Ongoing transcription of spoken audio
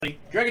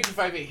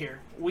Dragon258 here.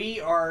 We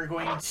are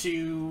going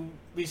to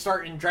be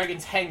starting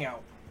Dragon's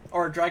Hangout,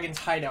 or Dragon's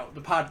Hideout,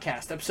 the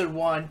podcast, episode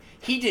 1.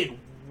 He did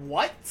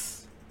what?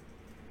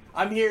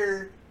 I'm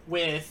here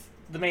with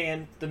the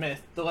man, the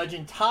myth, the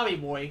legend, Tommy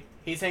Boy.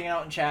 He's hanging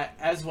out in chat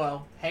as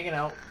well, hanging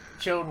out,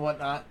 chilling,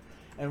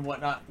 and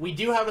whatnot. We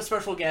do have a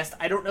special guest.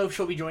 I don't know if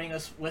she'll be joining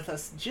us with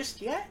us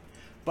just yet,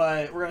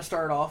 but we're going to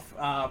start off.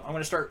 I'm going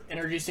to start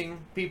introducing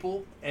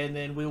people, and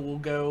then we will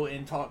go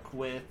and talk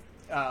with,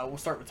 we'll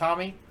start with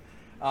Tommy.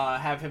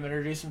 Have him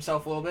introduce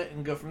himself a little bit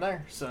and go from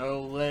there.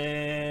 So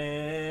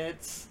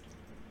let's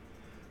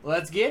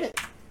get it.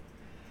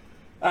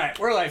 All right,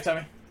 we're live,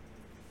 Tommy.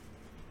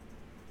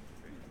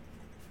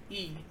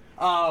 You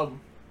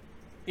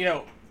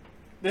know,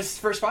 this is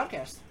first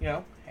podcast. You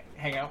know,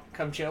 hang out,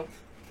 come chill,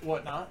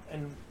 whatnot,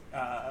 and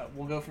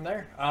we'll go from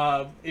there.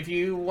 If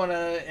you want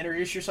to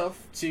introduce yourself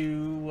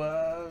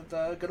to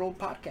the good old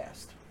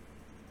podcast.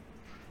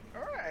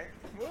 All right.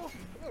 Well,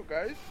 hello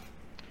guys.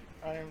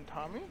 I am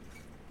Tommy,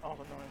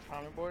 also known as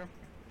Tommy Boy.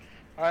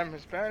 I'm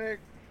Hispanic.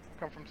 I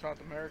come from South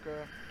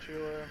America,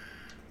 Chile,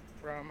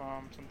 from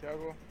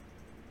Santiago.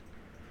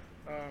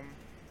 I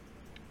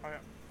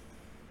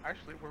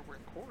actually work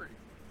with Corey,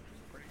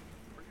 which is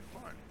pretty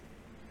fun.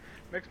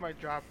 Makes my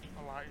job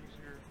a lot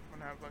easier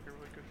when I have like a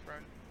really good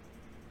friend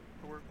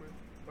to work with.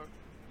 But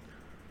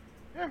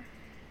yeah,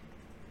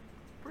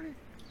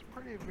 it's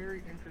pretty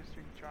very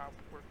interesting job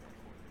working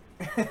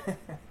with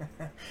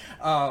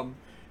Corey.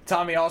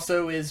 Tommy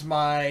also is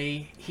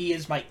my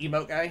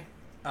emote guy.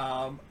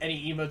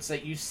 Any emotes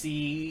that you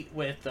see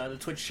with the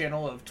Twitch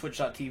channel of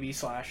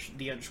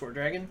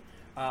twitch.tv/the_dragon,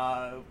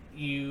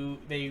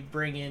 they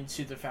bring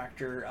into the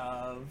factor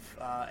of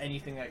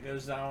anything that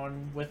goes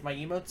down with my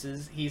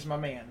emotes. He's my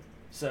man.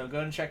 So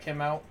go and check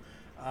him out.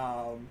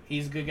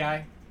 He's a good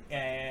guy,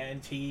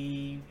 and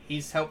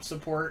he's helped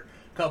support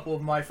a couple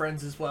of my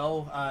friends as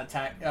well.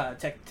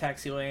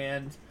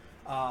 Taxiland.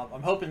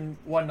 I'm hoping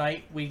one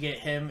night we get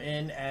him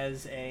in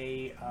as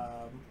a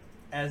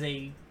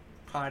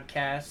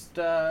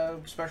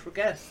podcast special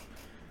guest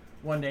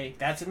one day.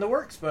 That's in the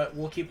works, but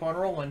we'll keep on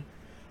rolling.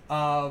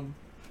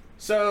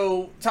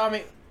 So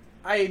Tommy,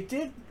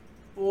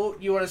 well,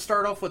 you want to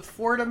start off with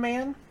Florida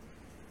Man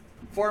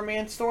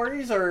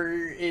stories, or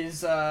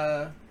is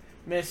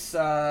Miss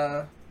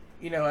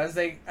you know, as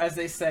they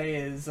say,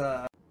 is It's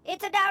a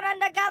down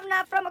under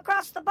governor from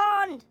across the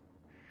pond.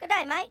 Good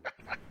day, mate.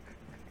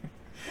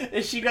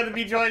 Is she going to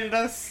be joining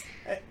us,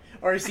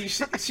 or is she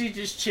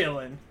just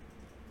chilling?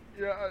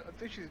 Yeah, I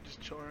think she's just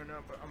chilling right now,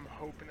 but I'm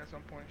hoping at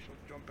some point she'll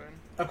jump in.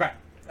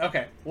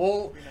 Okay.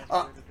 Well,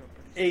 Nice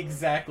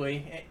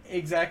exactly.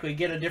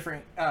 Get a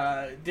different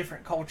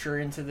culture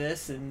into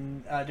this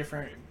and a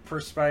different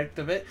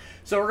perspective of it.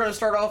 So we're going to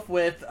start off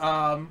with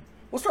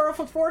we'll start off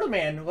with Florida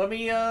Man. Let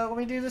me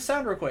do the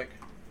sound real quick.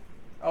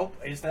 Oh,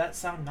 is that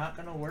sound not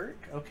going to work?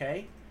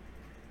 Okay.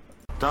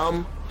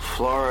 Dumb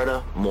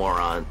Florida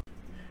moron.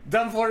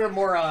 Dumb Florida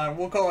moron.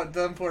 We'll call it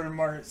Dumb Florida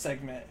moron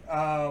segment.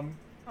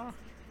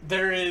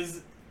 There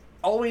is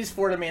always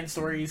Florida Man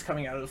stories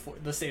coming out of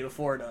the state of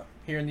Florida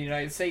here in the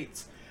United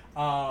States.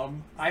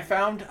 I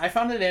found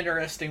an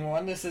interesting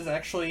one. This is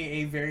actually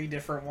a very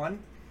different one.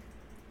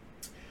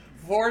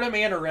 Florida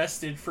man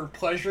arrested for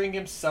pleasuring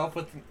himself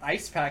with an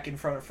ice pack in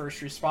front of first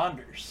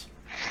responders.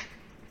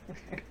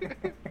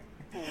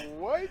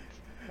 What?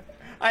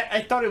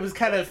 I thought it was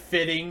kind of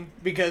fitting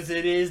because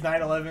it is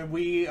 9/11.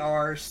 We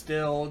are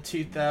still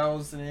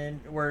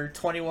 2000. We're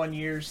 21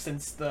 years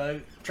since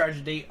the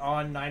tragic date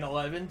on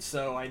 9/11.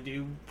 So I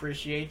do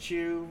appreciate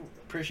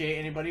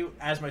anybody.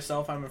 As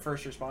myself, I'm a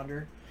first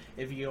responder.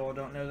 If you all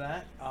don't know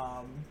that,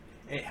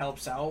 it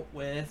helps out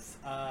with.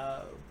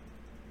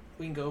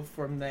 We can go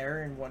from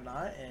there and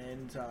whatnot,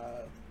 and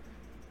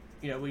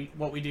you know,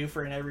 what we do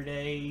for an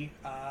everyday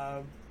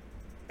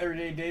day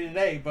to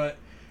day. But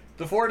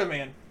the Florida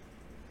man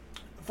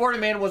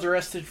was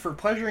arrested for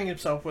pleasuring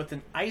himself with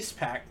an ice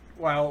pack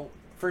while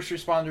first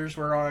responders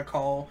were on a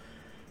call,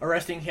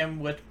 assisting him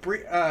with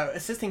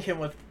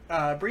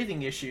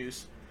breathing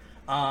issues.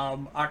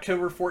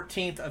 October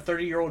 14th, a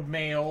 30-year-old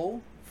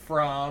male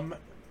from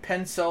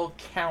Pencil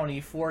County,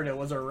 Florida,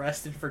 was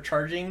arrested for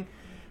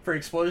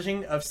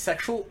explosion of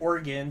sexual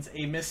organs,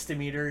 a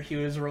misdemeanor. He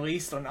was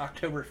released on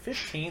October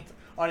 15th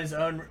on his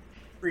own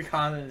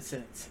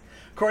recognizance.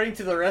 According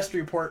to the arrest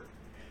report,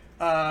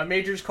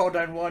 Majors called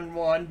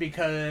 911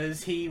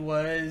 because he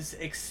was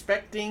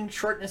expecting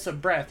shortness of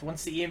breath.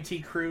 Once the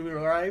EMT crew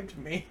arrived,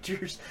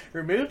 Majors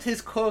removed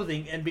his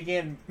clothing and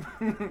began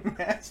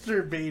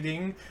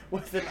masturbating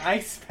with an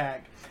ice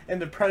pack in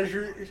the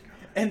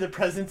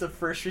presence of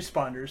first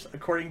responders,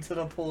 according to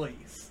the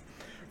police.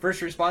 First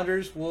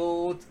responders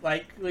will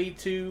likely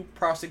to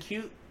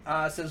prosecute,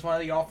 says one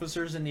of the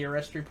officers in the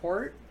arrest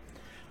report.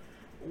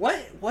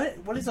 What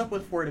is up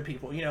with Florida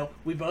people? You know,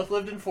 we both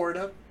lived in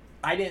Florida.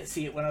 I didn't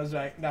see it when I was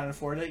down in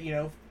Florida, you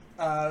know,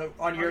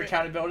 on your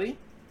accountability.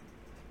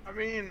 I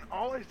mean,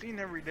 all I seen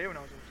every day when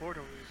I was in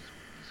Florida was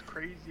these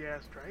crazy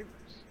ass drivers.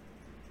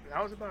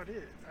 That was about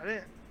it.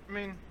 I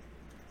mean,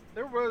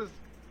 there was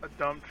a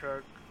dump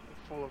truck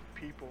full of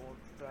people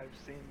that I've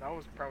seen. That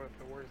was probably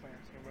the worst thing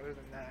I've seen. But other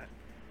than that,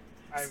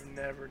 I've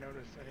never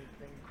noticed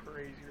anything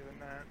crazier than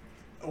that.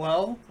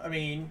 Well, I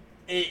mean,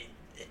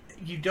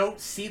 you don't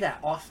see that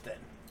often.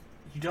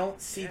 You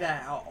don't see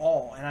that at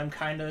all, and I'm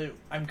kind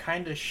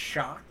of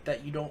shocked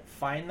that you don't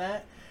find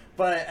that.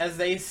 But as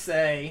they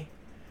say,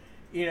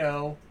 you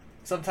know,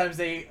 sometimes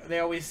they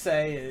always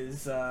say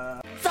is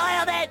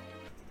Soiled it!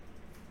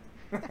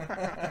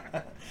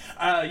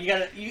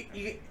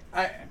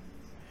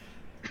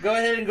 Go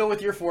ahead and go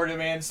with your Florida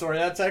man story.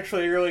 That's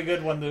actually a really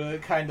good one to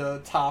kind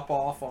of top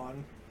off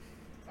on.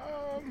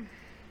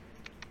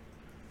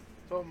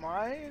 So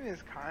mine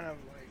is kind of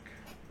like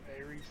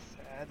very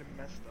sad and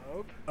messed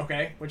up.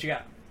 Okay, what you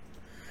got?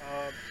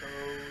 So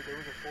there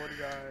was a Florida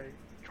guy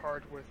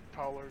charged with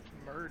Tyler's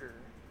murder.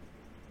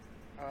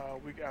 A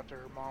week after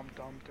her mom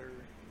dumped her,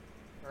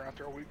 or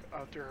after a week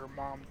after her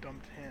mom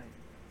dumped him.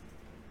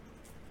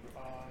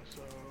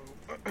 So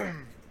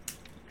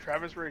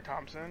Travis Ray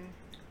Thompson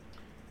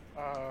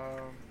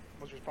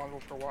was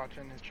responsible for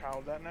watching his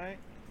child that night.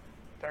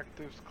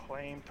 Detectives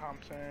claim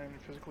Thompson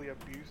physically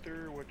abused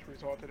her, which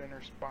resulted in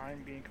her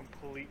spine being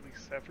completely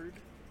severed.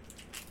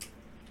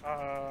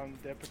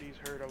 Deputies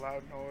heard a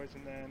loud noise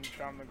and then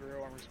found the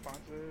girl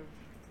unresponsive,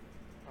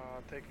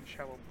 taking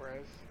shallow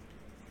breaths.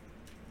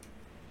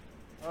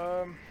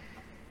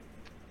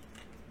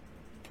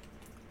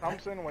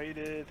 Thompson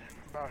waited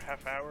about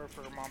half hour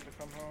for her mom to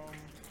come home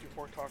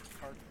before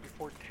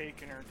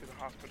taking her to the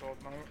hospital.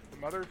 The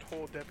mother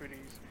told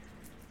deputies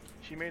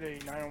she made a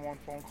 911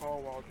 phone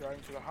call while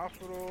driving to the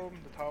hospital.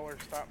 The toddler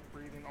stopped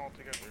breathing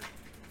altogether.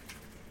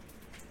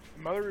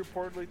 The mother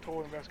reportedly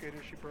told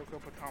investigators she broke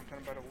up with Thompson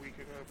about a week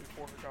ago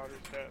before her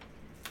daughter's death,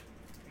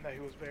 and that he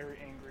was very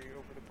angry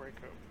over the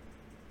breakup.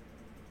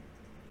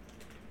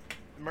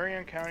 The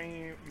Marion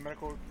County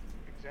Medical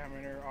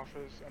Examiner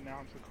Office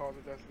announced the cause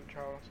of death of the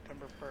child on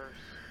September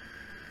 1st.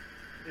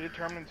 They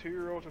determined the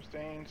 2-year-old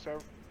sustained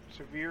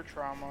severe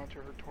trauma to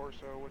her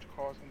torso, which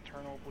caused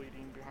internal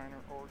bleeding behind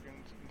her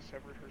organs and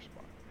severed her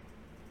spine.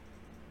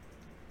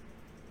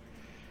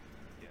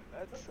 Yeah,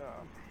 that's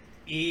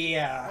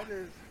Yeah. that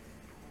is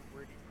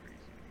pretty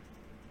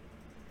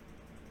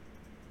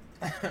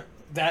crazy.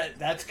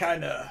 that's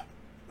kind of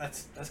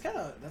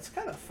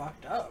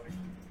fucked up.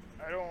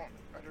 I don't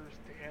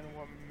understand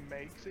what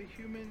makes a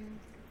human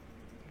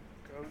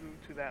go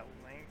to that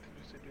length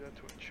just to do that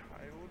to a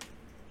child.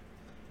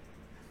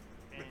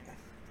 And,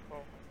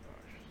 oh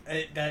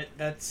my gosh.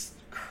 That's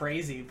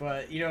crazy,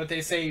 but you know what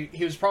they say,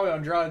 he was probably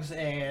on drugs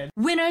and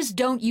Winners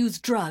don't use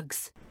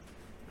drugs.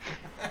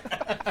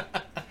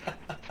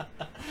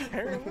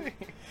 Apparently.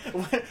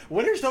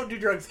 Winners don't do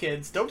drugs,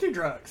 kids. Don't do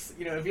drugs.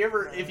 You know, if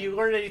you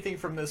learn anything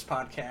from this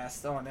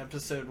podcast on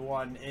episode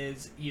 1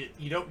 is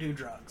you don't do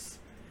drugs.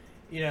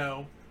 You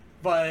know,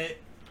 but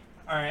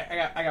all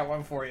right, I got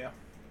one for you.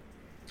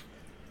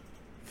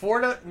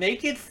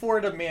 Naked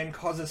Florida man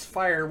causes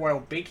fire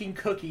while baking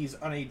cookies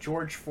on a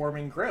George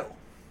Foreman grill.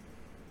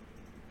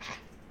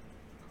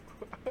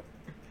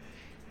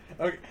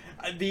 Okay,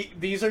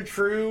 these are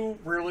true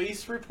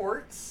release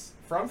reports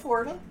from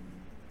Florida.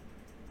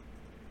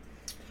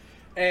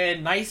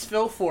 In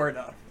Niceville,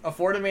 Florida, a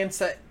Florida man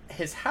set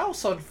his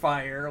house on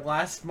fire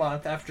last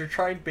month after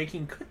trying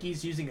baking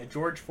cookies using a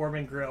George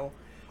Foreman grill,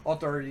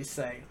 authorities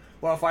say.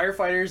 While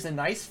firefighters in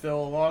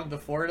Niceville along the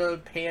Florida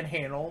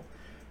Panhandle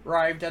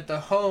arrived at the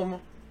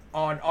home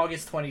on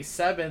August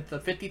 27th, the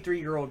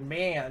 53-year-old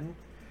man,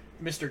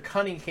 Mr.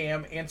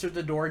 Cunningham, answered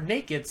the door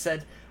naked,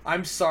 said,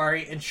 "I'm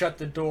sorry," and shut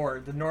the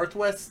door. The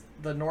Northwest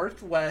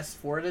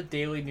Florida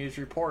Daily News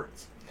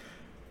reports.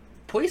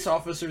 Police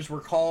officers were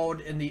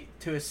called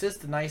to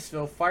assist the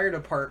Niceville Fire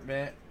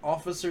Department.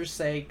 Officers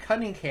say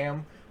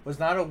Cunningham was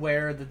not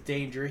aware of the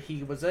danger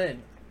he was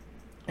in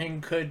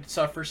and could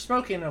suffer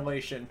smoke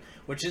inhalation,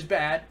 which is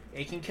bad.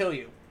 It can kill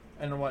you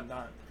and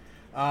whatnot.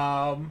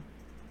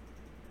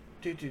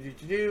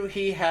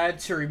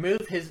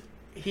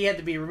 He had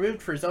to be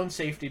removed for his own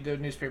safety, the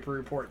newspaper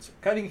reports.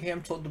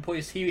 Cunningham told the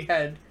police he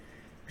had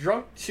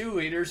drunk 2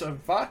 liters of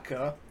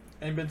vodka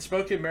and been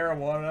smoking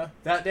marijuana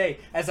that day.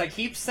 As I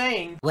keep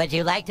saying, Would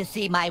you like to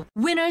see my...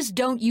 Winners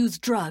don't use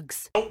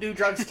drugs. don't do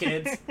drugs,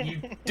 kids.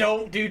 You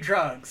don't do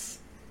drugs.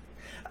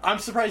 I'm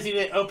surprised he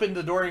didn't open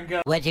the door and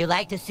go, Would you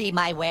like to see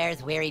my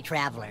wares, weary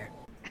traveler?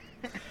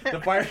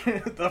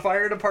 The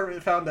fire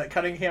department found that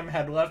Cunningham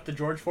had left the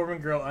George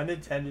Foreman grill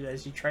unattended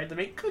as he tried to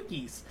make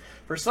cookies.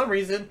 For some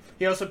reason,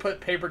 he also put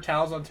paper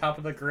towels on top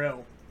of the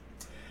grill.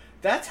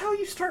 That's how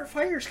you start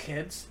fires,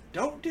 kids.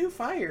 Don't do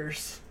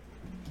fires.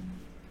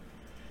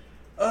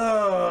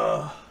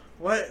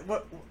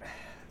 What,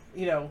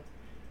 you know,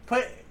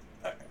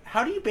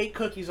 how do you bake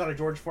cookies on a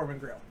George Foreman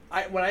grill?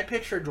 When I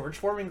picture a George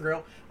Foreman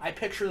grill, I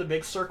picture the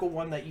big circle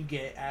one that you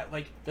get at,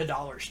 like, the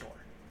dollar store.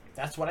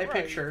 That's what I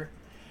picture.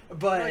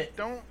 But Like,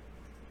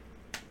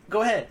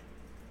 go ahead.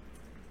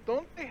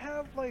 don't they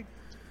have like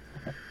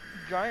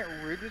giant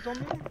ridges on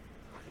them?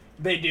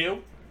 They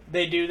do.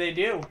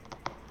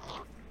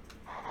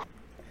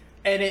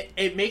 And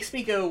it makes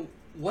me go,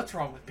 what's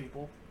wrong with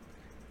people?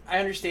 I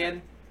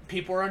understand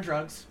people are on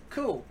drugs.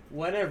 Cool,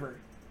 whatever.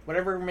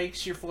 Whatever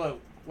makes you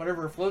float.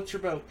 Whatever floats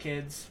your boat,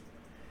 kids.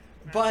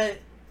 But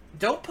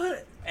don't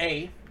put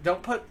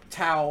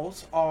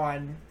towels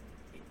on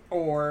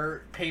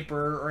or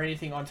paper or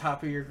anything on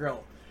top of your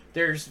grill.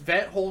 There's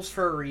vent holes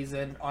for a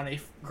reason on a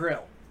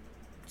grill.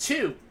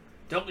 2,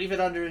 don't leave it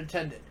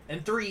unattended.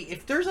 And 3,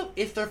 if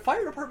the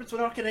fire department's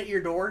knocking at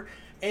your door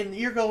and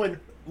you're going,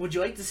 would you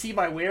like to see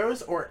my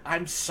windows, or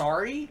I'm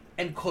sorry,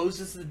 and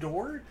closes the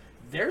door,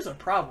 there's a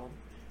problem.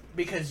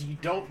 Because you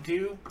don't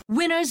do...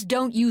 Winners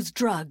don't use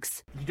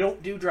drugs. You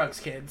don't do drugs,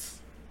 kids.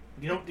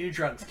 You don't do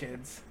drugs,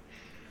 kids.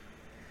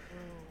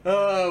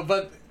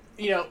 But,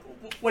 you know,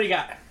 what do you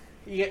got?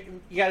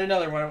 You got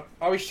another one.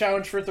 Always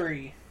challenge for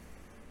 3.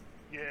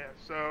 Yeah,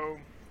 so...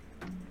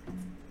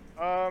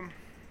 a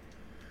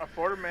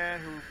Florida man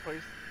who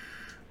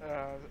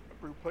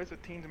replaced a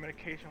teen's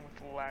medication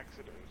with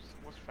laxatives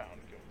was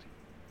found guilty.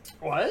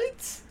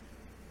 What?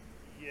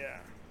 Yeah.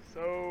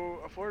 So,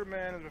 a Florida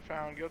man has been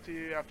found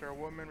guilty after a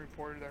woman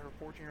reported that her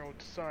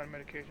 14-year-old son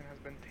medication has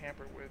been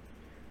tampered with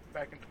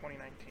back in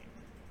 2019.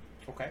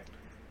 Okay.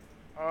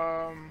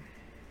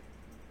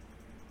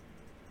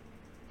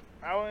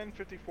 Allen,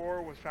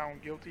 54, was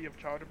found guilty of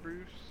child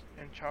abuse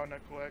and child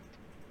neglect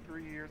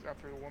 3 years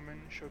after the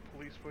woman showed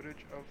police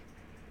footage of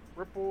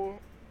Ripple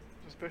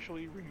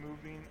suspiciously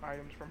removing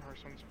items from her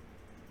son's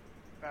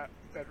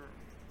bedroom.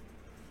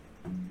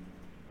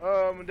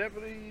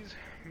 Deputies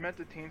met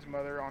the teen's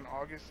mother on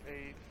August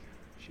 8th.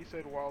 She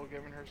said while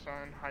giving her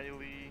son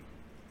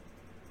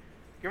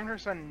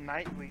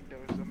nightly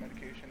doses of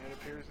medication, it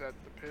appears that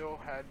the pill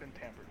had been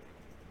tampered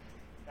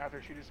with.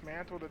 After she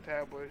dismantled the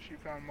tablet, she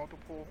found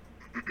multiple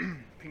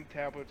pink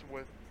tablets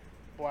with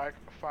black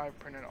 5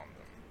 printed on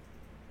them.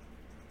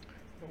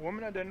 The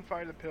woman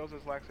identified the pills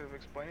as laxative,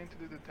 explaining to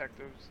the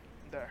detectives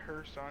that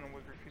her son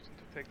was refusing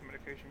to take the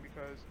medication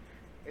because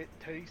it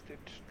tasted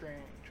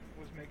strange,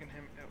 was making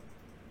him ill.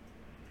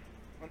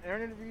 When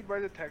interviewed by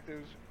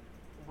detectives,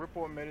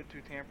 Ripple admitted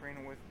to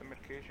tampering with the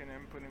medication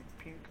and putting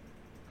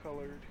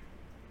pink-colored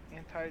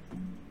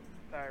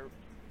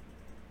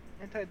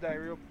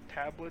anti-diarrheal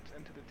tablets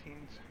into the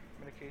teen's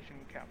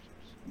medication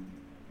capsules.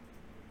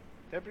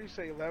 Deputies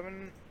say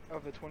 11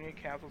 of the 28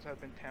 capsules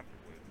have been tampered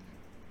with.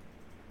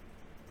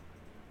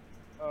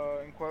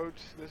 In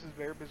quotes, "This is a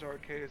very bizarre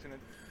case, and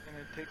it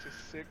takes a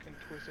sick and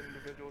twisted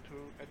individual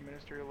to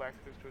administer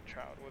laxatives to a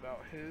child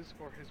without his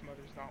or his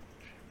mother's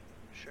knowledge,"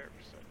 sheriff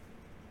said.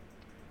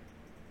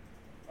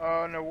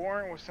 No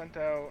warrant was sent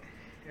out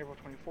April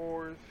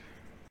 24th,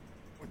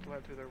 which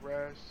led to the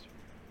arrest.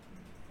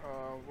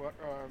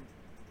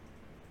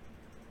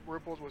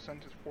 Ripples was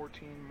sentenced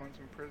 14 months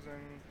in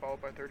prison,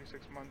 followed by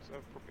 36 months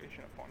of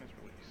probation upon his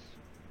release.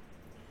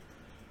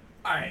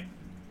 Alright.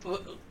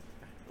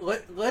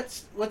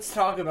 Let's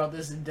talk about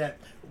this in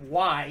depth.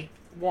 Why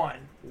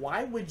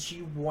would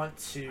you want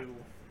to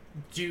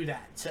do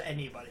that to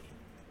anybody?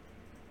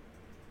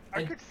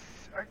 I could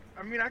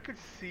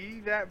see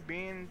that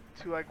being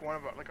to like one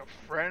of a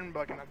friend,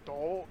 like an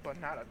adult, but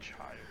not a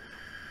child.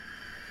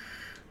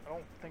 I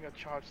don't think a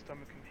child's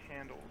stomach can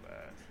handle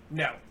that.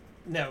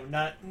 No,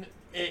 not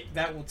it.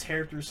 That will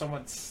tear through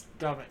someone's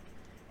stomach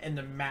in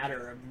the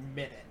matter of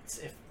minutes,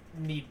 if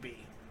need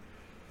be.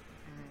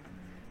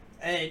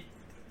 And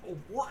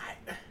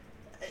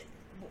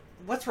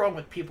what's wrong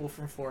with people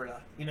from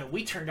Florida? You know,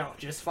 we turned out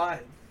just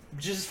fine.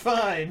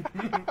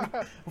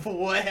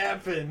 What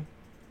happened?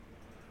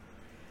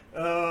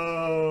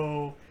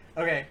 Oh,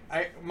 okay.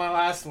 My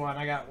last one.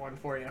 I got one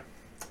for you.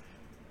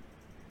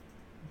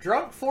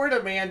 Drunk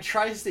Florida man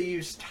tries to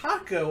use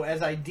taco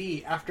as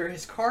ID after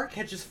his car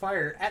catches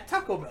fire at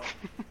Taco Bell.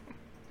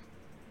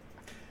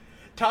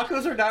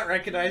 Tacos are not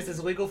recognized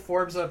as legal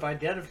forms of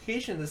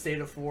identification in the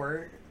state of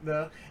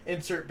Florida.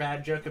 Insert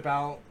bad joke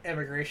about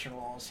immigration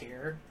laws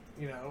here.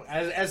 You know,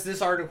 as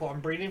this article,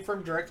 I'm reading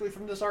directly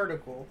from this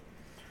article.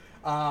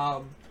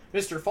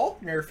 Mr.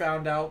 Faulkner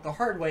found out the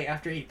hard way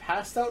after he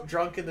passed out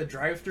drunk in the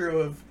drive-thru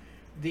of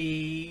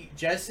the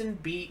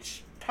Jessen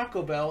Beach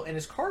Taco Bell and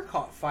his car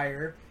caught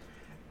fire.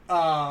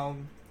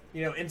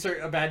 You know,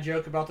 insert a bad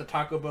joke about the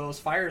Taco Bell's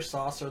fire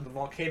sauce or the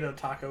volcano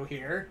taco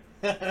here.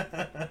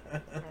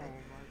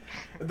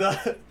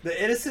 The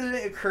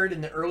incident occurred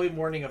in the early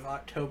morning of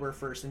October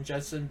 1st in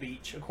Jessen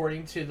Beach,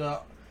 according to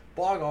the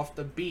blog Off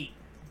the Beat.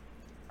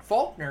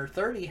 Faulkner,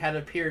 30,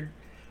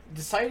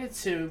 decided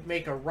to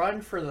make a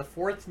run for the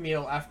 4th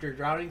meal after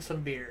drowning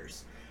some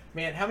beers.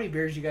 Man, how many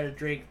beers you gotta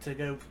drink to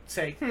go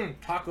say,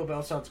 Taco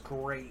Bell sounds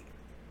great?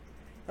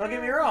 Don't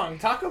get me wrong,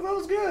 Taco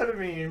Bell's good. I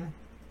mean,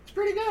 it's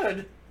pretty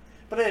good.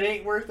 But it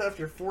ain't worth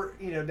after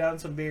down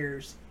some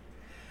beers.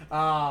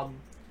 And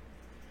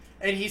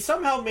he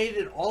somehow made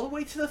it all the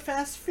way to the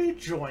fast food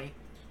joint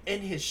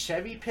in his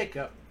Chevy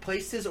pickup,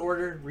 placed his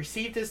order,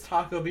 received his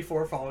taco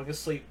before falling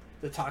asleep.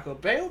 The Taco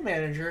Bell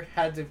manager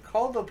had to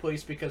call the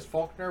police because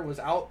Faulkner was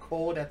out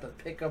cold at the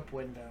pickup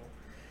window.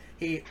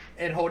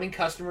 And holding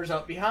customers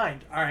up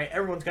behind. All right,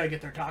 everyone's got to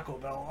get their Taco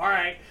Bell. All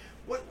right,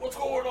 what's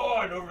going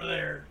on over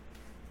there?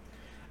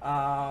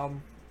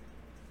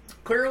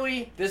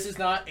 Clearly, this is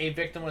not a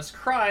victimless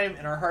crime,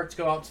 and our hearts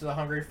go out to the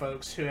hungry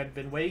folks who had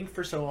been waiting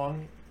for so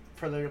long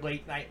for their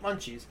late-night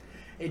munchies.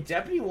 A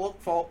deputy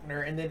woke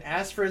Faulkner and then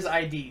asked for his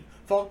ID.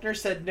 Faulkner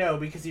said no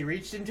because he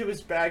reached into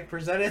his bag,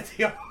 presented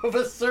the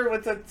officer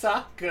with a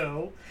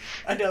taco.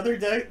 Another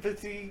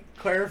deputy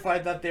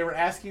clarified that they were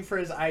asking for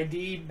his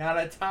ID, not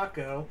a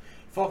taco.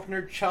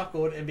 Faulkner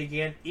chuckled and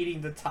began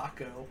eating the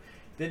taco.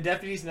 The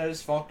deputies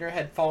noticed Faulkner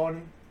had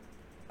fallen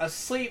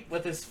asleep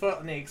with his foot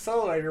on the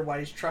accelerator while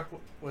his truck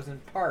was in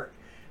park.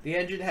 The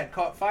engine had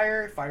caught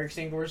fire. Fire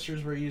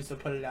extinguishers were used to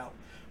put it out.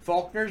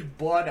 Faulkner's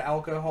blood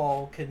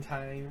alcohol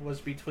content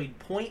was between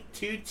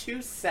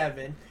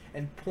 .227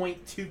 and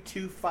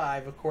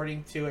 .225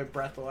 according to a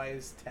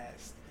breathalyzer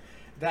test.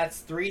 That's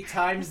 3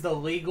 times the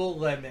legal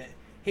limit.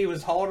 He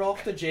was hauled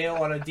off to jail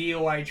on a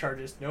DUI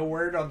charges. No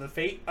word on the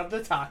fate of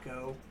the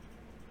taco.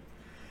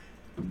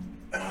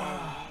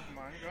 Oh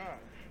my gosh.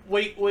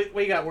 Wait,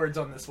 we got words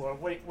on this one.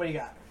 What do you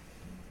got?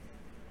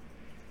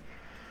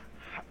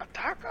 A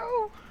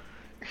taco?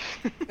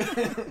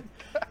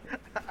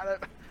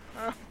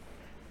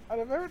 Out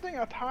of everything,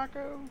 a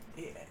taco?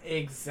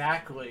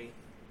 Exactly.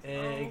 Oh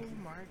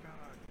my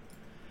god.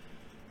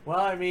 Well,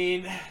 I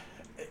mean,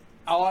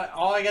 all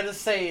I gotta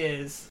say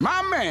is...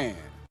 My man!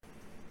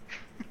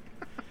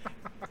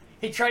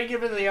 He tried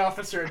giving the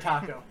officer a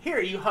taco. Here,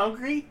 are you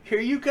hungry? Here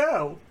you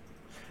go.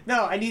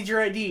 No, I need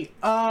your ID.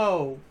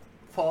 Oh.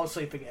 Fall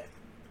asleep again.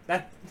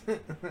 That... That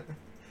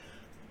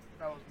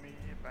was me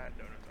eating bad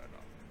donuts, I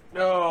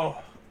No.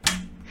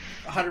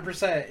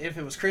 100%. If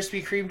it was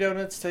Krispy Kreme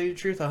donuts, tell you the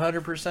truth,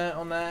 100%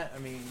 on that. I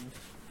mean,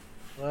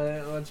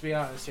 let's be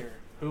honest here.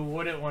 Who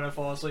wouldn't want to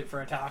fall asleep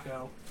for a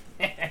taco?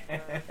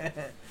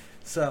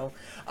 So,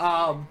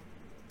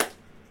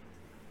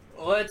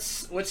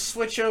 let's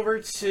switch over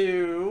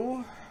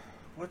to...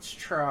 Let's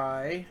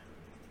try...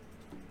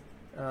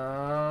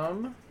 I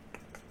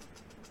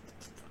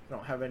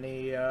don't have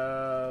any,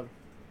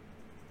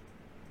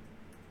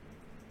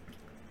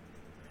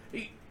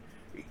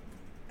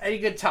 any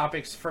good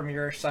topics from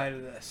your side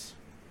of this?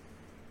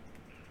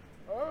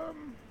 No,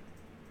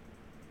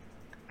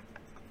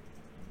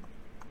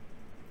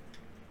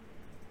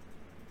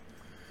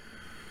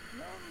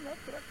 not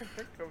that I can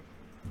think of.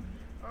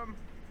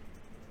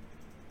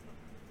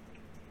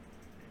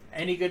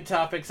 Any good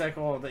topics,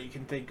 Echo, that you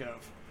can think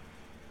of?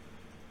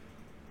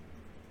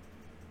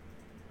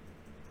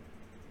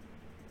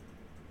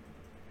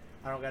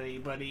 I don't got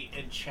anybody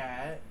in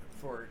chat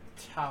for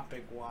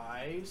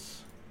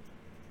topic-wise.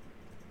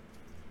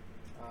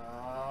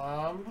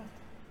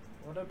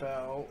 What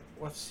about...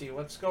 Let's see,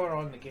 what's going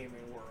on in the gaming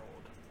world?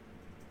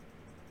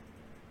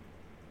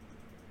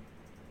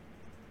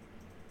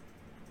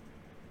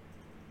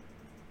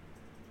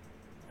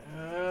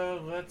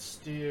 Let's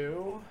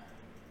do...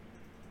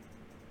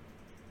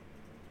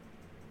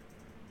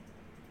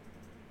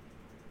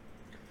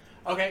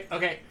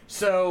 Okay,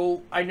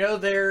 so I know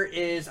there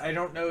is, I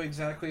don't know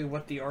exactly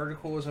what the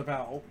article is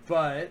about,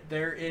 but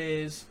there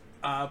is,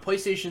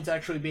 PlayStation's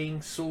actually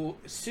being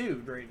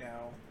sued right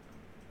now.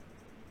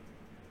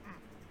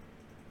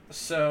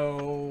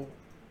 So,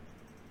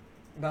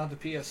 not the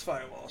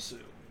PS5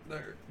 lawsuit.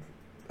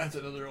 That's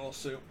another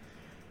lawsuit.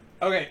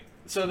 Okay,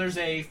 so there's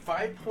a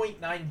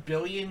 $5.9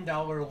 billion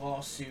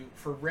lawsuit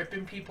for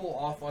ripping people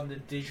off on the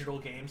digital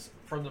games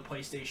from the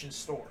PlayStation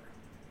Store.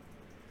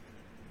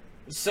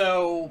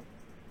 So,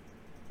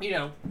 you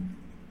know,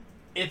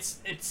 it's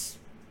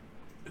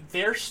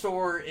their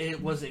store.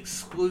 It was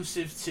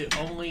exclusive to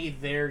only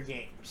their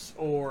games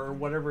or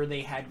whatever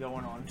they had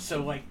going on.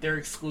 So, like, their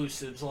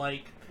exclusives,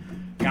 like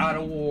God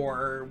of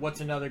War. What's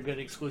another good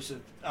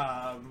exclusive?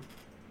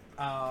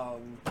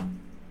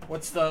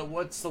 What's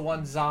the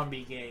one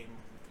zombie game?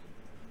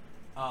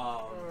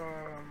 You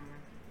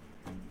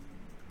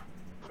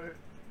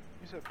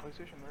said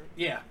PlayStation, right?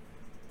 Yeah.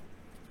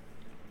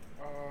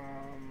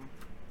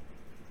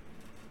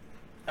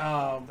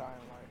 Dying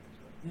Light.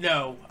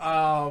 No.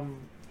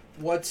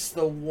 What's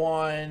the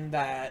one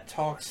that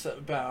talks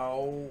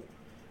about?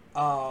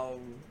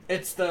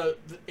 It's the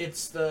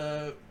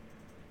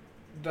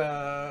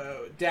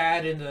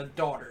dad and the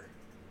daughter.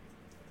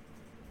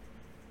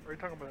 Are you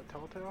talking about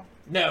Telltale?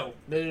 No.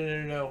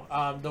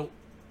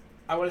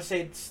 I want to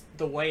say it's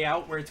The Way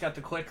Out, where it's got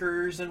the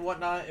clickers and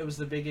whatnot. It was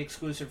the big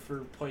exclusive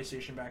for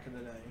PlayStation back in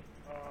the day.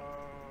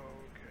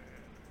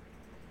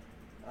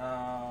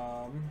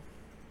 Okay.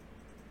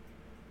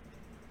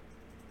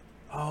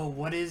 Oh,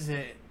 what is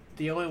it?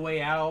 The Only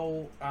Way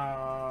Out.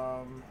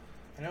 I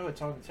know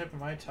it's on the tip of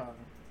my tongue.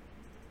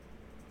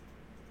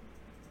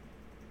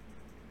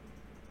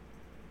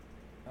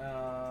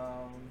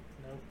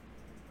 Nope.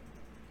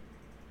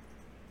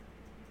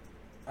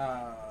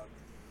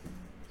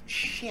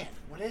 Shit.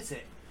 What is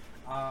it?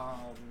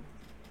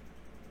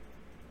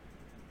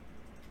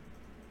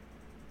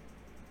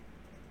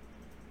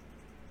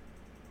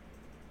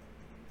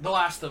 The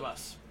Last of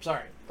Us.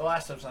 Sorry, The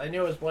Last of Us. I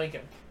knew it was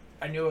blanking.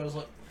 I knew it was.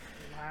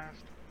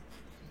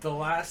 The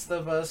Last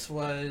of Us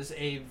was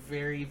a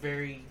very,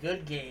 very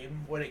good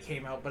game when it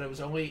came out, but it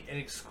was only an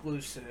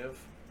exclusive.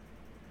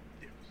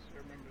 Yes, I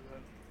remember that.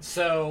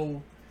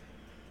 So,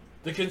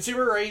 the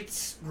Consumer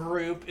Rights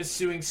Group is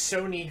suing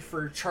Sony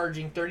for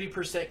charging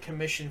 30%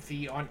 commission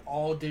fee on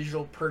all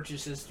digital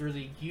purchases through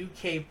the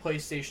UK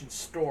PlayStation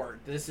Store.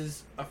 This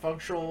is a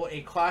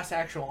class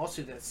action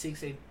lawsuit that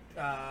seeks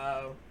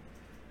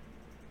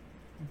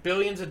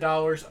billions of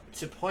dollars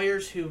to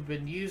players who've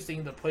been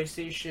using the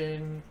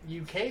PlayStation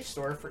UK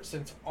store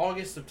since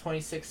August of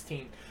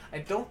 2016. I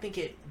don't think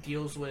it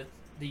deals with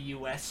the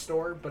US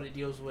store, but it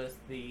deals with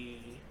the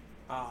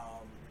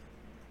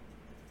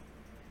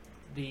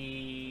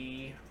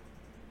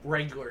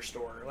regular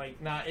store.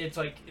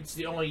 It's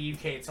the only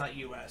UK, it's not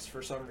US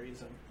for some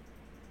reason.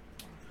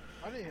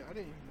 I didn't even know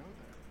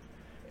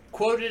that.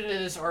 Quoted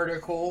in this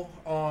article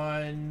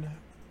on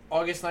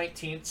August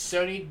 19th,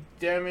 Sony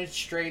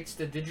demonstrates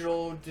the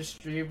digital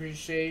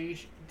distribution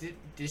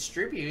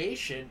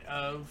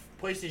of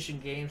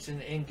PlayStation games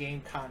and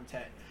in-game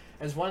content.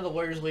 As one of the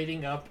lawyers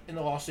leading up in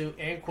the lawsuit,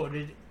 and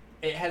quoted,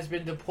 it has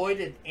been deployed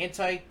an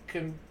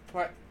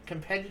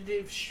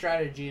anti-competitive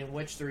strategy in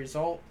which the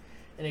result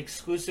in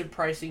exclusive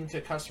pricing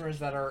to customers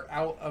that are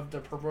out of the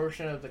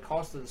proportion of the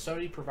cost of the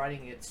Sony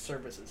providing its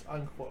services,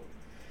 unquote.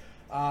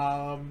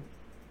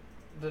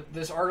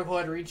 This article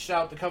had reached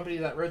out, the company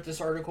that wrote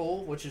this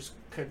article, which is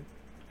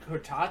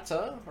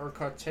Kotato,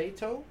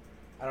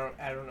 I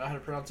don't know how to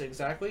pronounce it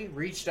exactly,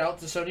 reached out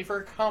to Sony for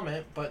a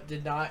comment, but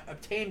did not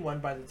obtain one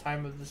by the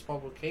time of this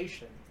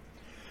publication.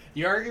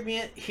 The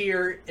argument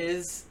here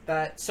is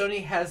that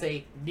Sony has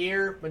a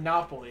near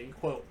monopoly,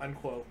 quote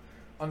unquote,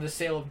 on the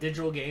sale of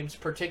digital games,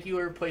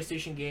 particular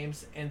PlayStation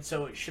games, and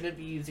so it shouldn't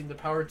be using the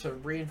power to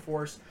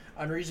reinforce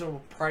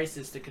unreasonable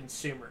prices to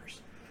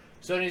consumers.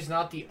 Sony is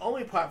not the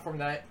only platform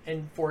that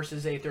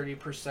enforces a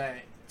 30%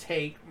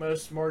 take.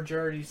 Most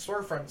majority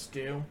storefronts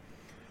do.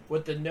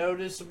 With the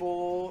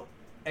noticeable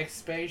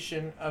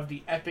expansion of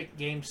the Epic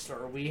Games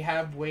Store, we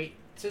have to wait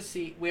to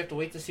see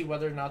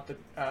whether or not the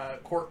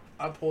court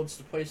upholds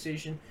the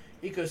PlayStation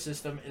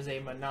ecosystem is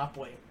a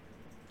monopoly,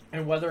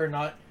 and whether or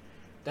not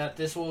that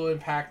this will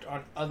impact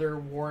on other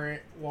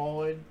wallet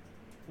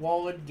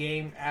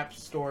game app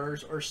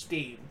stores or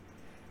Steam.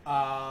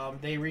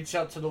 They reached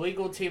out to the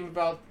legal team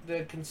about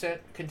the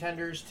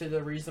contenders to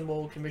the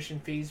reasonable commission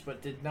fees,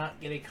 but did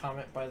not get a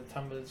comment by the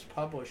time of this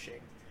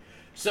publishing.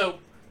 So,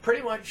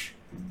 pretty much,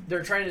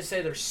 they're trying to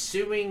say they're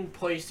suing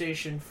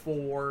PlayStation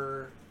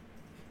for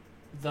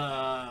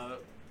the,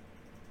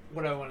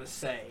 what do I want to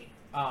say,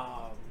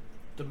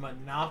 the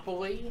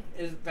monopoly,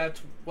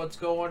 that's what's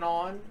going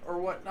on, or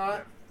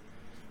whatnot.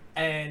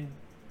 And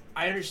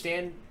I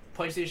understand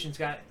PlayStation's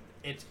got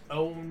its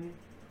own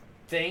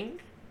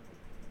thing,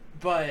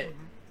 but,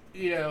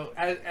 you know,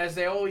 as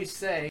they always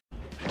say...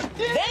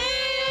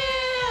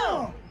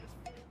 Damn!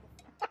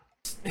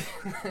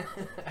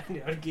 I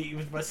knew I'd get you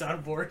with my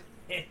soundboard.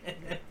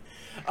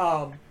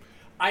 I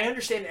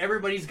understand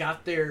everybody's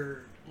got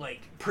their, like,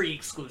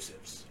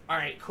 pre-exclusives.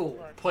 Alright, cool.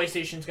 Right.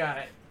 PlayStation's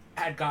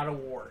had God of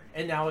War,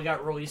 and now it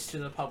got released to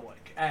the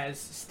public as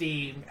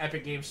Steam,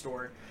 Epic Games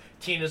Store,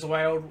 Tina's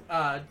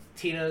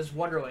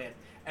Wonderland.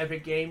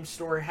 Epic Games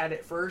Store had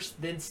it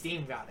first, then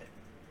Steam got it.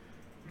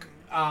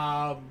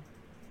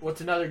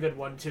 What's another good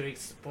one to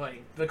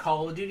explain? The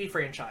Call of Duty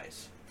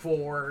franchise,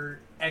 for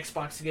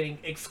Xbox getting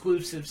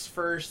exclusives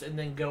first and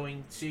then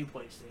going to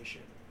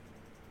PlayStation.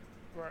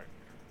 Right.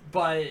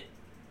 But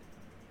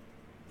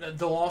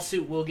the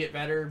lawsuit will get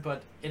better,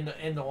 but in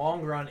the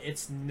long run,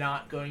 it's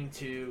not going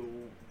to...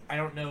 I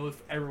don't know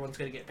if everyone's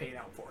going to get paid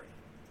out for it.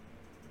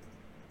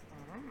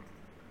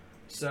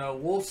 So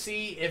we'll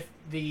see if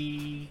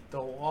the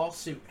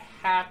lawsuit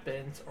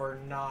happens or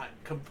not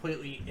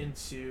completely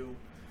into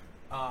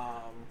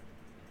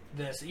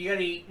this. You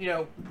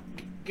gotta,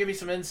 give me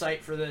some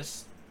insight for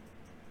this.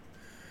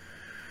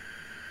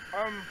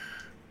 I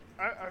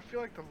feel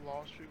like the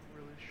lawsuit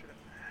really shouldn't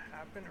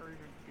happen or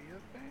even be a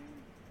thing.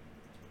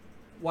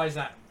 Why is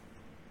that?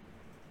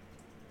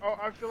 Oh,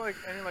 I feel like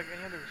any of the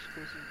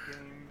exclusive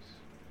games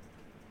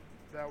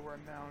that were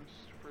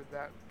announced for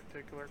that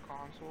particular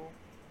console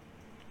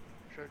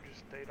should have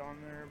just stayed on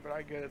there, but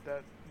I get it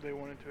that they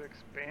wanted to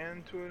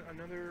expand to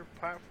another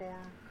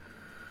platform,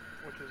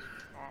 which is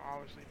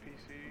obviously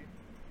PC.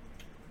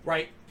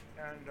 Right.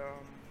 And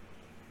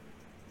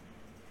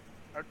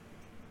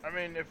I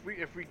mean, if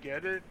we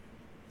get it,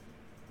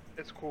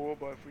 it's cool.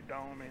 But if we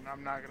don't, I mean,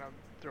 I'm not gonna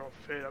throw a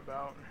fit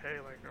about, hey,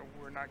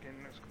 we're not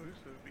getting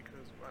exclusive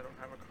because I don't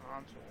have a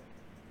console.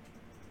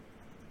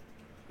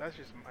 That's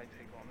just my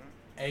take on it.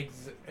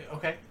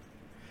 Okay.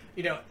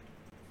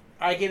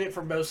 I get it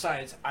from both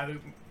sides.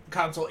 I'm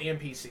console and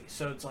PC,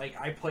 so it's like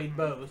I played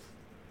both.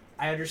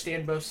 I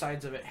understand both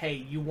sides of it. Hey,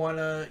 you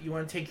wanna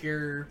take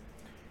your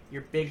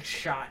big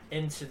shot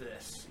into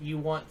this. You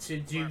want to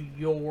do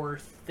your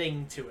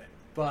thing to it,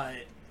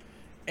 but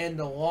in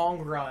the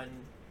long run,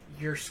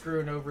 you're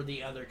screwing over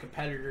the other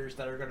competitors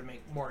that are going to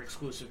make more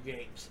exclusive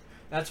games.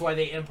 That's why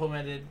they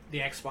implemented the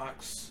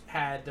Xbox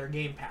had their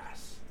Game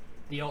Pass,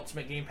 the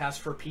Ultimate Game Pass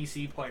for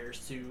PC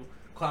players to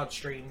cloud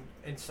stream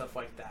and stuff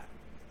like that.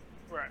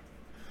 Right.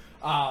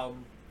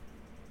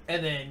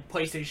 And then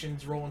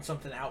PlayStation's rolling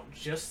something out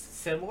just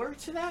similar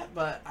to that,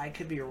 but I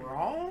could be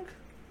wrong.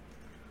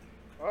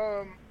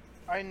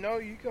 I know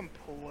you can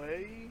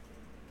play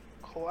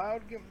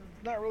cloud game.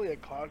 Not really a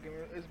cloud game.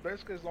 It's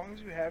basically as long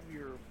as you have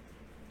your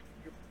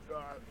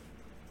I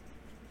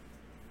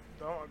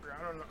don't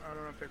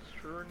know if it's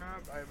true or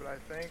not, but I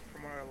think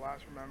from what I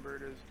last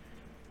remembered is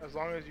as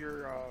long as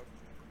your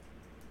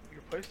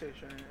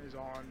PlayStation is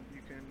on,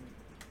 you can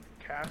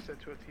cast it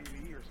to a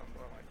TV or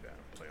something like that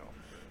and play off of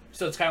it.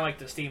 So it's kind of like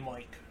the Steam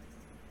Link.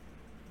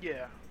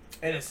 Yeah.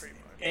 And it's,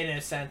 in a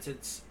sense,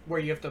 it's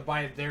where you have to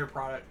buy their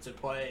product to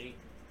play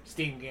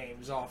Steam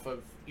games off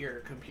of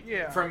your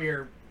computer, from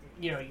your,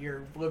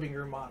 your living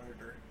room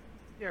monitor.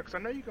 Yeah, because I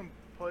know you can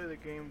play the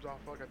games off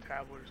like a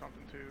tablet or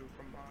something too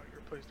from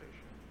your PlayStation.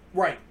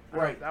 Right.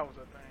 That was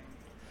a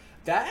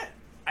thing.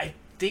 I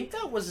think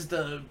that was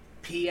the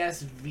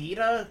PS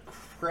Vita.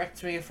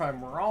 Correct me if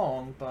I'm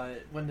wrong,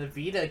 but when the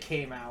Vita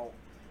came out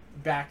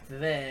back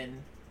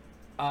then,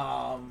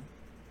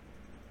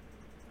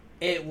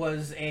 it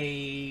was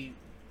an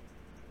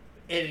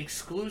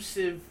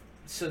exclusive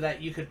so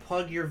that you could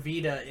plug your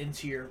Vita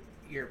into your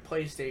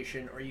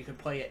PlayStation, or you could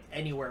play it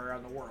anywhere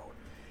around the world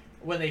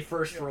when they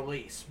first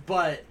released.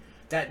 But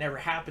that never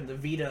happened. The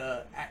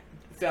Vita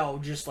fell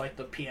just like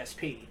the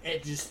PSP.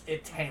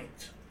 It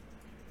tanked.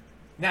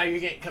 Now you're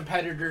getting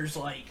competitors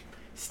like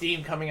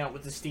Steam coming out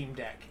with the Steam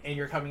Deck, and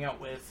you're coming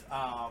out with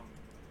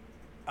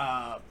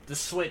the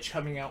Switch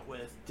coming out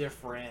with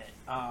different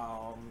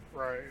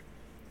right.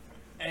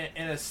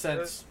 In a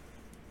sense,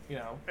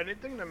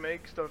 anything to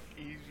make stuff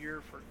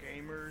easier for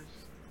gamers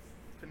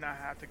to not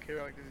have to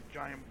carry like this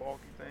giant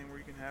bulky thing where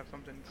you can have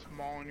something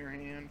small in your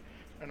hand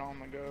and on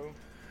the go,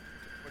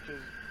 which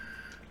is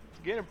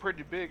getting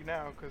pretty big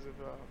now because of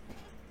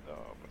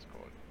what's it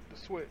called, the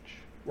Switch.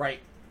 Right.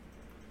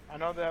 I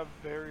know they have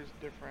various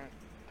different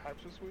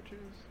types of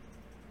Switches,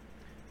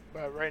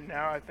 but right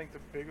now I think the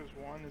biggest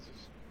one is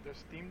the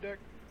Steam Deck,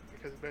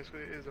 because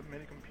basically it is a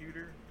mini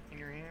computer in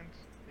your hands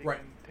that you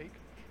can take.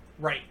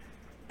 Right.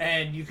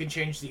 And you can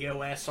change the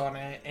OS on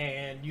it,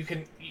 and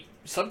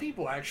some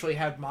people actually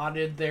have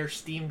modded their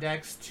Steam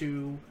Decks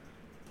to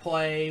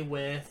play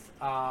with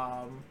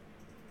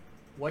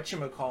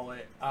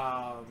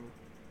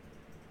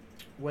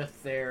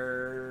with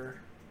their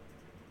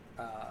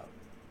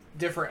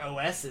different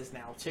OSs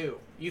now too.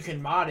 You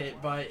can mod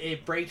it, but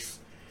it breaks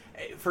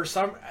for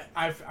some.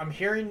 I'm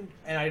hearing,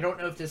 and I don't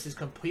know if this is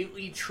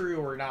completely true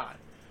or not.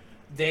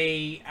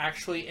 They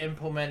actually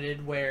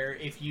implemented where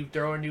if you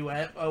throw a new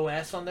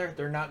OS on there,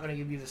 they're not going to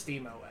give you the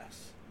Steam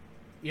OS.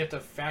 You have to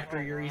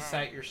factory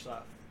reset your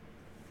stuff.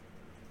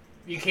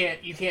 You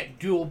can't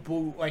dual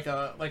boot like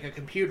a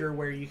computer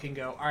where you can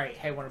go, all right,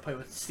 hey, I want to play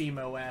with Steam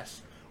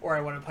OS, or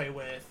I want to play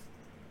with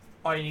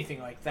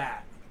anything like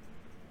that.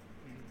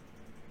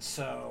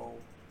 So,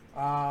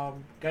 got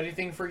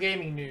anything for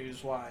gaming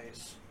news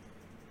wise?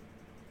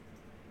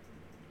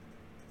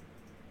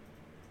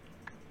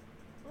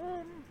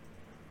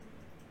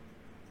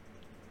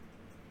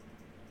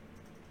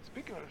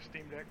 Speaking of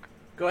Steam Deck,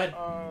 Go ahead.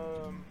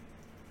 From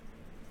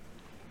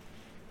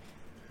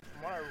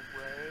what I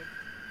read,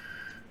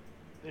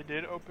 they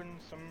did open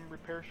some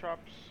repair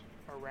shops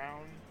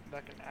around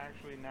that can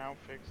actually now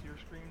fix your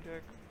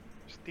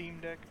Steam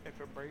Deck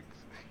if it breaks.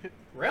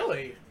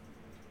 Really?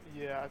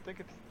 Yeah, I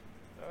think it's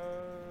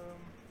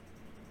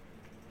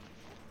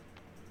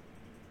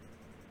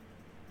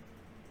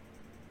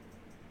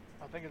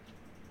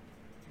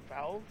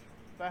Valve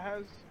that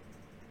has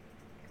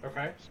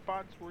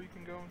spots where you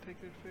can go and take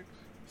it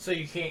fixed. So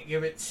you can't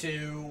give it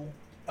to,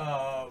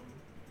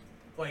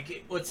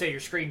 let's say your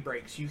screen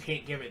breaks, you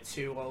can't give it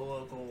to a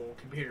local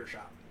computer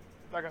shop.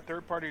 Like a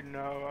third party,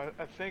 no.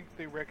 I think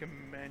they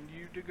recommend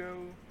you to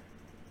go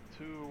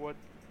to what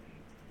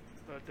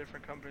the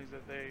different companies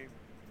that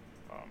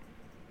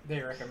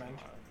they recommend.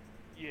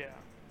 Yeah.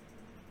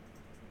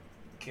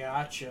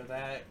 Gotcha.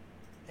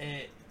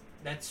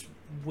 That's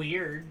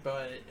weird,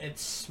 but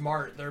it's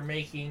smart. They're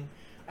making,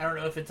 I don't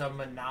know if it's a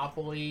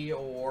monopoly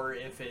or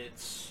if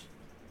it's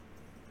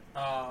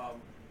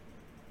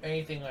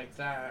anything like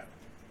that.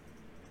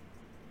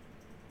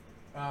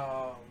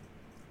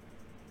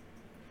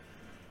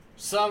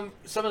 Some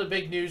of the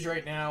big news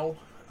right now,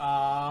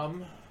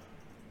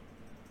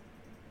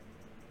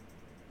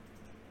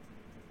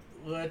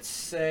 let's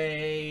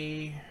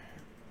say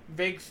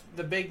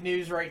the big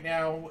news right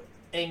now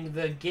in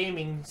the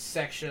gaming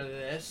section of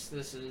this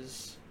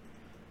is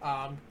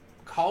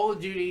Call of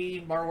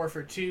Duty Modern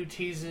Warfare 2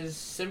 teases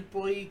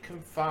simply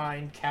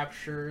confined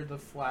capture the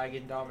flag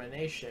and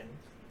domination.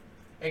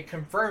 It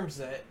confirms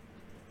it.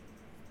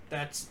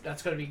 That's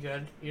going to be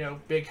good.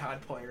 Big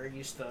COD player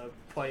used to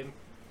play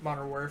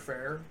Modern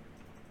Warfare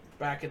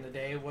back in the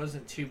day. It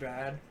wasn't too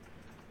bad.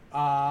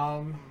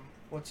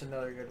 What's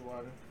another good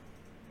one?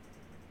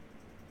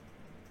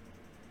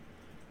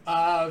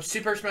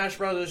 Super Smash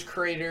Bros.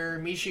 Creator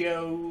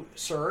Michio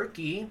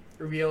Tsurugi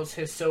reveals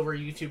his silver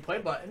YouTube play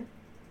button.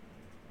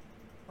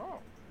 Oh.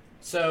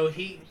 So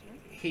he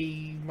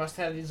must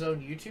have his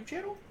own YouTube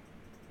channel?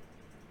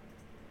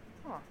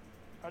 Huh.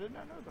 I did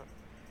not know that.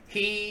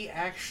 He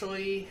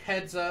actually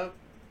heads up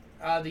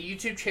the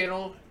YouTube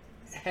channel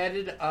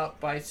headed up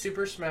by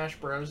Super Smash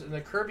Bros. And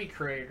the Kirby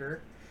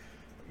creator,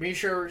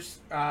 Micho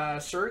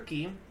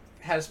Suzuki,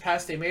 has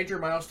passed a major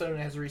milestone and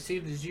has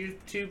received his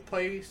YouTube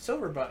Play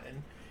Silver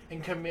button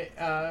in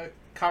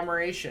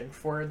commemoration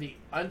for the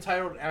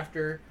Untitled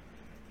after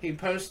he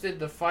posted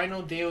the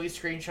final daily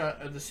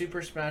screenshot of the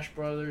Super Smash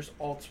Bros.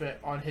 Ultimate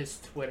on his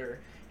Twitter.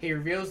 He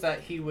reveals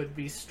that he would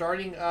be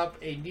starting up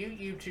a new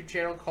YouTube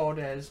channel called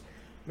as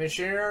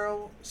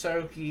Micho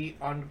Suzuki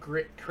on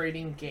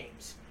creating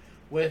games,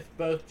 with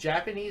both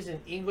Japanese and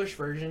English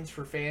versions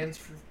for fans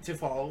to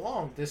follow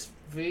along. This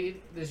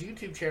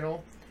YouTube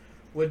channel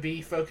would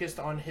be focused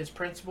on his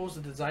principles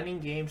of designing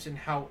games and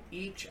how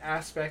each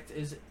aspect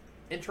is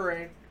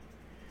integral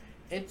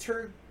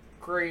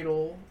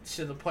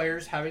to the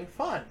players having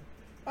fun.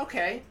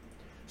 Okay,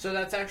 so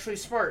that's actually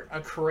smart.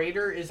 A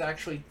creator is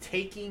actually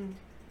taking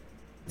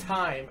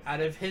time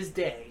out of his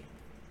day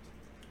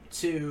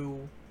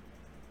to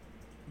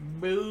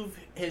move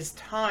his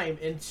time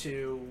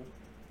into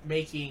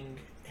making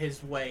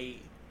his way,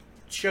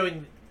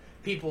 showing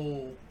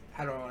people,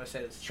 how do I want to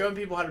say this? Showing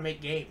people how to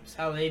make games,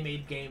 how they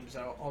made games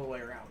all the way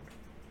around.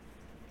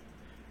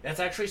 That's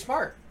actually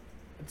smart.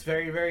 It's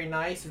very, very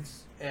nice.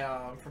 It's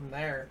from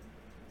there.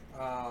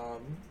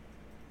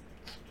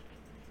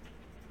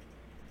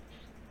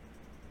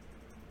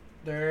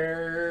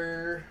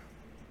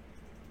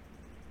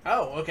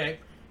 Oh, okay.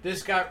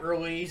 This got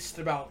released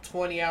about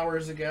 20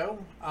 hours ago.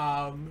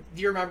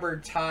 Do you remember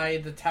Ty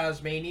the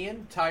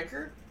Tasmanian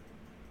Tiger?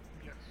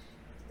 Yes.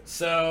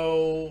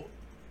 So,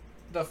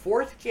 the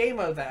fourth game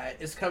of that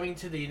is coming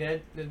to the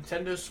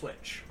Nintendo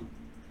Switch.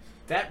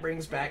 That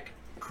brings back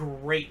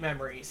great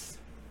memories.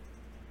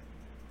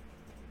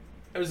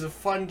 It was a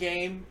fun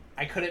game.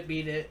 I couldn't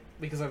beat it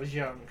because I was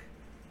young.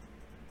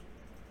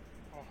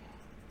 Oh,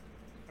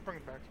 that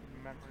brings back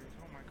some memories.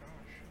 Oh my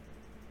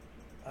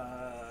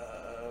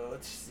gosh.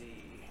 Let's see.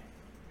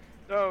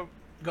 So,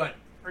 Go ahead.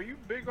 are you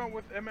big on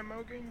with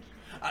MMO games?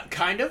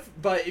 Kind of,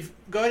 but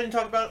go ahead and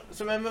talk about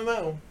some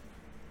MMO.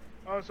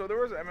 Oh, so there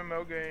was an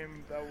MMO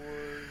game that was,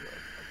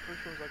 I'm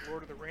pretty sure it was like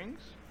Lord of the Rings.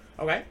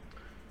 Okay.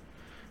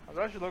 I was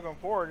actually looking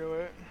forward to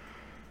it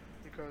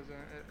because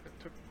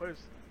it took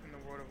place in the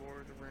world of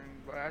Lord of the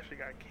Rings, but it actually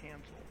got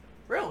canceled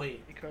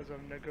Really? because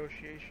of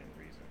negotiation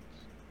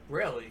reasons.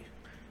 Really?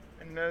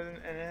 And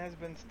it has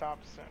been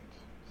stopped since.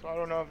 So I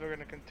don't know if they're going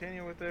to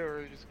continue with it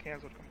or it's just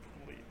canceled completely.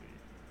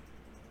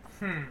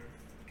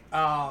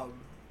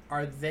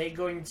 Are they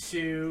going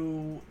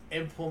to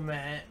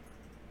implement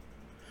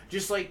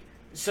just like,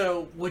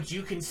 so would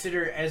you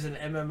consider as an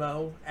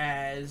MMO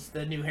as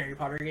the new Harry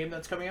Potter game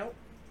that's coming out?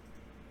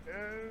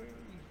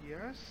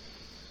 Yes.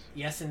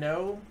 Yes and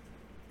no?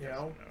 You Yes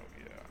know? and no,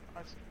 yeah. I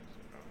suppose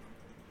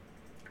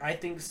so. I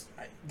think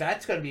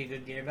that's going to be a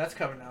good game. That's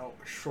coming out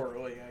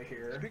shortly, I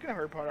hear. Speaking of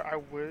Harry Potter, I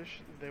wish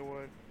they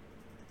would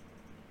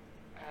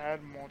add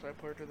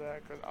multiplayer to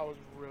that because I was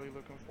really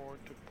looking forward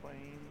to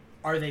playing.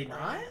 Are they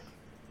not?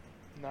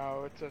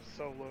 No, it's a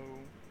solo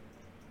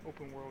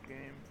open world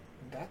game.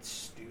 That's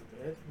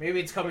stupid. Maybe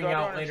it's coming But I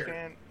out don't later.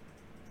 understand-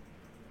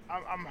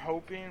 I'm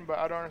hoping, but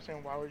I don't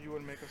understand why would you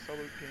would make a solo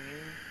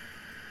game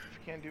if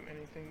you can't do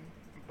anything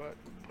but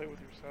play with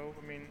yourself.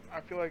 I mean,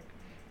 I feel like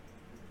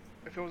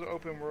if it was an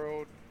open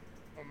world,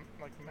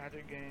 like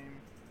Magic game,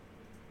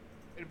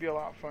 it'd be a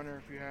lot funner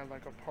if you had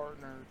like a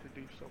partner to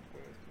do stuff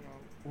with, you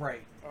know,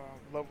 Right.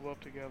 level up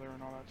together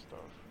and all that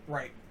stuff.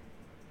 Right.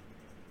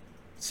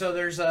 So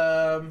there's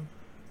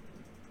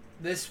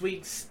this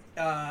week's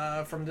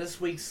from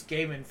this week's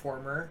Game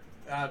Informer,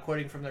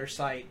 quoting from their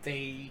site,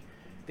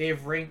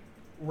 they've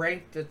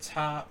ranked the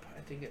top.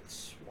 I think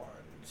it's 1,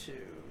 2,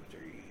 3,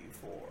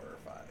 4,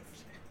 5,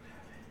 6,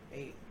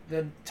 7, 8.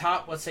 The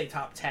top, let's say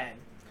top 10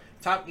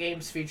 top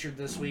games featured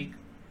this week.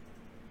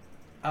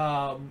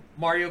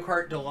 Mario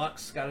Kart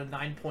Deluxe got a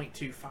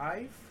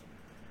 9.25.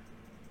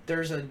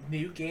 There's a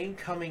new game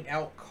coming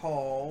out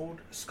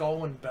called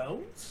Skull and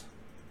Bones.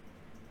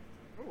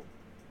 Oh,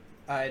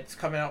 It's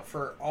coming out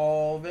for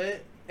all of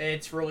it.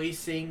 It's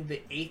releasing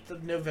the 8th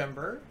of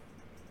November.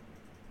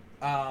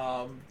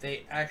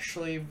 They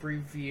actually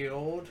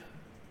revealed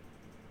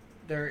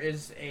there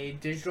is a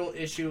digital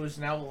issue is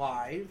now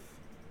live.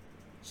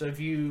 So if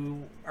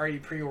you already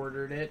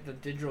pre-ordered it, the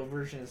digital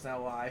version is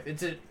now live.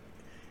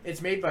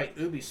 It's made by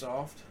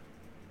Ubisoft.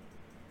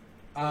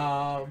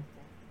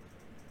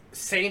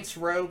 Saints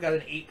Row got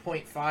an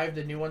 8.5,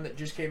 the new one that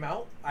just came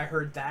out. I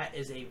heard that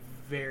is a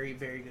very,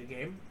 very good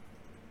game.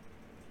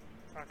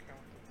 I can't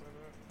wait to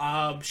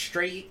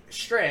play that.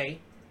 Stray,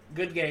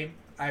 good game.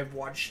 I've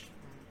watched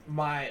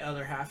my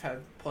other half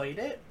have played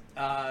it.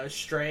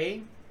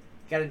 Stray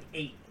got an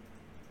 8.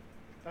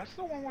 That's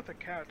the one with the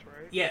cats,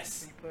 right?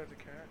 Yes. When you play as a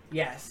cat.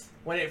 Yes.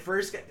 When it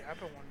first got... Yeah, I've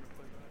been wanting to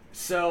play that.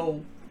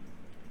 So,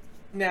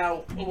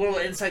 now, a little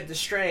insight to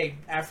Stray.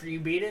 After you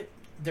beat it,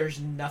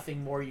 there's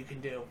nothing more you can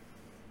do.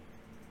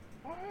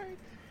 What?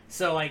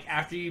 So, like,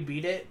 after you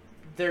beat it,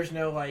 there's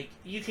no, like...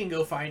 You can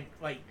go find,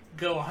 like,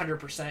 go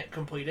 100%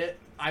 complete it.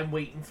 I'm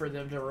waiting for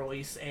them to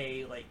release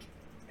an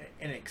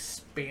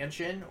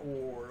expansion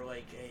or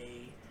like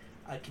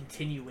a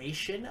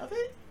continuation of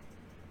it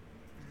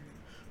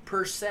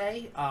per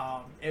se.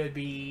 It'd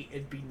be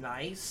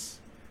nice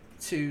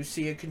to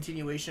see a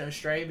continuation of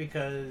Stray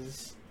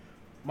because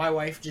my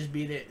wife just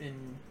beat it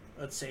in,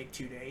 let's say,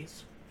 2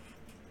 days.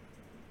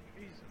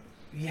 Jesus.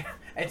 Yeah,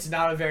 it's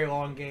not a very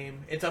long game.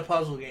 It's a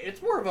puzzle game.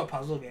 It's more of a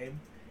puzzle game.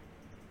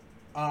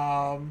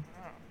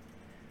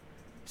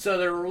 So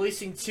they're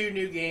releasing 2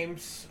 new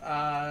games.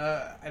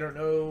 I don't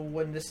know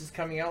when this is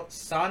coming out.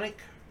 Sonic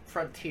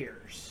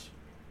Frontiers.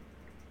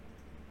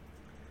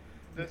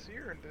 This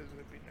year, or does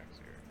it be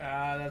next year?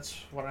 That's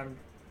what I'm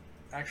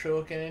actually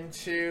looking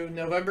into.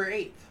 November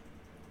 8th.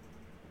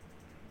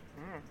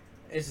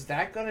 Is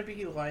that going to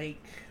be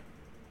like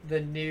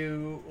the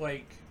new,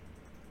 like,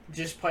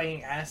 just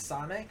playing as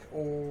Sonic,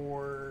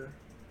 or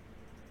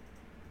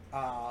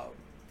are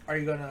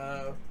you going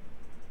to...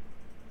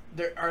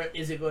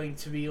 is it going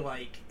to be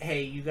like,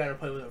 hey, you got to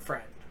play with a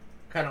friend,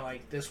 kind of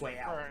like This Way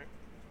Out?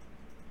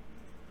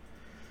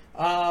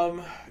 All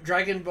right.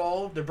 Dragon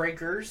Ball: The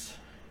Breakers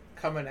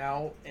coming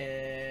out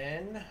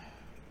in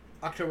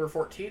October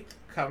 14th,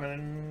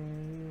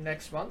 coming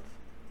next month.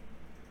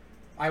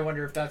 I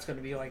wonder if that's going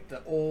to be like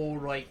the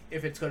old, like,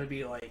 if it's going to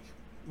be like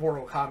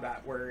Mortal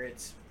Kombat, where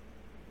it's,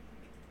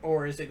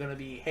 or is it going to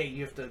be, hey,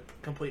 you have to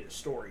complete a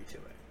story to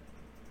it?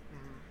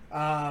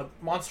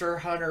 Monster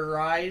Hunter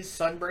Rise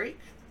Sunbreak.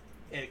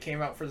 It came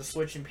out for the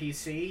Switch and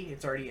PC.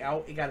 It's already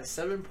out. It got a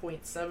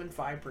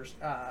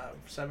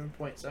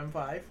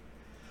 7.75.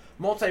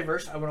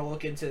 Multiverse. I want to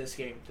look into this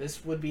game.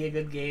 This would be a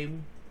good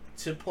game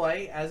to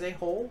play as a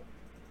whole.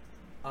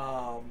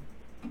 That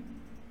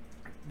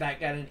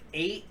got an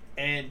 8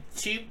 and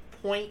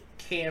 2-point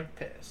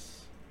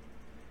campus.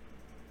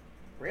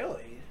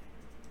 Really?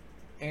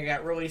 And it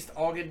got released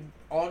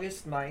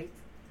August 9th.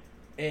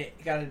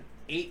 It got an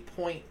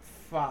 8.5.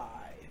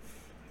 I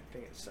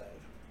think it said.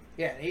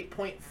 Yeah, an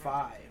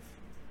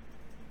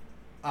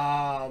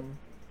 8.5.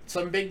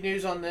 Some big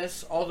news on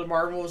this. All the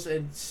Marvels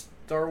and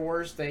Star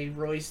Wars, they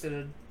released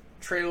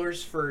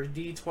trailers for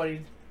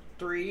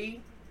D23.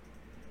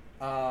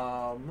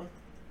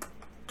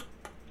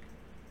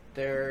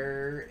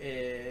 There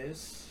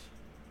is...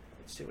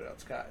 Let's see what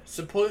else got.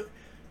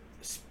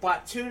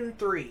 Splatoon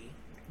 3,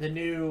 the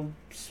new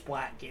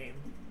Splat game.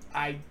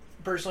 I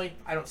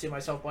don't see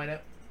myself playing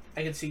it.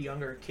 I can see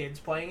younger kids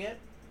playing it.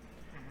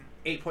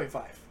 8.5.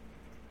 Wow.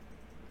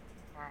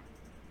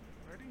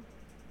 Ready?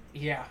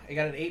 Yeah, I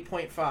got an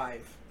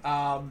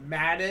 8.5.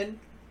 Madden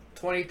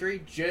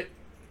 23,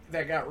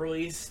 that got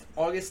released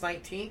August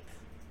 19th.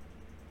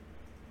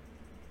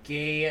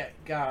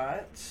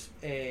 Got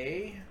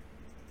a...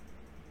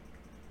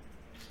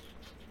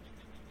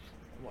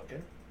 I'm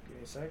looking. Give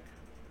me a sec.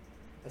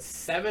 A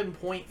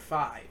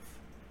 7.5.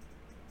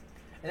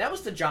 And that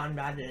was the John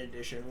Madden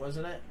edition,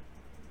 wasn't it?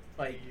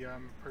 Like, Yeah,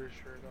 I'm pretty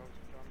sure that was a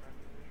John Madden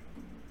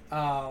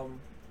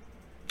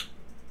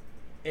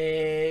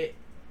edition.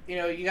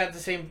 you got the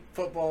same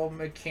football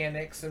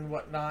mechanics and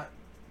whatnot.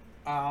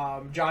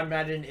 John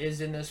Madden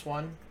is in this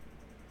one.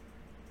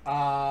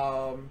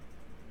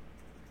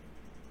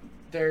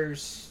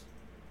 There's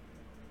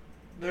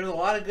a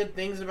lot of good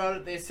things about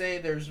it. They say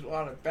there's a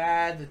lot of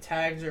bad. The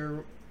tags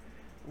are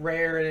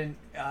rare and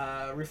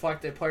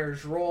reflect a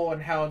player's role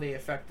and how they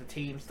affect the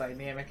team's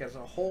dynamic as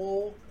a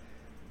whole.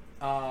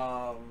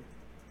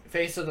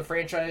 Face of the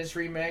Franchise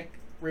remake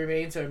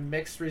remains a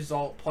mixed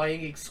result.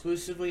 Playing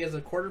exclusively as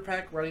a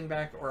quarterback, running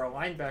back, or a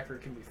linebacker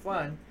can be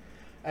fun,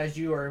 as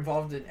you are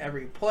involved in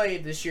every play.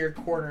 This year,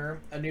 corner,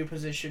 a new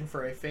position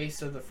for a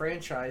face of the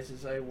franchise,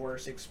 is a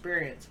worse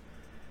experience.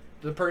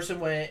 The person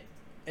went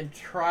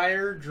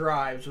entire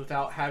drives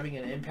without having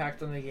an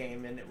impact on the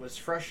game, and it was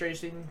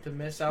frustrating to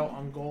miss out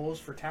on goals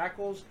for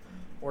tackles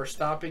or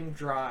stopping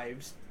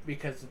drives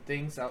because of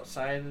things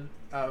outside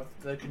of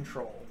the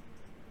control.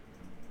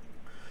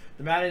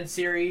 The Madden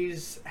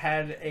series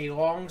had a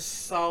long,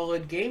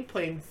 solid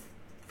gameplay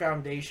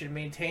foundation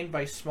maintained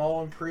by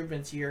small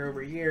improvements year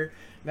over year.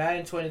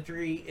 Madden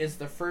 23 is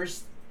the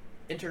first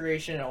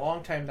iteration in a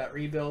long time that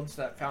rebuilds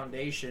that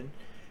foundation,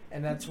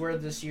 and that's where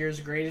this year's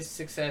greatest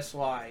success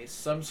lies.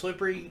 Some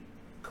slippery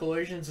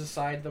collisions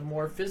aside, the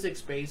more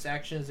physics-based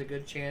action is a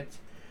good chance,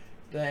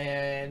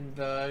 and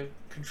the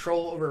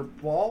control over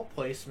ball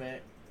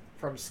placement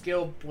from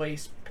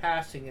skill-based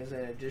passing is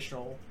an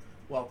additional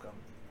welcome.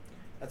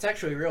 That's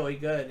actually really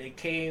good. It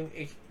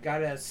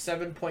got a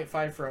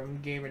 7.5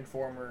 from Game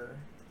Informer.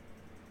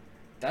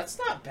 That's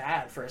not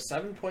bad for a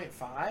 7.5.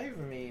 I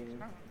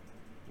mean,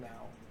 no.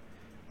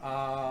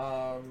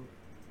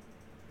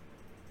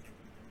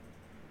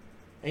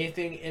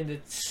 Anything in the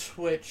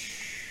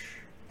Twitch?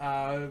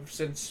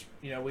 Since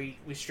we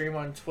stream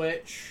on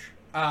Twitch.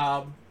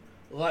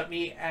 Let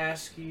me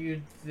ask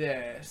you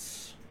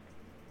this.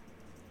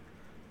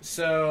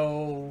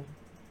 So,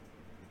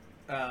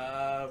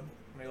 let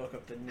me look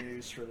up the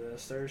news for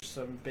this. There's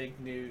some big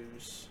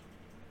news.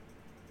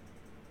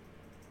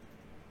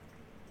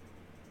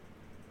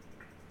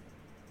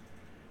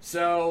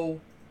 So,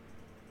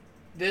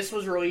 this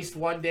was released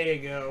 1 day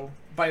ago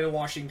by the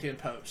Washington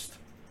Post.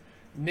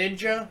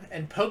 Ninja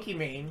and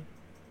Pokimane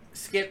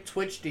skip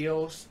Twitch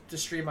deals to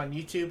stream on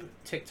YouTube,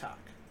 TikTok.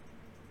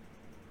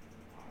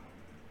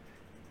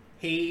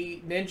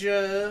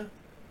 Ninja,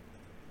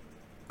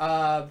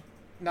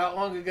 not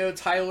long ago,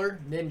 Tyler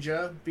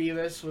Ninja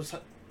Beavis was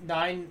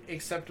 9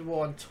 acceptable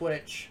on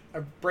Twitch.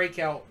 A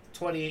breakout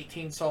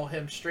 2018 saw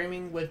him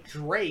streaming with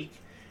Drake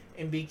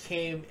and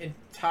became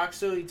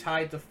intoxically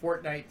tied to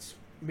Fortnite's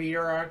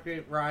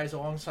meteoric rise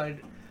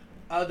alongside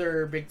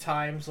other big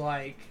times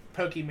like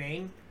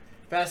Pokimane.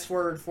 Fast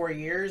forward 4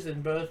 years,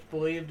 and both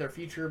believe their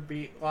future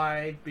be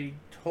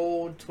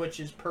told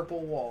Twitch's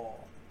purple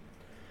wall.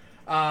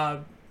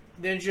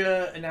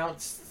 Ninja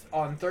announced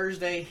on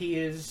Thursday he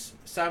is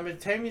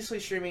simultaneously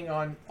streaming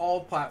on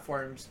all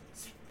platforms,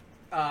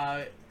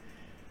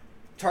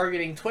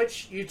 targeting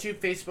Twitch, YouTube,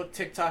 Facebook,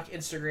 TikTok,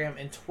 Instagram,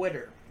 and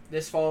Twitter.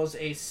 This follows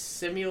a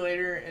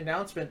simulator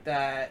announcement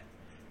that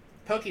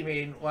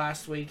Pokimane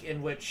last week,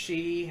 in which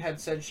she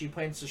had said she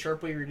plans to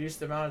sharply reduce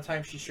the amount of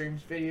time she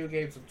streams video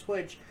games on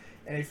Twitch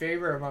in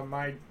favor of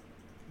a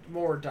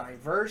more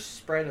diverse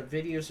spread of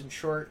videos and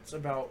shorts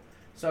about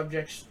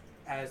subjects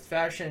as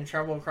fashion and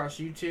travel across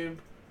YouTube,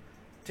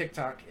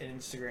 TikTok, and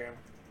Instagram.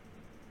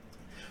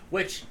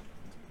 Which,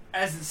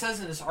 as it says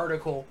in this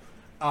article,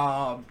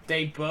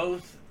 they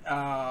both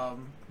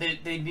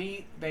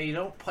they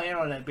don't plan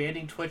on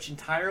abandoning Twitch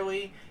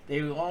entirely. They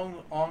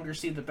no longer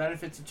see the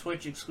benefits of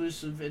Twitch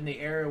exclusive in the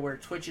era where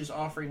Twitch is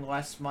offering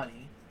less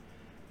money.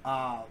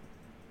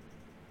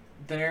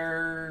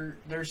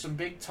 There's some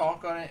big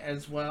talk on it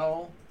as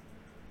well.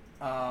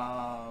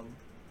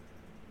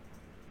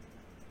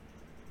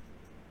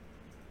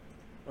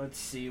 Let's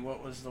see,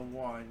 what was the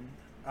one?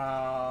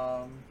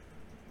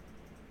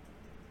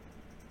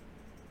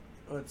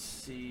 Let's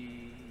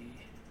see.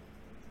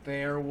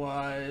 They're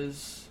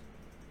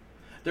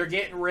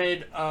getting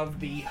rid of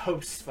the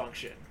host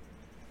function.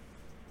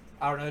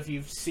 I don't know if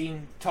you've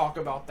seen talk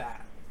about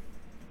that.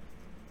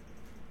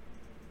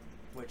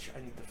 Which I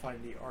need to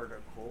find the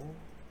article.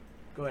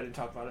 Go ahead and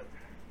talk about it.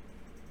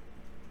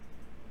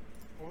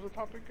 What was the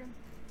topic again?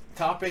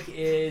 Topic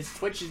is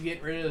Twitch is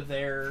getting rid of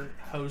their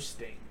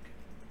hosting.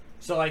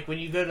 So like when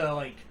you go to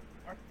like,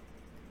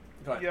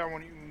 go ahead. Yeah,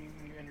 when you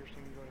enter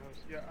something you go to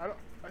host. Yeah,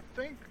 I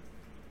think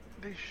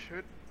they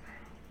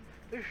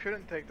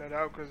shouldn't take that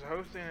out because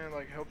hosting it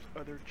like helps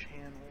other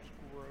channels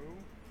grow.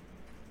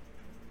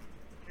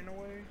 In a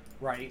way.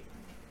 Right.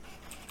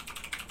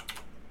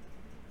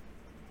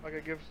 Like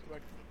it gives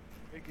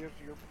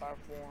your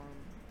platform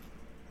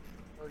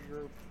or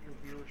your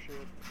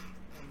viewership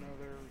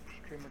another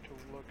streamer to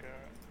look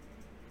at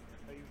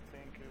that you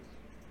think is,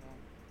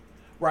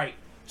 right.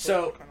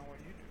 So kind of what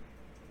you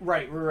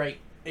do. Right,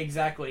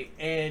 exactly.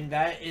 And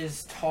that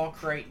is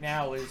talk right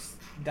now, is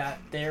that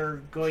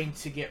they're going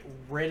to get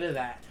rid of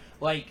that.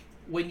 Like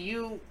when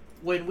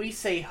we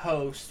say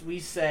host, we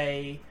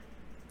say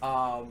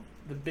the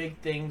big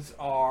things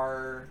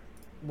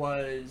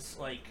was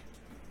like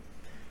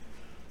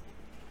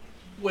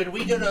when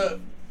we go to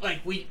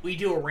like we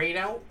do a raid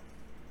out,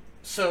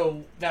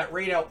 so that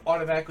raid out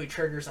automatically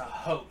triggers a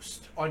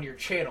host on your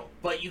channel,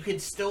 but you can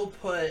still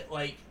put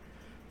like,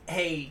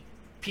 hey,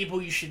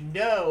 people you should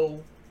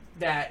know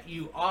that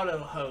you auto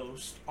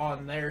host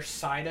on their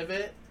side of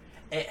it.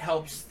 It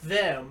helps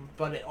them,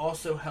 but it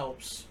also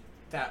helps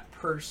that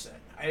person.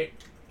 I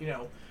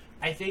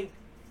think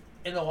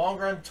in the long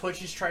run,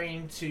 Twitch is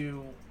trying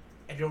to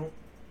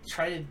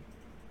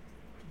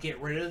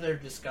get rid of their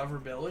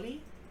discoverability.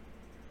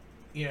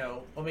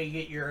 Let me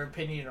get your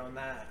opinion on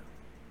that.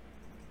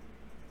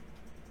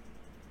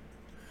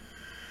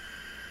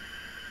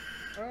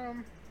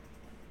 To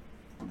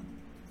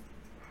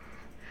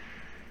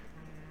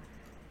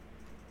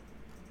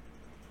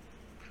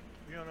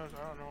be honest, I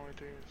don't know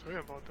anything to say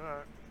about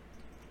that.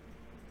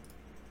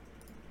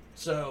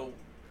 So,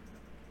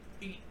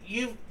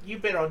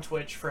 you've been on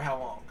Twitch for how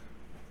long?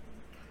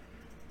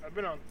 I've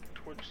been on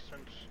Twitch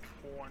since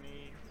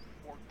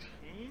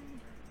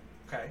 2014.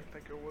 Okay. I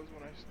think it was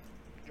when I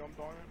jumped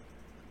on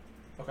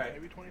it. Okay.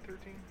 Maybe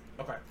 2013.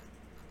 Okay.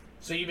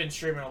 So you've been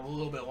streaming a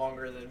little bit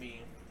longer than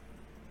me,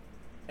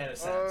 in a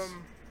sense.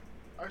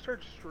 I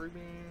started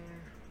streaming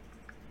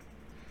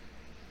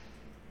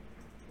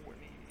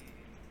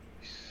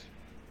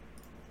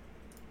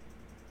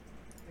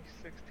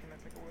 2016, I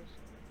think it was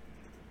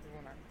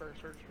when I first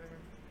started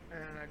streaming,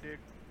 and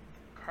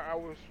I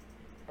was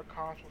a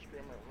console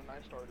streamer when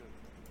I started.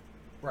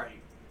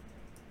 Right.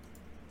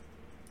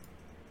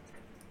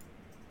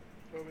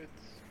 So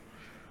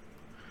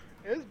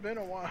it's been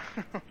a while.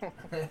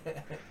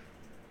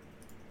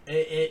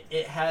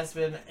 It has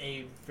been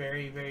a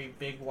very, very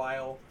big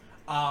while.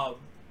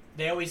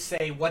 They always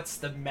say, "What's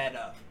the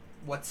meta?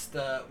 What's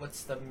the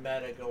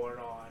meta going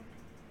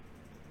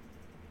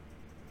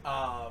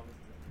on?"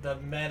 The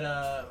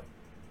meta.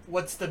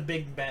 What's the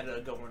big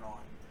meta going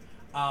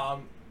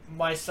on?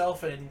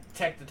 Myself and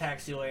Tech the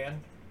Taxiland,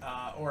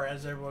 or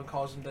as everyone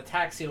calls him, the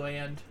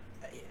Taxiland,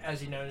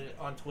 as you know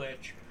on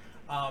Twitch.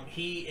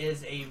 He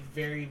is a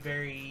very,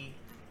 very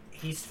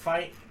he's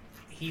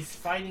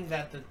finding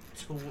that the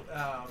tool,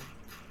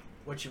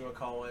 what you would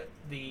call it,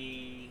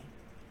 the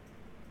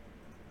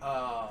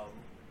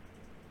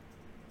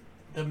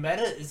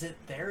meta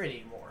isn't there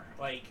anymore.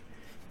 Like,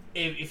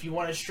 if you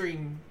want to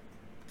stream,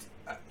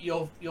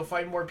 you'll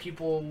find more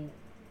people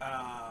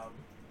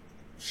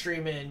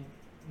streaming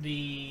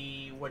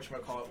the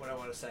whatchamacallit, what I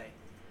want to say,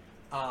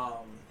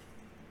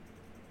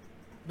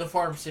 the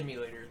farm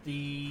simulator.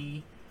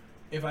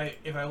 If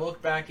I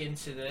look back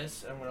into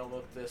this, I'm gonna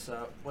look this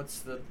up. What's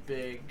the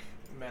big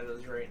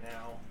metas right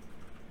now?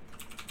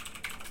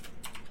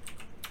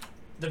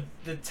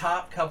 The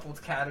top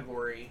coupled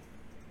category.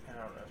 I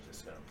don't know if this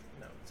is gonna.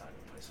 No, it's not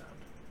gonna play sound.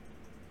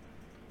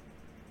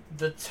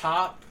 The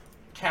top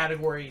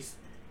categories,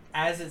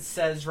 as it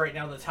says right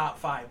now, the top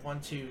 5.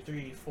 1, 2,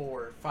 3,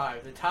 4,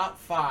 5. The top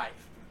 5.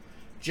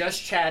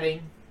 Just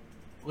Chatting,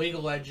 League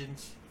of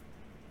Legends,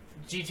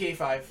 GTA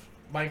 5,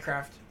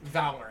 Minecraft,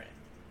 Valorant.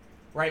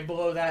 Right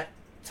below that,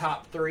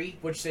 top 3,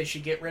 which they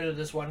should get rid of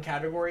this one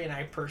category, and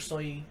I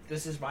personally,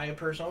 this is my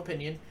personal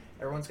opinion.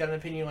 Everyone's got an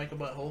opinion like a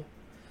butthole.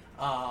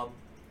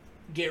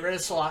 Get rid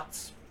of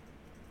slots.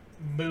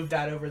 Move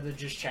that over to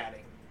just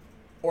chatting.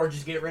 Or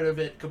just get rid of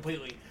it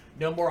completely.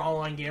 No more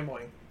online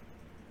gambling.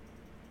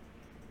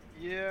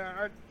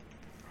 Yeah,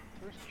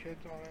 there's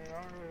kids on it.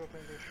 I really don't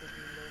think they should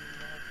be learning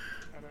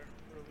that at a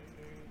early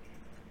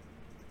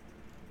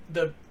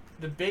age.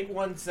 The big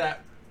ones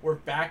that were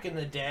back in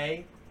the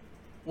day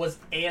was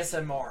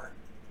ASMR.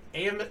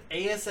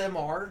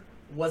 ASMR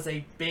was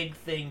a big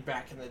thing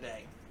back in the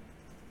day.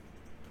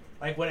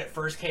 Like when it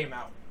first came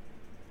out.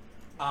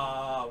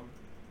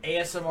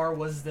 ASMR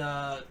was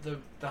the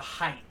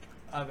hype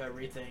of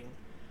everything.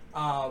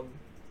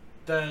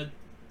 The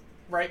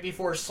right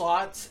before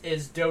slots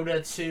is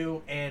Dota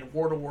 2 and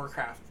World of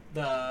Warcraft.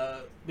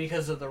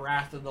 Because of the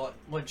Wrath of the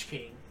Lich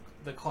King,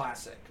 the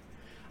classic.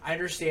 I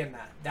understand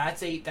that.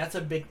 That's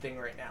a big thing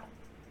right now.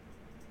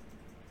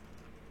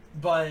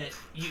 But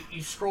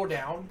you scroll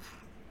down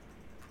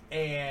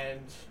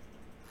and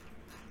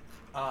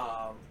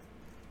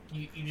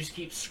you just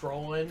keep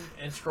scrolling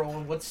and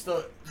scrolling. What's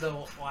the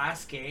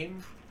last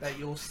game that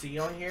you'll see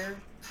on here?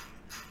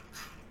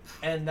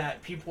 And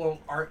that people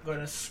aren't going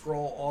to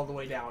scroll all the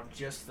way down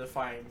just to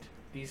find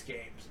these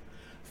games.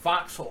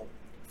 Foxhole.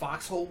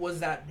 Foxhole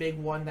was that big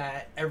one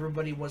that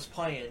everybody was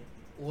playing.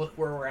 Look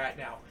where we're at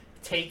now.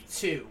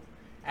 Take-Two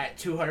at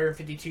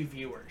 252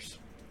 viewers.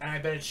 And I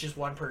bet it's just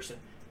one person.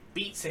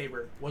 Beat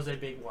Saber was a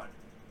big one.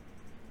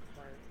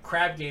 Right.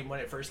 Crab Game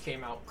when it first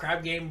came out.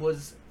 Crab Game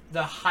was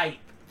the hype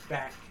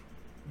back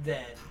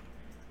then.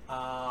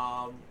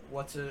 I'm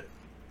going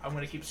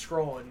to keep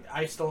scrolling.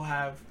 I still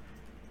have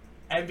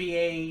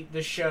NBA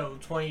The Show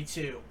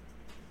 22.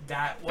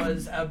 That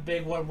was a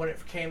big one when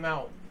it came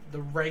out.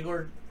 The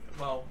regular,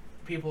 well,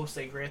 people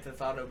say Grand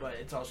Theft Auto, but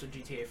it's also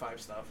GTA 5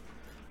 stuff.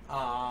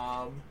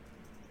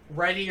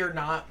 Ready or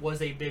Not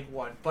was a big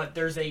one, but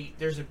there's a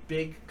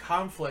big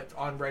conflict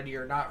on Ready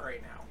or Not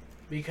right now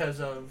because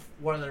of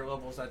one of their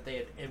levels that they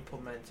had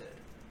implemented.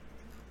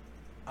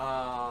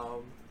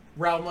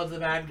 Realm of the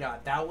Mad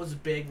God, that was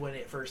big when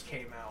it first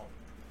came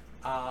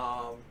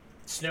out.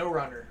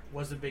 SnowRunner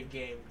was a big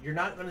game. You're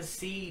not going to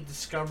see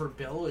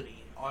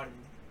discoverability on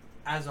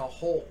as a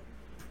whole.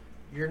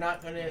 You're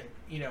not going to,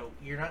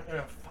 you're not going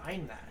to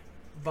find that.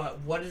 But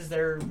what is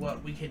there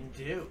what we can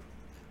do?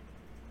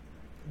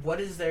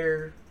 What is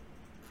there,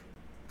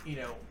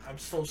 I'm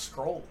still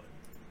scrolling.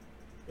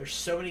 There's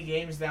so many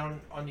games down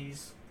on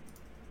these.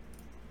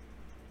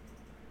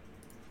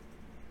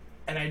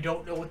 And I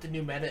don't know what the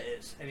new meta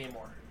is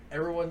anymore.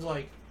 Everyone's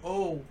like,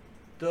 oh,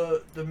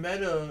 the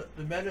meta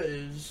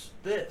is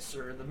this,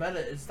 or the meta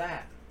is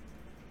that.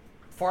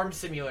 Farm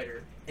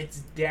Simulator, it's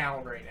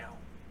down right now.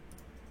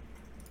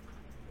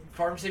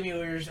 Farm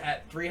Simulator's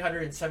at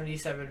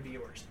 377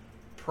 viewers.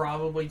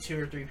 Probably 2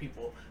 or 3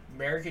 people.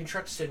 American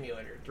Truck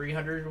Simulator,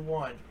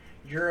 301.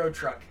 Euro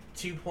Truck,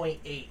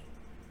 2.8.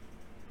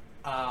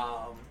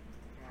 Wow.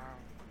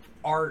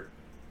 Art,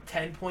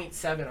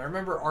 10.7. I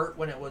remember Art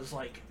when it was,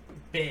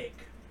 big.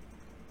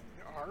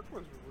 Yeah, Art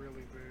was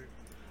really big.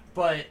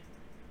 But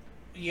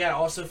you gotta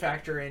also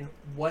factor in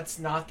what's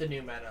not the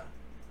new meta.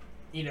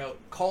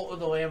 Cult of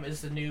the Lamb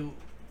is the new,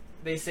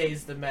 they say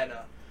is the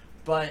meta.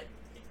 But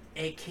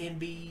it can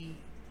be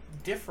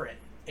different.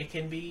 It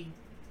can be,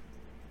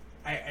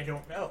 I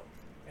don't know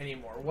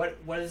anymore.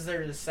 What is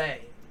there to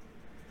say?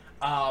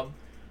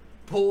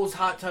 Pools,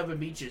 hot tub, and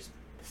beaches.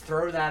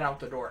 Throw that out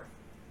the door.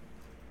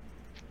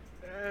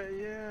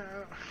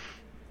 Yeah.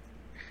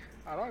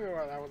 I don't know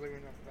why that was even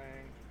a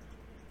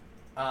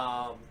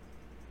thing.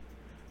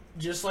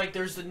 Just like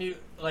there's the new,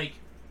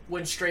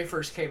 when Stray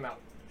first came out.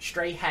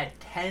 Stray had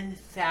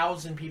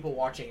 10,000 people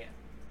watching it.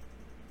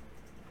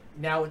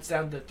 Now it's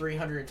down to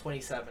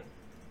 327.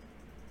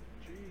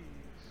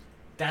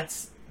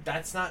 Jeez.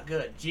 That's not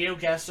good.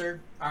 GeoGuessr,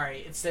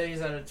 alright, it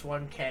stays at its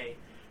 1K.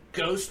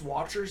 Ghost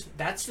Watchers,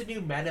 that's the new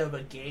meta of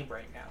a game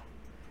right now.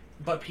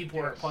 But people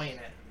aren't playing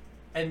it.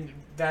 And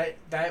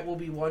that will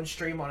be one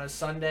stream on a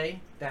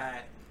Sunday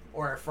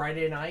or a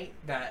Friday night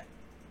that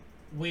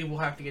we will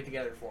have to get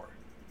together for.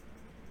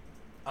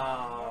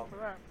 For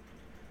that.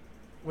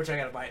 Which I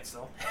gotta buy it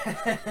still.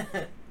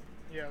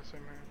 Yeah,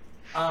 same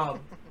here.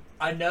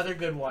 Another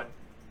good one.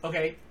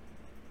 Okay,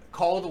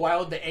 Call of the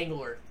Wild: The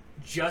Angler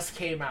just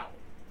came out.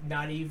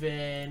 Not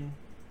even.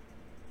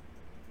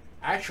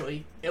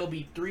 Actually, it'll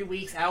be 3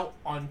 weeks out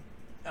on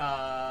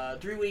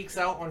 3 weeks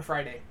out on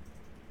Friday.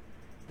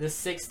 The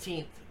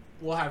 16th.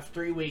 We'll have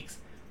 3 weeks.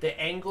 The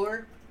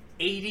Angler,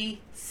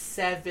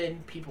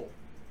 87 people.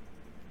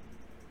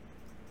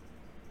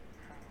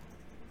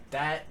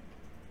 That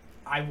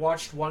I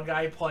watched one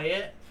guy play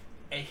it,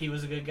 and he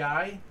was a good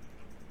guy.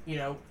 You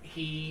know,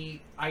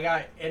 I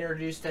got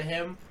introduced to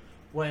him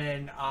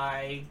when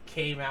I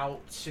came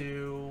out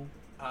to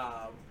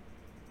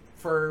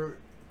for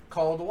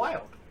Call of the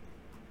Wild.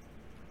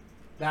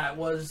 That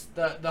was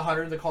the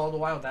Hunter, the Call of the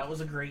Wild. That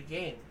was a great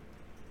game.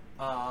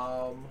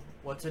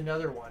 What's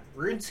another one?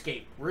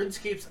 RuneScape.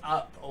 RuneScape's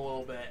up a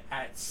little bit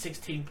at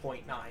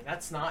 16.9.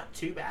 That's not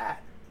too bad.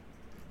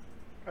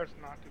 That's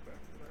not too bad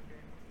for that game.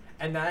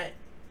 And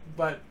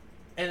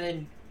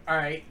then,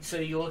 alright, so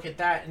you look at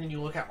that, and then you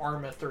look at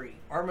Arma 3.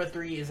 Arma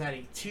 3 is at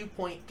a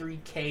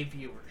 2.3k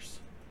viewers.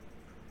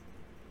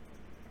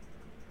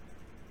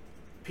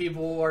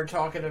 People are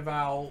talking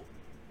about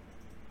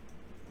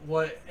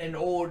what an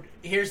old...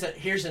 Here's an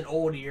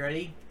oldie, you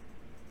ready?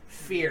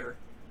 Fear.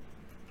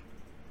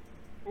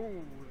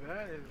 Ooh,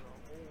 that is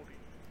a oldie.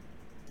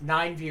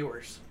 9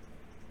 viewers.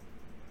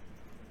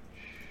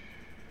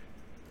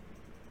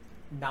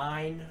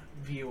 9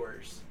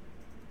 viewers.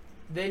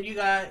 Then you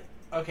got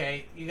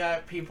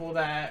people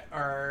that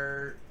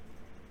are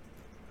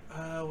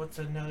what's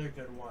another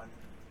good one?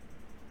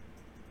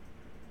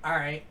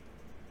 Alright.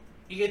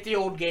 You get the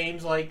old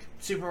games like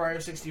Super Mario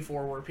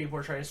 64 where people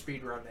are trying to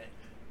speedrun it.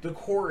 The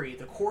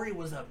Quarry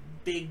was a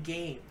big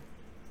game.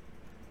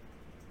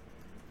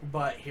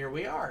 But here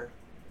we are.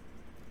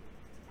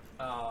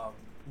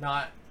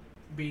 Not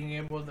being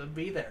able to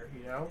be there,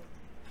 you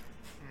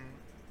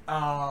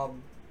know?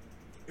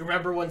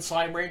 Remember when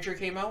Slime Rancher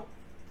came out?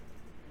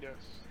 Yes.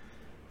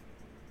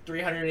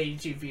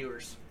 382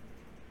 viewers.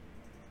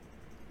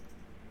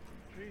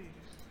 Jeez.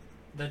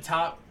 The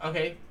top...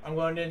 Okay, I'm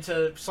going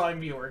into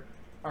Slime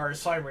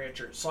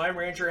Rancher. Slime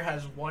Rancher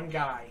has one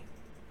guy.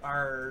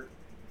 I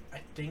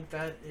think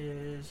that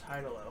is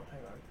High to Low. Hang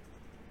on.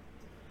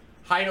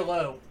 High to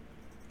Low.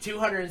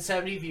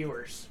 270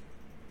 viewers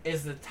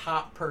is the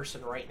top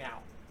person right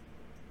now.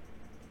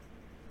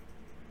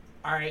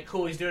 Alright,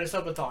 cool. He's doing a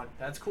subathon.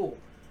 That's cool.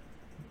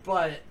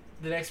 But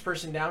the next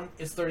person down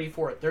is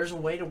 34. There's a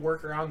way to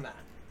work around that.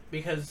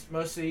 Because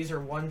most of these are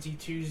onesie,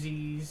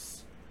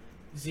 twosies,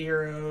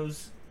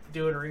 zeros,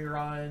 doing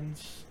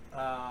reruns,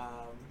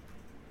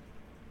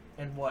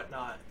 and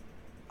whatnot.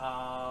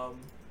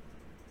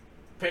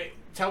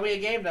 Tell me a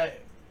game that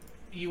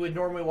you would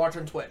normally watch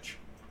on Twitch.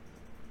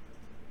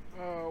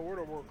 World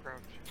of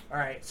Warcraft.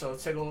 Alright, so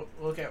let's take a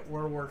look at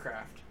World of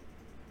Warcraft.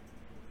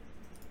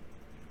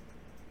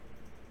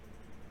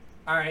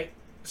 Alright,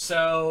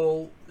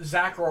 so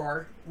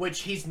Zakrar,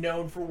 which he's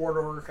known for World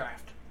of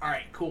Warcraft.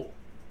 Alright, cool.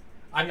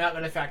 I'm not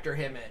going to factor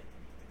him in.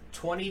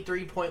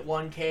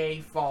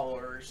 23.1k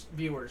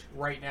viewers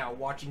right now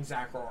watching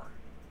Zakrar.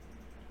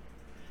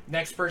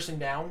 Next person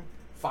down,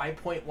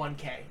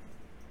 5.1k.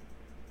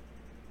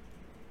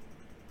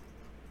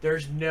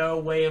 There's no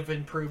way of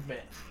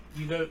improvement.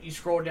 You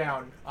scroll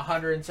down,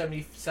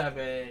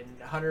 177,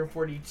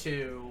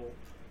 142,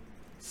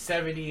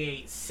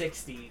 78,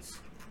 60s.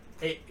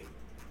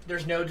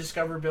 There's no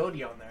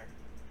discoverability on there.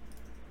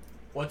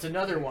 What's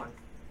another one?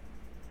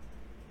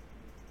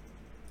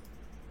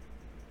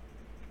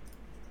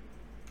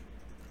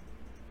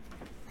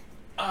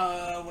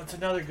 What's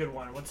another good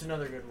one?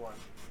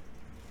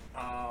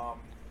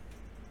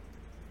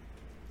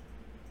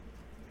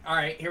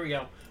 Alright, here we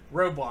go.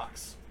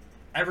 Roblox.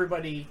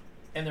 Everybody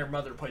and their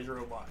mother plays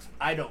Roblox.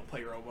 I don't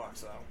play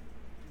Roblox, though.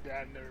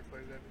 Yeah, I've never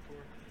played that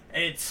before.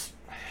 It's...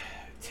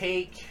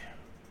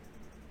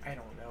 I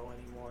don't know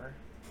anymore.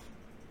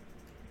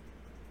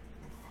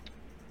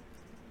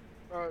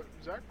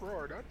 Zach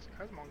Roar, that's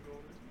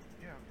Asmongold,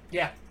 isn't it?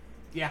 Yeah.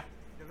 Yeah,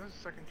 that's the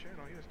second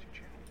channel. He has 2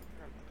 channels. I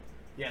forgot about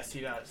that. Yes,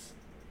 he does.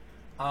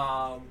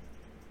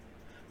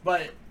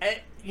 But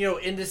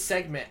in this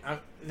segment,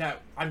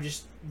 I'm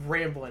just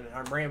rambling.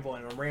 I'm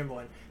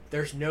rambling.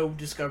 There's no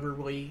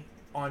discoverability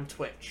on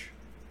Twitch.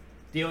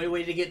 The only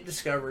way to get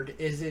discovered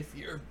is if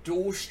you're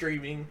dual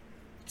streaming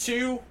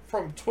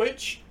from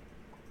Twitch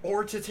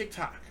or to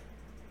TikTok.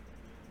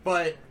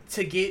 But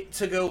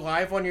to go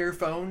live on your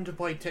phone to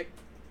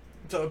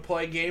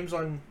play games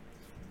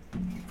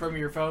from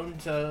your phone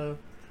to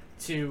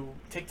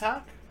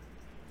TikTok,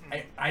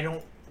 I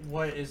don't.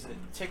 What is it?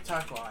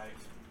 TikTok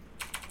Live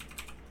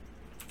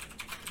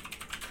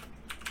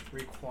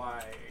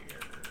requires.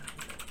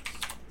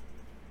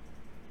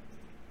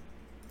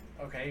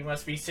 Okay, you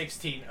must be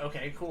 16.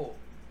 Okay, cool.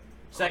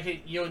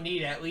 Second, you'll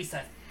need at least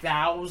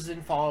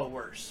 1,000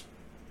 followers.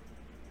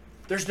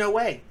 There's no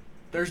way.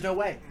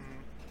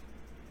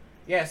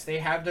 Yes, they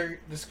have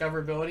their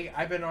discoverability.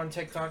 I've been on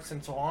TikTok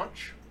since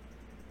launch.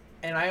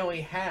 and I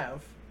only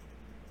have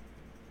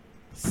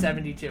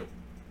 72.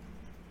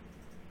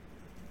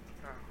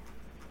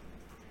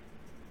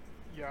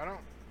 Yeah, I don't.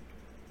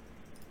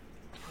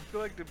 I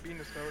feel like the being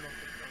discovered on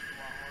TikTok is a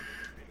lot harder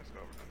than being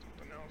discovered on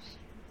something else.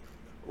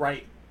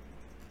 Right.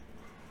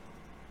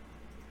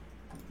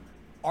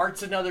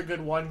 Art's another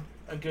good one,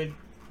 a good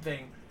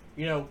thing.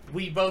 You know,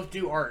 we both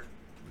do art.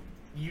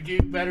 You do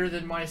better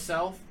than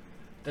myself.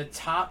 The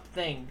top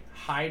thing,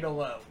 high to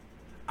low.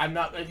 I'm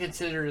not going to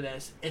consider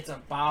this. It's a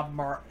Bob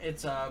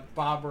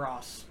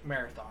Ross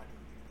marathon.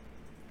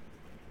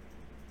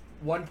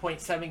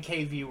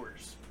 1.7k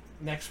viewers.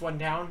 Next one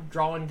down,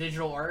 drawing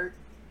digital art,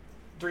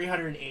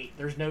 308.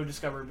 There's no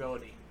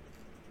discoverability.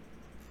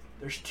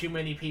 There's too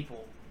many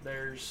people.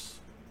 There's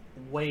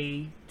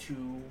way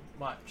too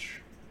much.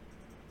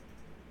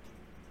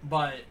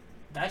 But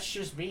that's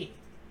just me.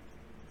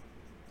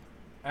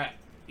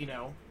 You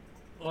know,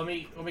 let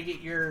me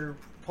get your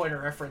point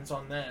of reference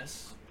on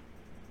this.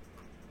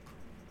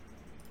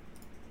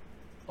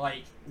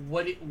 Like,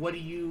 what do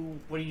you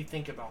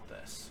think about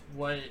this?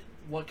 What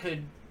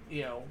could,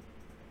 you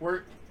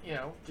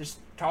know, just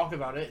talk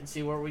about it and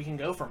see where we can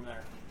go from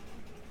there.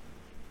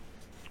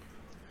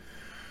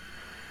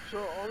 So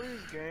all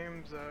these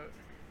games that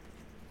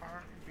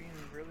aren't being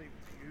really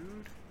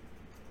viewed.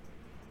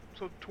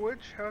 So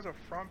Twitch has a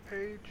front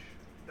page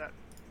that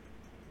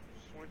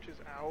switches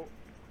out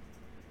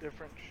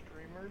different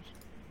streamers.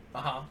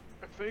 Uh-huh.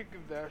 I think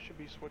that should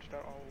be switched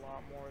out a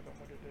lot more than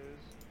what it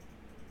is.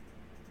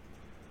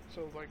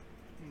 So like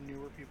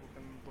newer people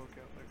can look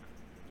at like,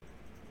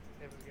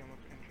 hey, this game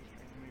looks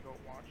interesting, let me go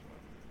watch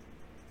them,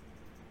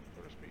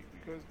 so to speak.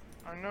 Because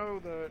I know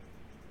that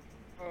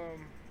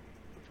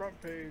the front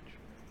page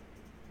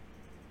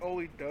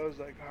only does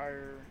like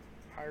higher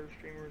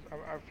streamers.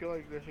 I feel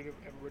like they should give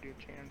everybody a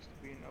chance to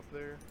being up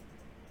there,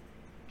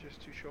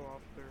 just to show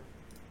off their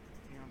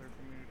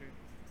community.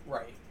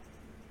 Right.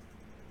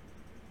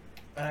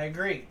 I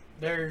agree.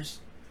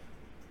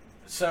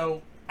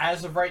 So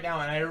as of right now,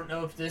 and I don't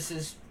know if this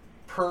is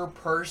per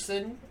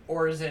person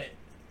or is it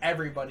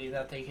everybody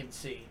that they can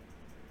see.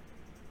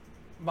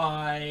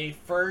 My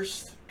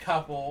first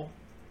couple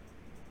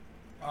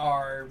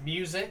are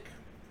music,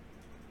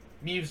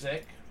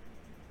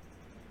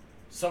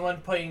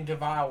 someone playing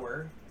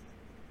Devour,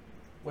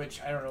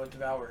 which I don't know what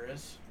Devour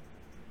is,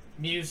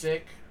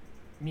 music,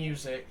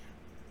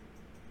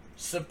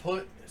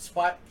 Splatoon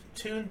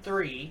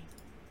 3,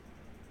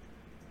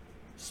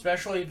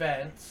 special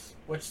events,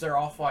 which they're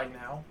offline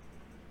now,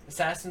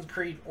 Assassin's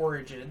Creed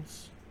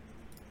Origins,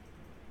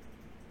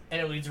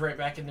 and it leads right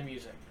back into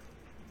music.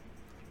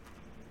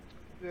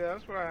 Yeah,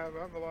 that's what I have. I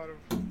have a lot of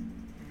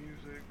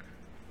music.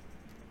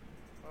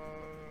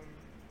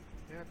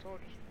 Yeah, it's all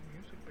just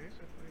music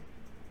basically.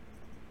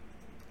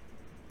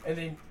 And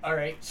then,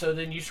 alright, so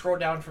then you scroll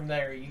down from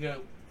there, you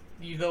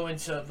go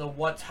into the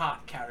what's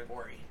hot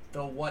category.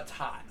 The what's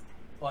hot.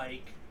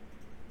 Like,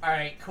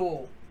 alright,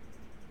 cool.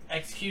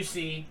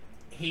 XQC,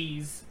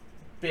 he's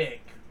big.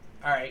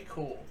 Alright,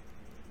 cool.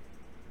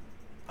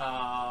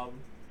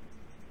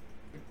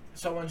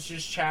 Someone's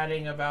just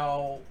chatting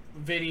about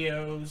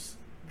videos.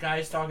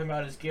 Guy's talking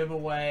about his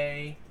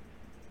giveaway.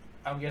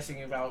 I'm guessing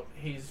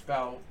he's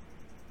about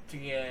to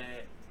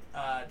get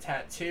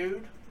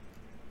tattooed.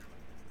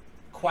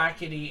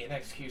 Quackity and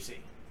XQC.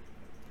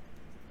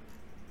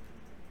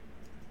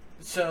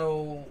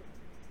 So,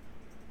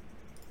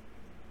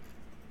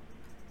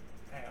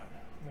 hang on,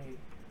 let me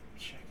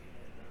check it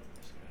out.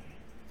 This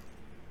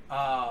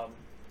guy.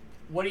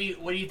 What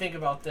do you think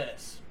about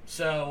this?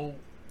 So,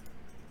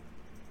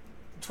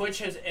 Twitch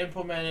has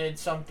implemented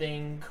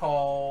something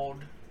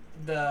called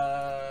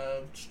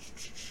I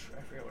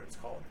forget what it's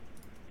called.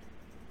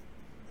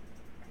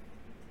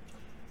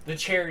 The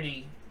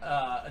charity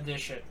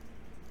edition.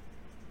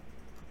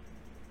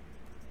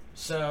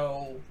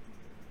 So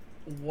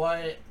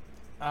what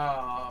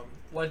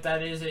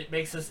that is,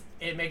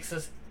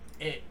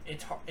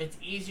 it's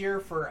easier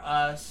for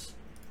us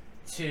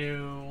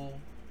to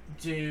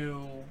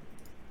do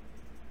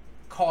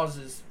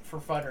causes for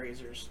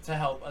fundraisers to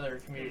help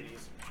other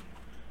communities.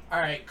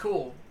 Alright,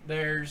 cool.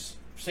 There's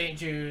St.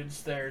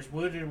 Jude's, there's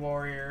Wounded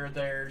Warrior,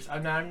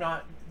 I'm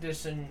not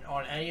dissing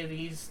on any of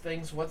these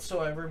things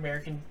whatsoever.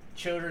 American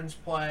Children's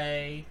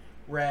Play,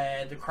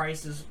 Red, the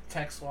Crisis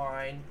text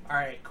line.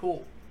 Alright,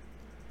 cool.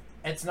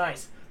 It's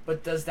nice.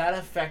 But does that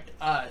affect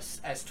us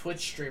as Twitch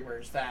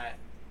streamers? That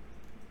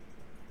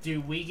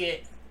do we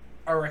get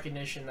a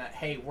recognition that,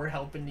 hey, we're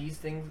helping these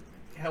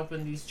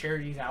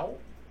charities out?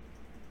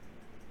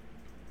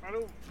 I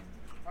don't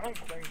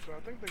think so. I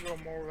think they go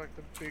more like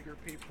the bigger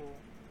people,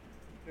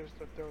 just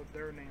to throw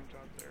their names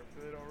out there,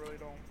 but they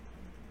don't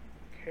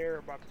care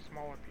about the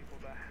smaller people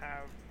that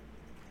have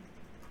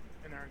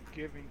and are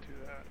giving to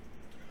that.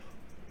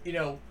 You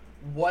know,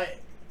 what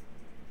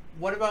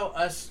about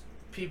us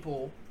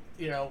people,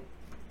 you know,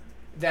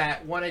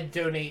 that want to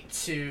donate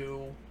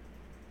to,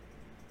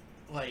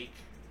 like,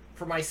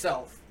 for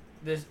myself,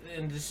 this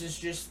is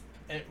just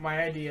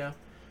my idea,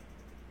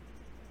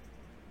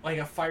 like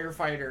a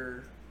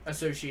firefighter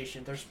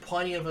association. There's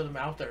plenty of them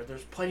out there.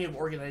 There's plenty of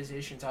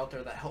organizations out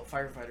there that help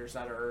firefighters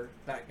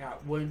that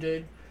got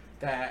wounded,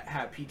 that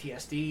have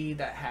PTSD,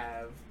 that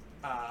have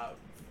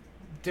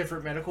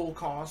different medical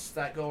costs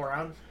that go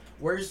around.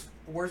 Where's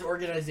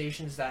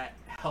organizations that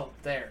help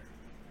there?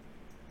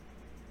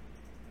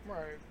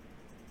 Right.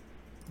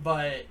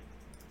 But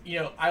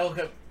I look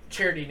up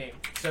charity name.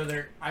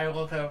 So I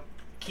look up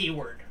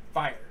keyword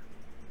fire.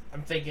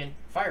 I'm thinking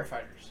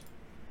firefighters.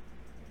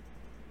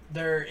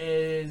 There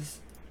is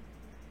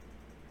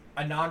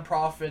a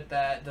nonprofit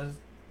that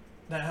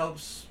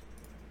helps.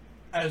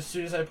 As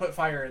soon as I put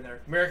fire in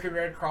there, American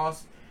Red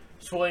Cross,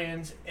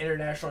 Civilians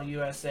International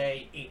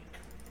USA Inc.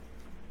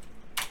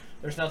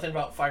 There's nothing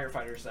about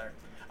firefighters there.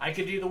 I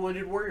could do the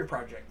Wounded Warrior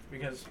Project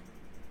because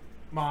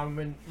my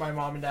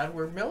mom and dad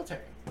were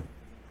military.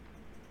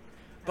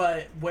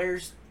 But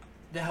where's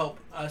to help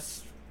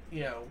us,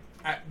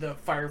 at the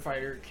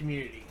firefighter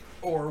community,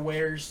 or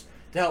where's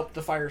to help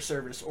the fire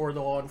service or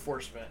the law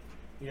enforcement?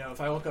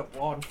 If I look up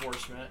law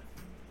enforcement,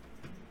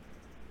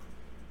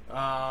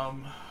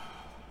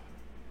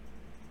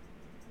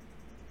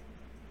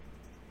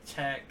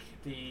 Tech,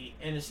 the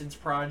Innocence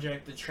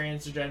Project, the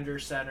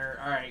Transgender Center.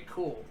 All right,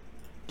 cool,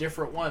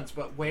 different ones.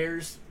 But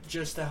where's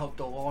just to help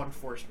the law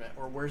enforcement,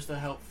 or where's to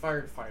help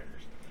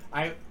firefighters?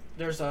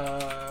 There's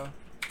a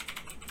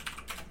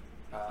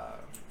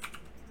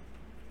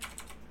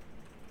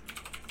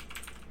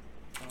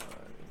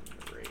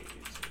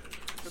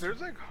So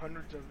there's like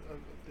hundreds of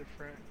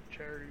different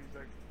charities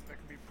that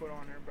can be put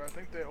on here, but I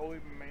think they only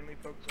mainly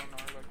focus on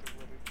are like the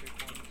really big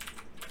ones.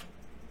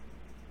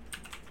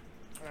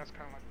 And that's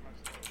kind of like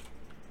messed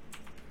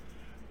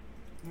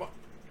up.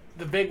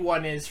 The big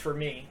one is for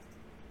me.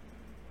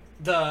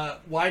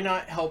 Why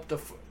not help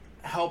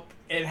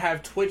and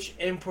have Twitch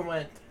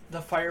implement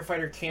the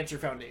Firefighter Cancer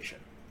Foundation?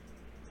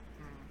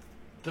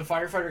 The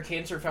Firefighter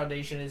Cancer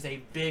Foundation is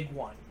a big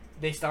one.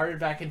 They started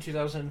back in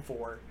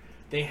 2004.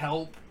 They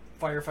help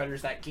firefighters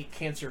that get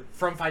cancer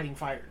from fighting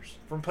fires,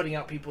 from putting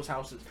out people's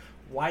houses.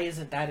 Why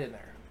isn't that in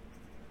there?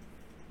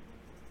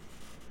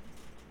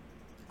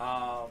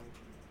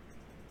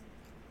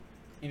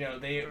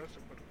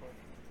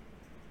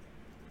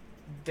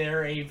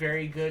 They're a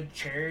very good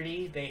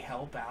charity. They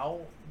help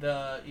out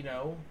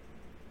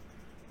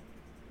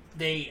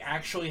they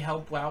actually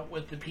help out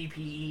with the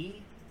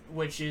PPE,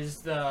 which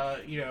is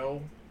the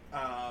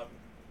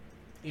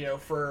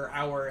for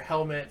our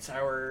helmets,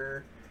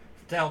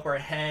 to help our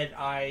head,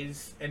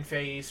 eyes, and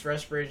face,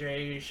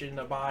 respiration,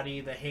 the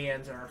body, the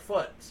hands, and our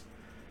foot.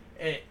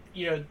 They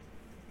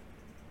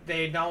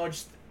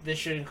acknowledge this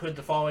should include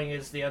the following: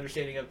 is the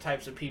understanding of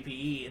types of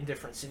PPE in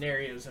different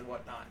scenarios and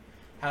whatnot,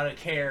 how to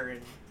care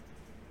and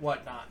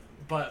whatnot.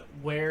 But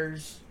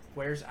where's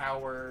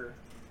our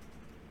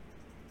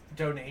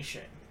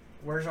donation?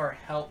 Where's our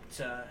help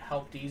to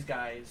help these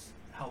guys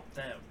help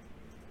them?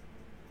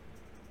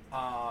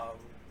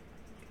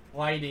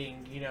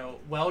 Lighting,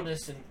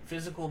 wellness and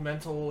physical,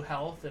 mental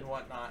health and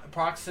whatnot.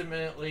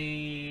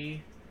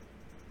 Approximately,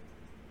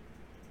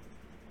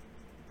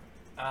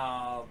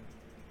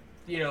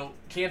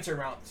 cancer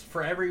amounts.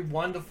 For every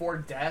 1 to 4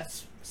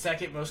 deaths,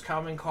 second most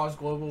common cause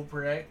global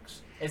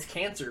predicts is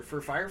cancer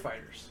for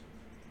firefighters.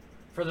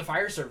 For the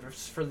fire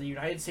service, for the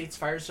United States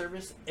Fire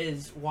Service,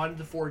 is 1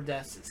 to 4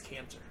 deaths is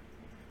cancer.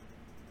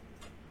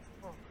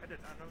 Oh, I did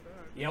not know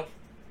that. Yep.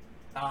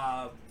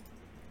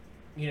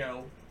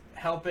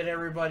 Helping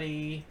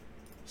everybody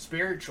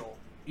spiritual.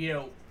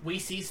 We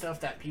see stuff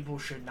that people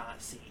should not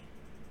see.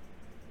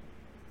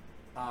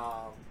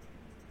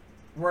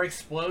 We're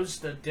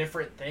exposed to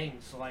different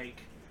things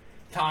like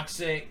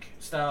toxic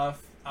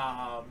stuff.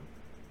 The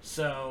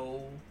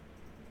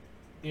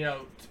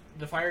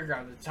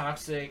fireground, the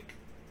toxic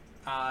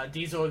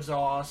diesel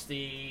exhaust,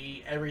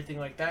 the everything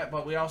like that.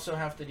 But we also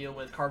have to deal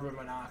with carbon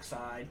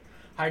monoxide,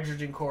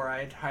 hydrogen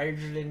chloride,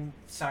 hydrogen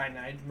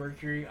cyanide,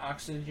 mercury,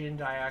 oxygen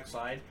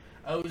dioxide,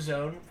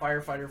 ozone,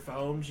 firefighter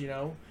foams,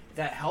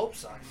 that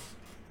helps us.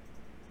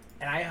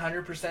 And I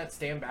 100%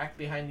 stand back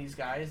behind these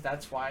guys.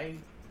 That's why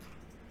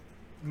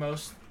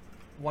most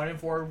 1 in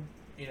 4,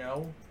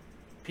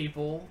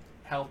 people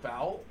help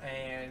out.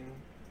 And,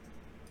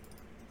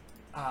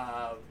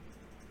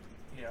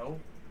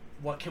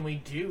 what can we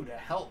do to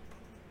help?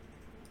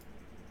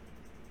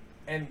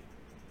 And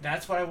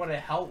that's what I want to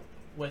help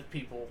with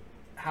people.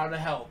 How to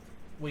help.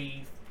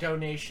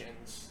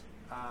 Donations.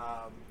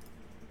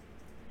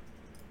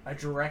 A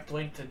direct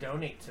link to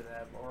donate to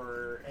them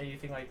or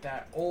anything like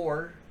that.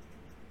 Or,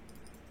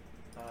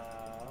 go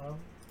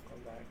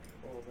back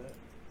a little bit.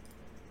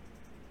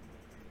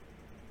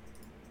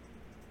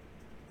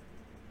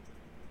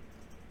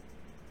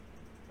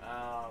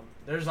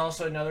 There's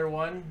also another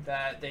one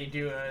that they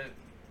do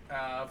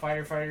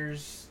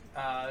firefighters.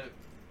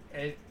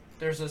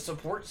 There's a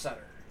support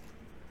center.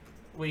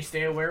 We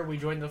stay aware, we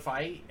join the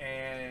fight,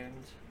 and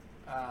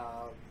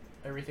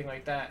everything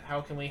like that. How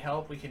can we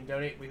help? We can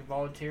donate, we can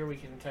volunteer, we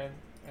can attend,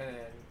 and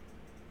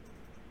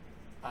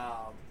then,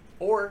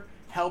 or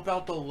help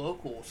out the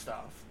local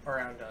stuff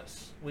around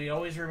us. We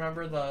always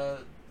remember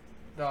the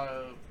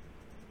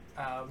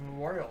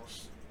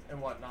memorials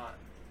and whatnot.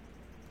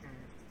 Mm.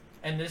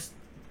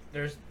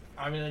 And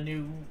I'm in a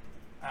new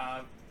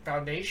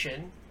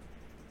foundation.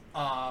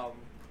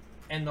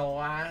 In the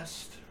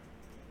last,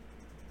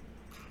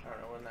 I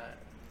don't know when that.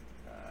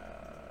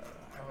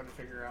 I want to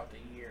figure out the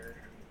year.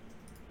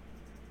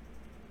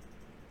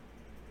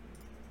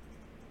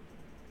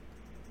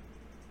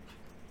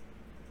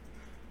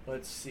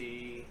 Let's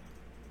see.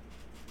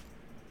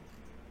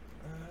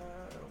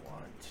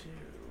 1, 2,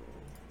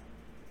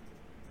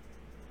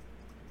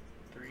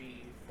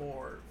 3,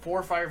 4.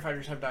 4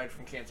 firefighters have died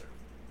from cancer.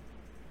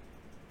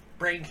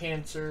 Brain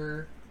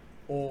cancer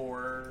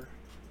or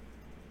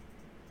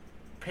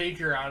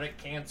pancreatic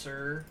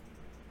cancer.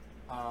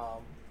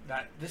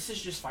 This is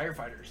just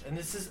firefighters, and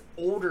this is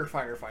older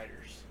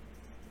firefighters.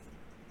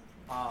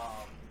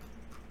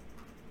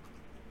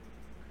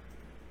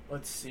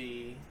 Let's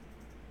see.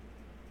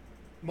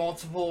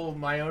 Multiple,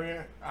 my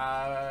own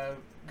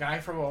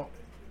guy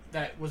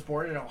that was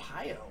born in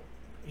Ohio.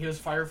 He was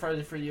a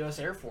firefighter for the U.S.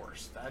 Air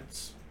Force.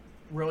 That's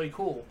really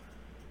cool.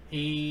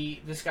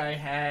 This guy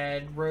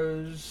had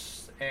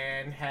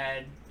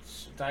had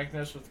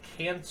diagnosed with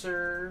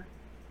cancer.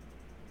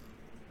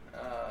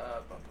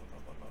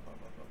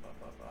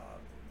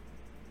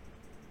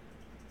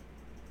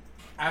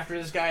 After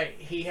this guy,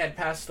 he had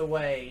passed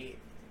away,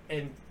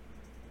 and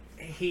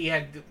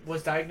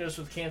was diagnosed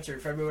with cancer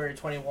February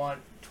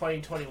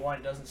 2021.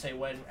 It doesn't say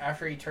when.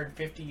 After he turned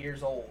 50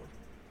 years old,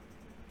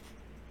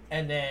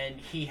 and then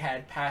he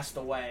had passed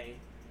away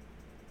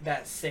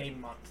that same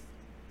month.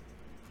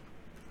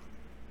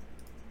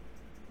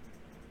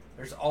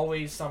 There's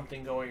always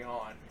something going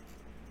on.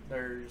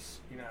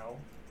 There's,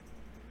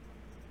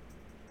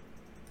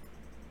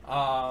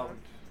 I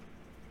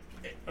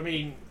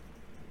mean,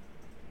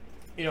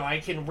 I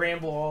can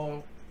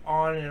ramble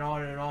on and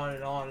on and on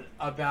and on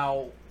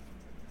about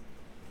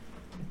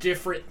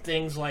different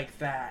things like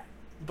that,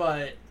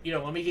 but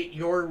let me get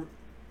your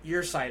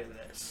side of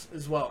this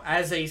as well,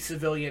 as a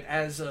civilian,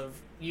 as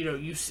of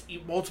you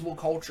see multiple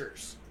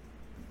cultures.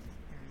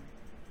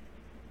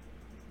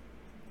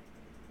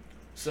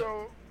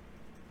 So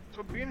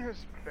being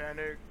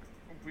Hispanic,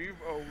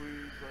 we've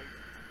always,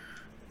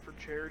 for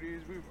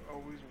charities, we've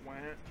always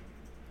went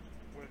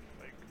with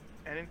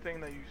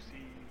anything that you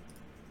see,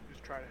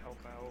 just try to help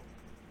out.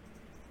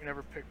 We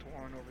never picked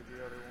one over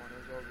the other one. It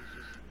was always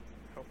just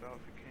help out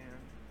if you can.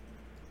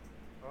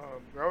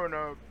 Growing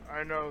up,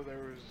 I know there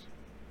was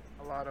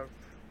a lot of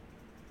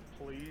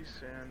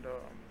police, and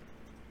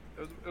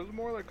it was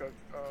more like an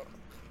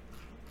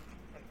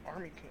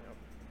army camp.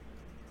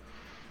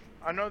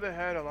 I know they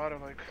had a lot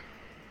of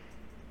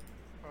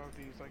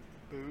these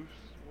booths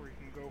where you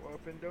can go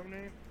up and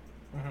donate.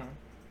 Mm-hmm.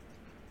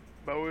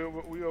 But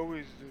we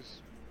always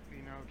just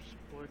just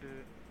split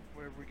it.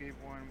 Whatever we gave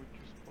one, we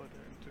just split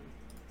it into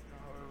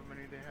however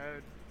many they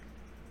had.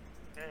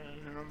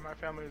 And my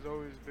family is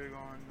always big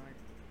on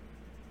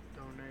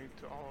donate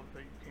to all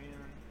that you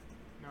can,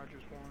 not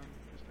just one,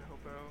 just to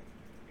help out,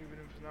 even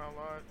if it's not a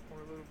lot or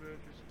a little bit,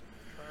 just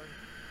try.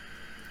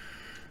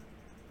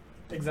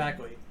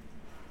 Exactly.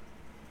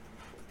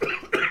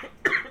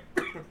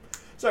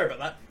 Sorry about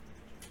that.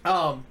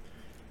 I'm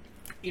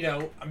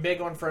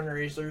big on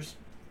fundraisers.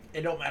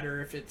 It don't matter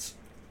if it's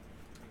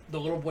the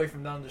little boy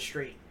from down the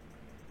street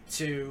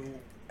to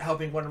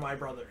helping one of my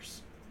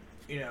brothers.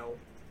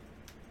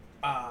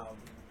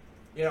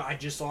 I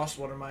just lost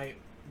one of my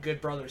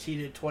good brothers. He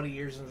did 20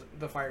 years in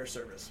the fire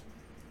service.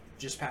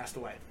 Just passed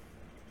away.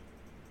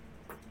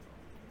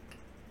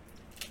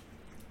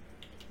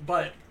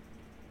 But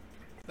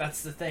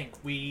that's the thing.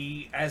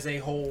 We, as a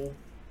whole,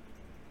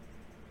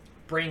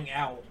 bring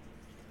out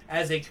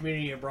as a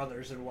community of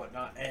brothers and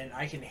whatnot. And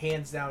I can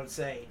hands down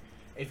say,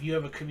 if you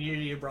have a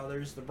community of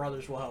brothers, the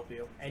brothers will help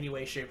you any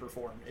way, shape, or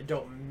form. It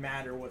don't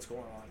matter what's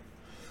going on.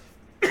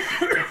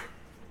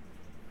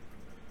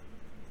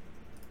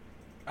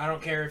 I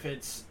don't care if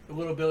it's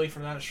little Billy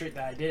from down the street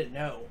that I didn't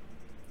know.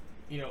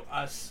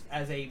 Us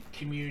as a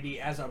community,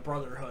 as a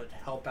brotherhood,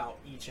 help out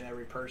each and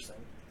every person,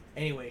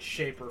 any way,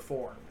 shape, or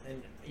form.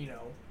 And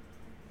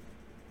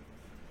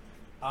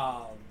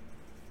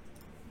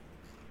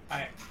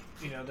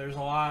there's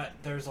a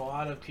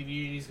lot of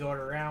communities going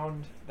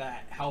around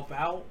that help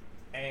out,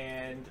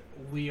 and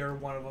we are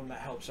one of them that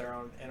helps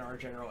around in our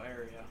general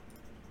area.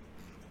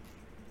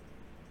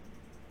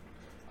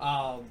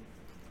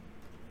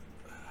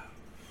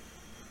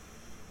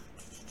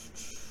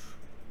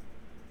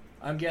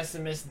 I'm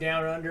guessing Miss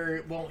Down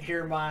Under won't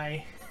hear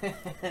my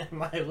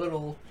my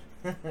little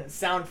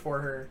sound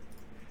for her.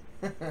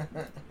 Yeah,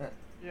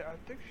 I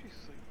think she's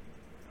sleeping.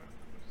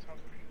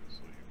 Sounds like she's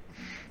asleep.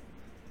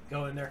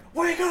 Go in there.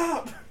 Wake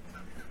up!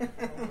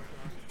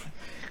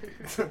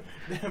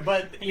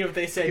 But if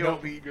they say He'll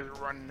don't be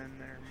just running in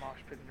there, mosh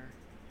pitting her.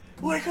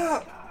 wake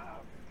up,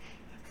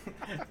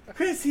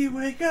 Chrissy,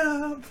 wake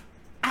up!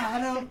 I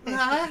don't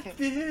like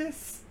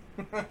this.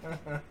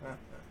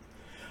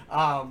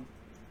 I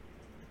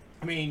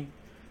mean,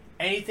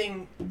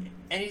 anything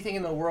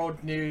in the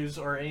world news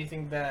or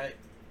anything that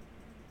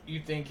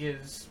you think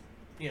is,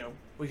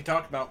 we can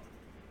talk about.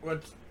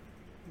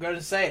 going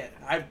to say it.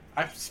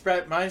 I've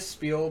spread my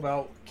spiel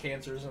about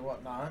cancers and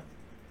whatnot.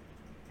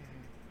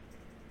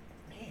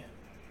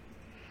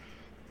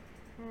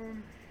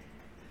 Man,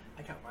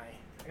 I got my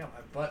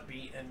butt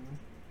beat and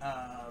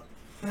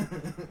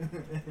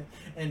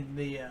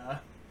the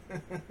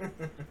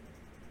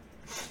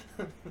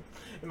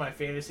in my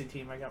fantasy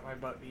team I got my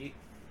butt beat.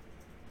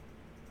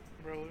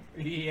 Really?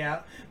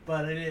 Yeah,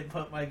 but I didn't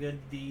put my good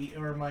D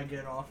or my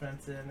good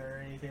offense in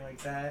or anything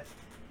like that.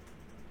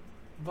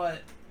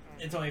 But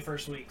it's only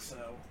first week, so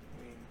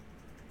I mean,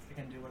 I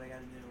can do what I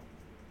gotta do.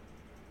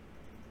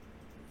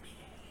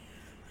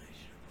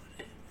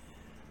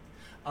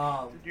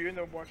 Did you end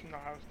up watching the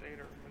Ohio State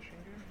or Michigan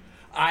game?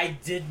 I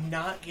did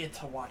not get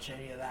to watch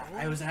any of that.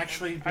 I was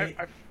actually.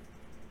 I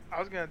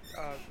was gonna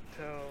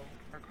tell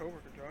our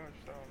coworker Josh.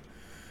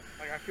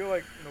 Like I feel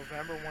like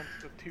November, once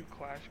the two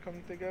clash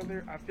come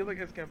together, I feel like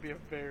it's gonna be a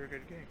very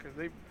good game because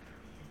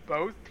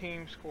both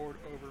teams scored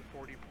over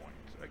 40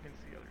 points against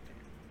the other team.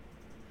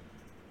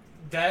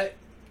 That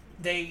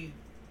they,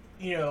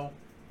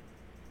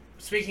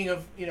 speaking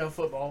of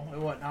football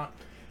and whatnot,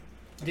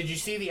 did you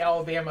see the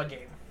Alabama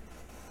game?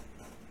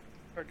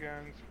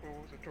 Against, what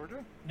was it,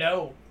 Georgia?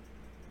 No.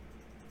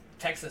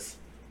 Texas.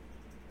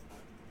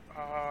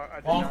 I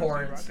did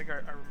Longhorns. not see it. I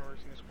think I remember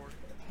seeing the score.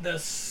 The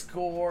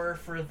score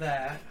for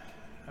that,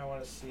 I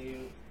want to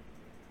see.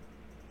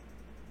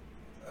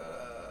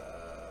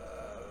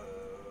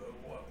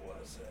 What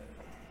was it?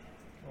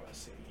 I want to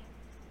see.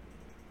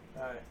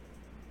 Alright.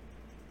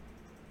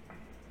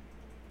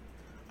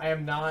 I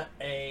am not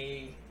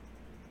a.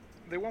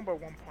 They won by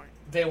 1 point.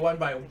 They won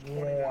by It was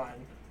 29. 1.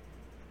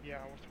 Yeah,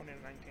 it was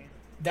 20-19.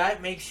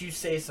 That makes you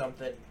say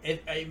something.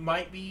 It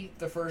might be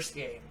the first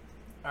game.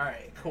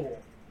 Alright,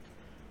 cool.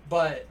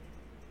 But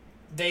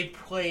they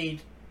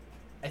played,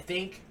 I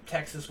think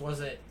Texas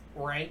wasn't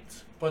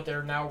ranked, but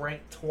they're now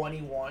ranked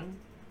 21.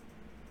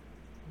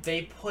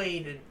 They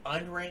played an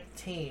unranked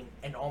team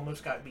and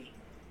almost got beat.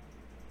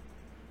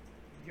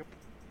 Yep.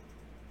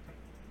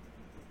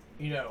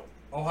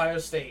 Ohio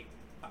State,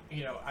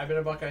 I've been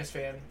a Buckeyes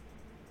fan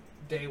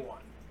day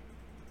one.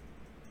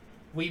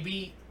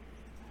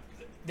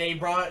 They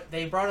brought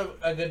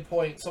a good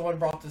point. Someone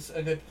brought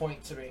a good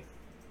point to me.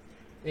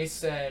 They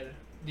said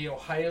the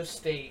Ohio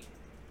State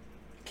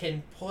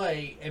can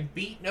play and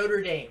beat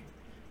Notre Dame,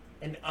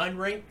 an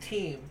unranked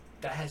team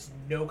that has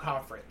no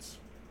conference.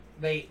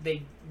 They're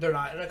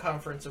not in a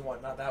conference and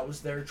whatnot. That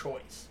was their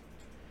choice.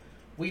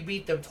 We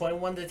beat them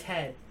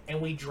 21-10,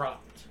 and we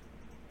dropped.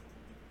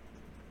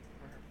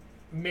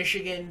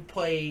 Michigan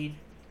played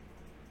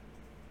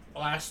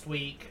last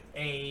week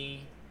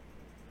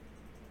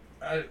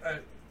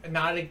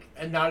not a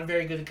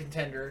very good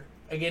contender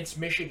against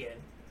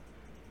Michigan,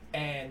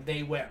 and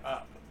they went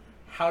up.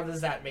 How does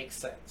that make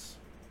sense?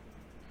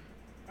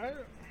 I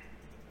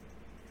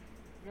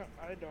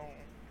don't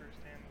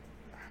understand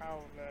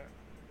how that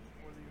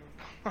was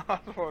even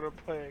possible to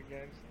play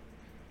against.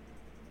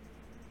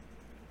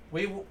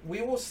 We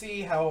will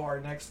see how our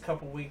next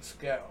couple weeks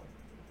go.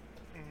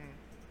 Mm-hmm.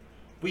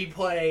 We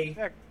play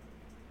Yeah,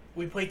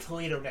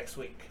 Toledo next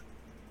week.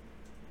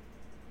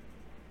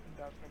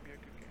 that's gonna be a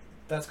good game.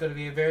 That's going to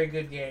be a very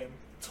good game.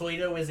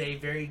 Toledo is a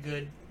very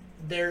good.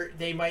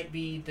 They might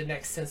be the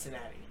next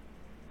Cincinnati.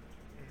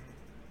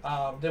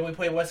 Mm-hmm. Then we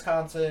play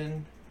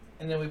Wisconsin,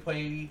 and then we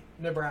play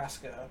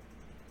Nebraska.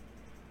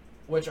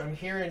 Which I'm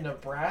hearing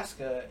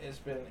Nebraska has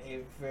been a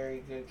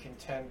very good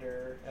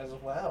contender as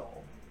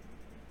well.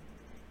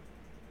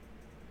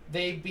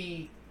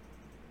 They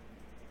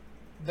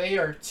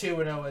are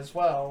 2-0 as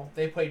well.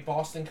 They played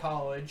Boston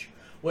College,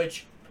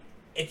 which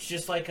it's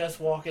just like us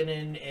walking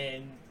in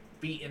and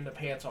beating the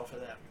pants off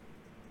of them.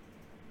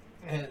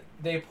 And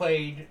they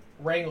played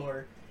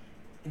Wrangler,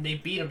 and they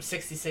beat them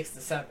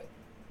 66-7.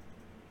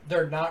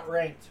 They're not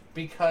ranked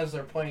because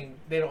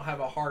they don't have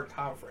a hard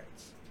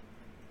conference.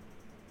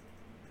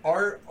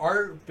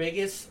 Our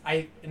biggest,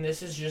 and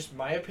this is just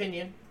my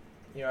opinion,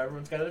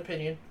 everyone's got an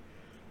opinion.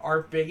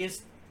 Our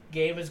biggest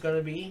game is going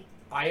to be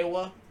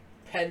Iowa,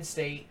 Penn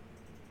State,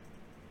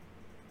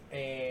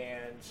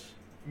 and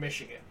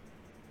Michigan.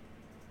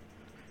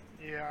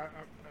 Yeah,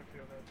 I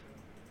feel that too.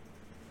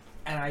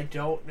 And I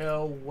don't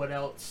know what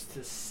else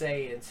to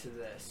say into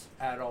this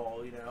at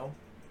all,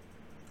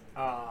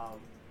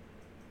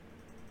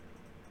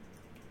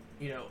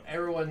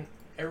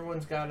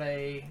 everyone's got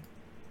a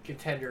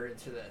contender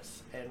into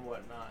this and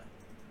whatnot.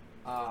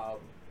 I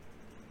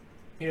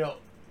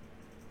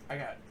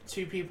got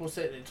two people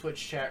sitting in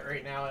Twitch chat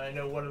right now, and I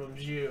know one of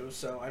them's you,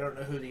 so I don't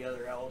know who the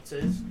other else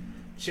is.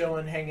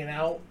 Chilling, hanging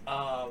out.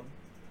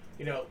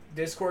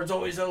 Discord's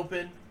always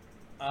open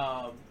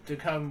to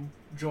come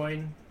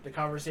join the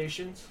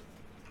conversations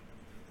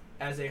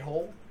as a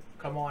whole.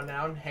 Come on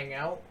down, hang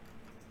out.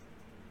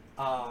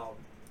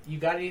 You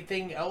got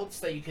anything else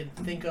that you can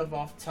think of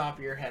off the top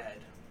of your head?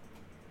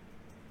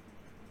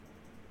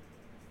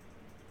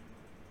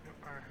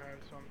 I had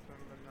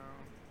something, but now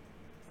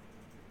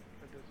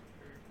it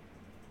disappeared.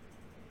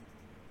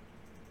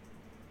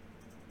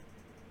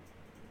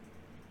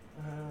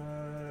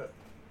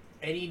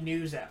 any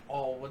news at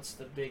all? What's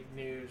the big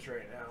news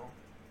right now?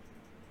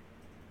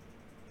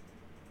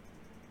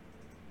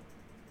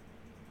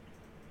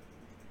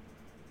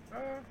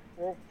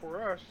 Well,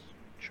 for us,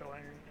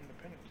 Chilean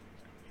independence is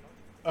coming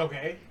up.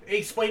 Okay,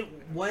 explain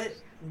what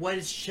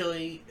is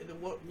Chile?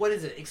 What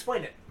is it?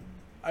 Explain it.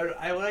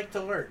 I would like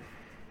to learn.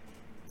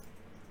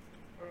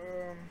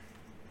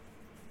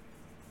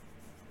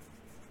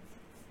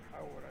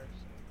 How would I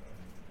say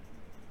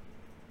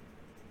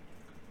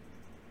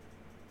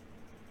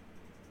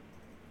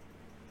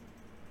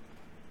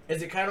that?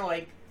 Is it kind of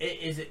like?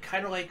 Is it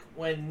kind of like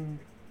when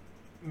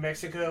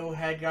Mexico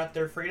had got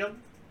their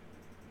freedom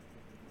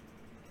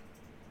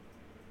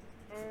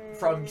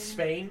from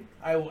Spain?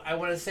 I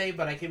want to say,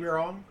 but I could be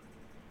wrong.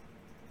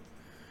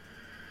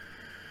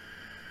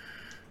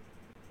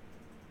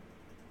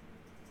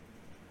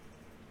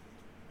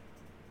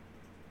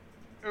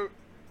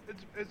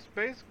 It's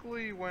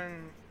basically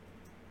when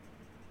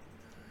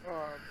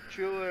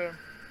Chile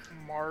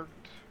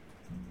marked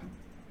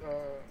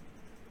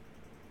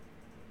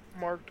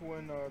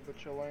when the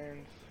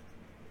Chileans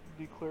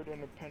declared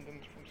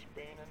independence from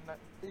Spain in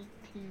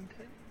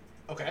 1810.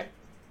 Okay. I think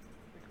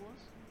it was.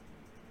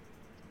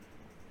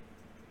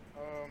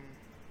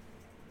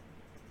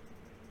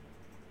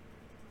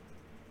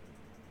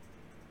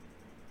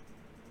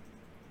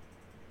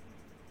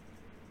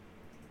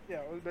 Yeah,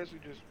 it was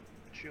basically just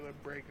Chile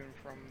breaking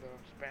from the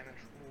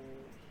Spanish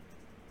rules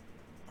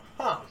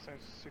Huh.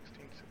 since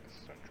 16th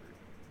century.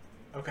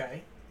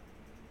 Okay.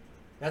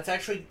 That's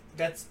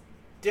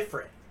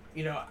different.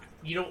 You know,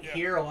 you don't Yeah.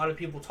 hear a lot of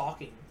people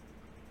talking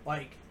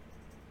like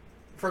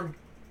from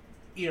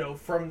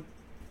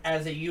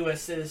as a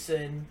U.S.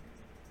 citizen,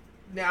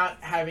 not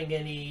having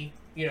any,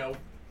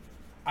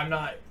 I'm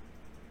not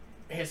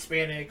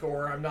Hispanic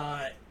or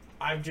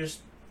I'm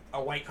just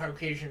a white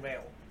Caucasian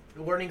male.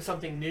 Learning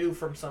something new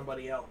from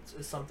somebody else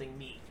is something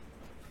neat.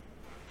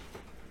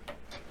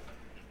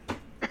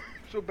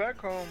 So back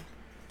home,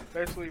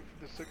 basically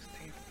the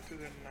 16th to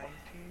the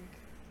 19th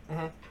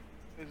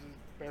Mm-hmm. is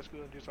basically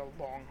just a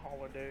long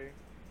holiday,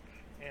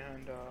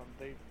 and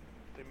they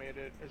made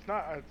it. It's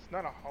not a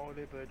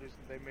holiday, but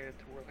they made it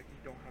to where like you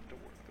don't have to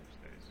work those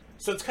days.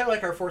 So it's kind of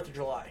like our 4th of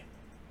July.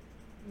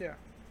 Yeah.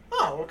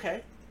 Oh,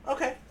 okay.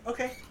 Okay.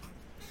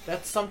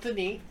 That's something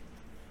neat.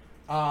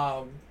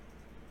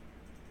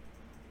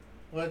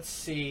 Let's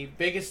see.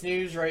 Biggest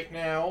news right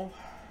now.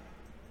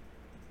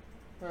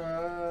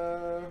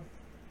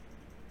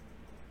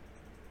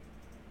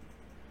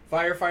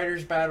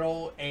 Firefighters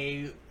battle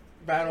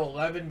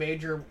 11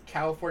 major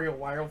California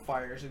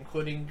wildfires,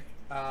 including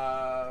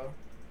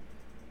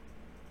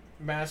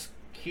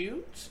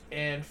Mesquite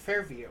and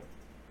Fairview.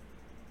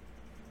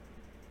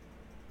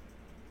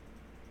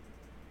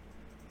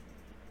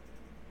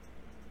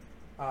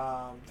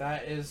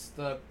 That is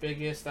the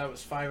biggest. That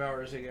was 5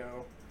 hours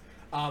ago.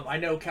 I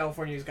know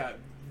California's got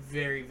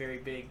very, very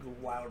big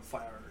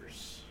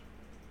wildfires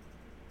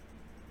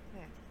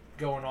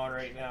going on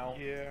right now.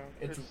 Yeah.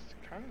 It's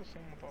kind of the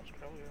same with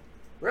Australia.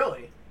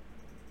 Really?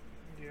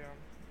 Yeah.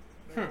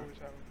 They're always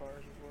having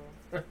fires as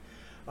well.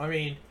 I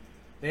mean,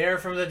 they are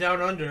from the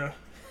down under.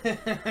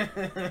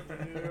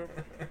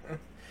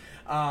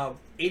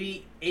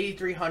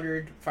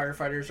 8,300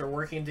 firefighters are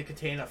working to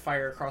contain a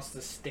fire across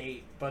the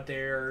state, but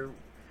they're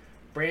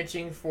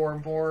branching for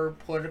more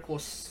political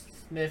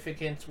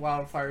significance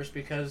wildfires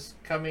because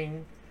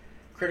coming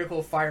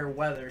critical fire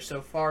weather.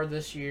 So far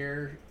this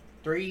year,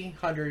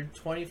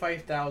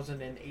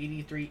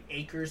 325,083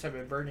 acres have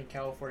been burned in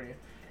California,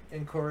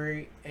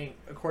 according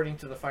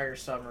to the fire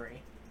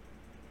summary.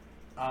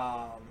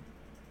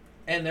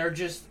 And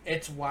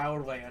it's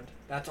wildland.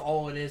 That's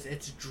all it is.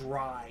 It's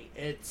dry.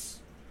 It's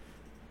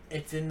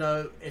in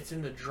the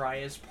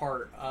driest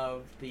part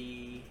of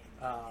the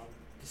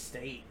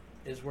state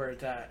is where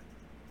it's at.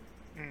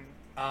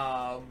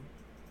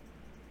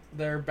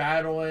 They're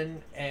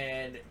battling,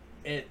 and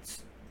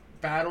it's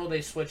battle.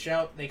 They switch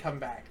out. They come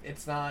back.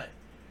 It's not,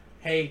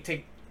 hey,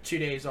 take 2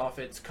 days off.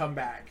 It's come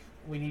back.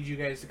 We need you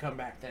guys to come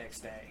back the next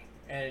day,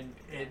 and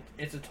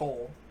it's a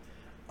toll.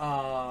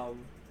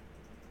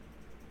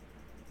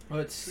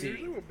 Let's So see.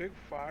 usually with big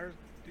fires,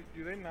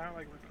 do they not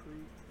like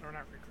recruit, or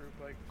not recruit,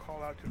 but like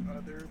call out to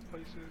other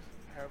places,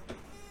 have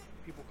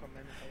people come in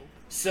and help?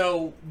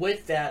 So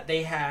with that,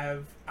 they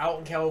have out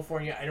in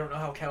California. I don't know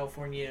how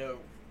California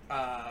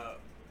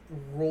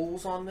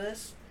rules on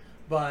this,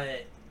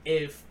 but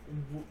if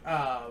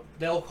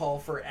they'll call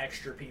for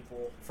extra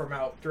people from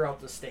out throughout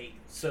the state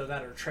so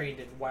that are trained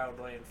in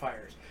wildland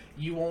fires.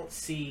 You won't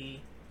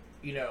see,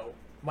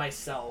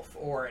 myself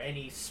or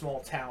any small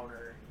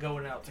towner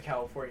going out to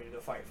California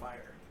to fight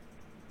fire.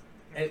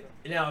 And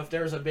now, if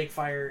there's a big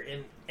fire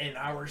in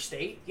our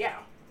state,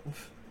 yeah,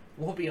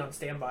 we'll be on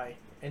standby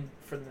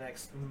for the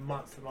next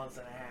month and a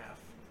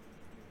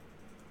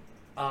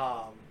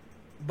half.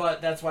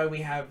 But that's why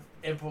we have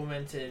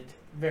implemented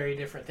very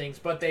different things.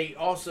 But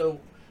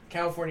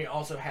California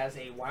also has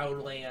a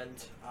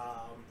wildland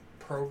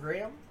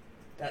program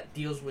that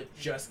deals with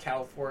just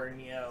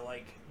California,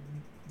 like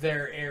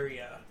their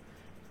area,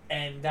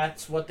 And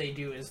that's what they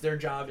do. Is their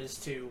job is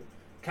to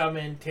come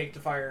in, take the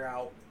fire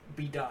out,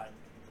 be done.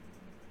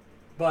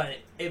 But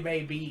it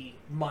may be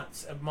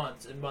months and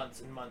months and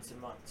months and months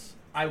and months.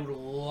 I would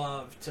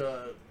love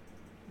to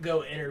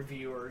go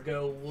interview or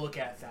go look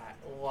at that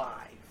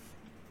live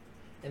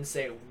and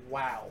say,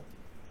 wow.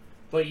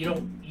 But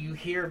you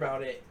hear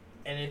about it,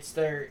 and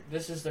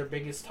this is their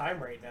biggest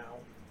time right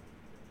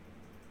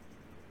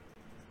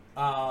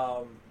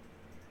now.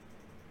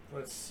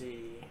 Let's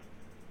see.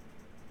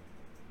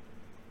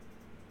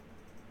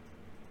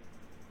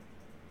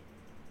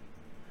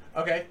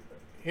 Okay,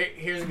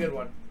 here's a good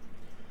one.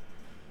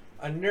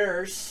 A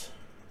nurse's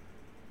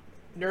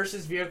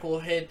vehicle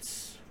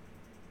hits.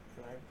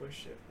 Can I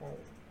wish it won't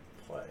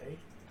play?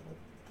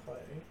 Don't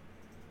play.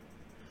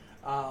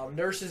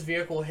 Nurse's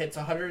vehicle hits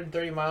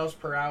 130 miles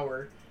per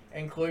hour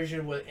and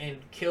collision with and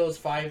kills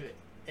 5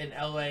 in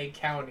L.A.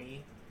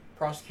 County.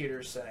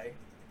 Prosecutors say.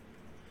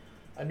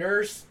 A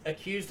nurse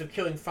accused of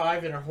killing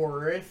 5 in a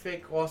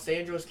horrific Los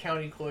Angeles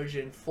County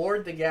collision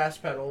floored the gas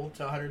pedal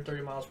to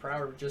 130 miles per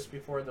hour just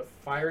before the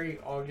fiery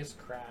August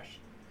crash.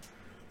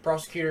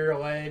 Prosecutor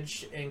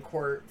alleged in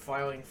court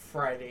filing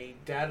Friday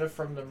data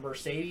from the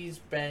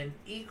Mercedes-Benz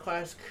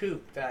E-Class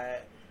coupe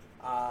that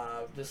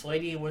this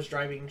lady was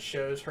driving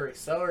shows her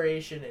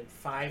acceleration in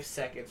 5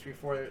 seconds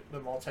before the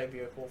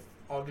multi-vehicle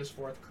August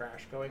 4th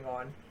crash, going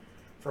on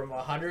from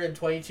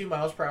 122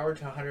 miles per hour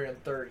to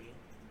 130.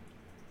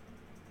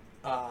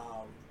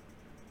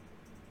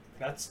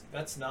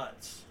 That's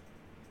nuts.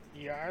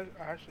 Yeah,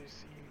 I actually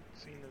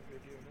seen the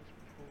video, and it's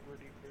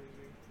pretty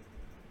crazy.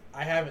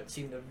 I haven't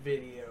seen the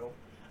video.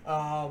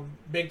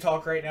 Big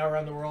talk right now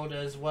around the world,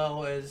 as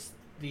well as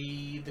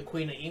the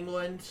Queen of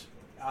England.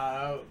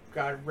 God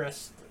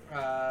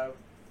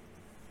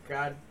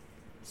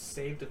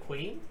save the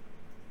Queen.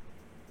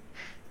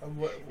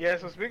 Yeah.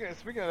 So speaking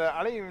of that,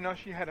 I didn't even know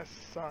she had a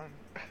son.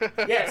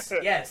 yes,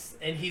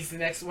 and he's the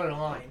next one in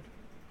line.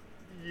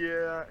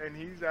 Yeah, and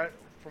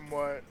from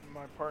what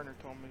my partner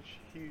told me,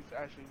 he's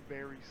actually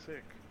very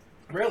sick.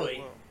 Really?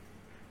 Well,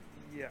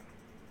 yeah.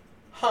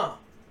 Huh.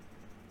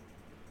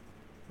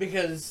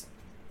 Because,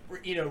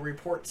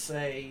 reports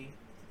say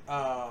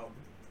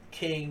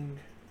King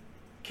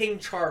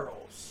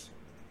Charles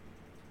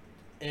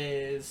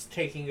is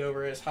taking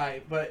over as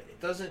high, but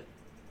isn't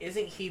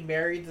he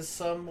married to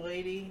some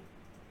lady?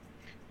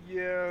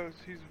 Yeah,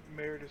 he's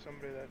married to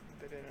somebody that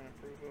they didn't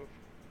approve of.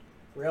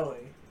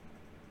 Really?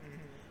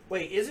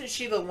 Wait, isn't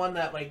she the one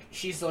that,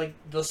 she's,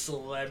 the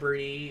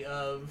celebrity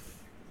of...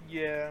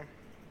 Yeah.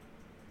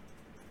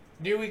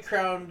 Newly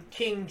crowned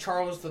King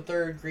Charles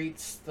III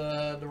greets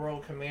the royal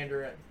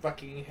commander at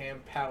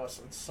Buckingham Palace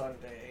on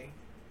Sunday.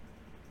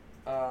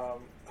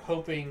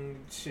 Hoping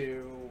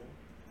to,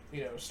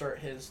 start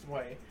his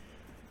way.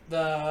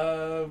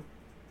 The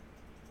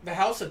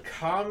House of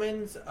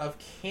Commons of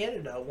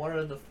Canada, one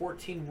of the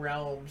 14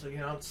 realms,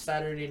 announced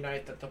Saturday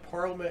night that the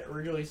Parliament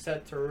originally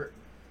set to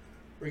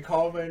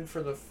reconvene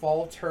for the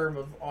fall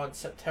term on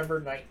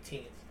September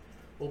 19th.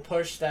 Will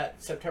push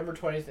that September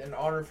 20th in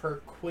honor of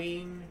her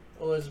Queen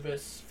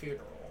Elizabeth's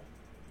funeral.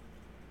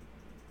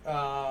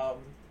 I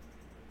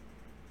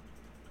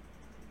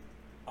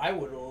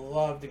would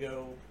love to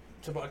go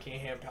to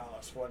Buckingham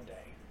Palace one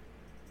day.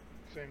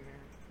 Same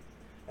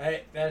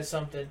here. That is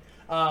something.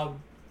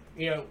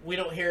 We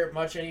don't hear it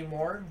much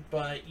anymore,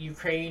 but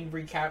Ukraine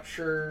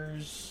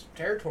recaptures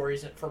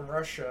territories from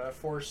Russia,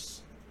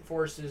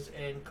 forces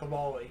in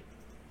Kavali.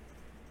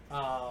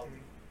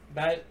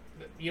 That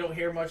you don't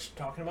hear much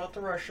talking about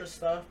the Russia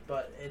stuff,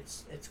 but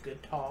it's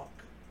good talk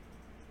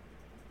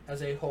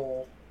as a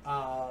whole.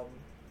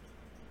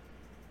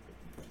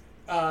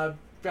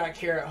 Back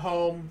here at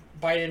home,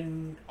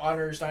 Biden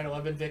honors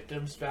 9/11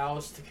 victims'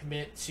 vows to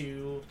commit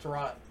to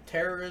thwart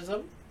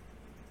terrorism.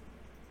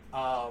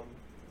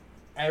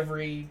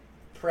 Every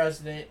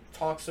president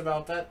talks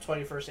about that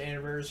 21st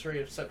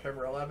anniversary of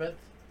September 11th.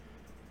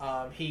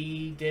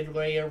 He did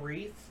lay a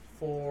wreath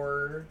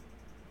for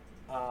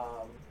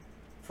all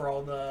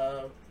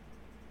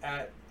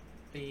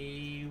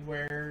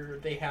where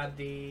they had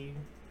the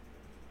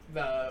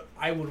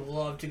I would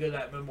love to go to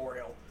that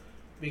memorial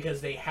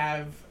because they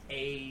have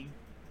a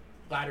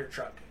ladder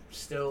truck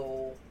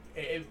still.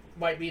 It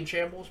might be in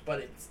shambles,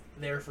 but it's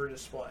there for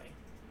display.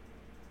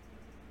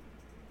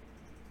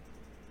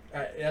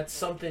 That's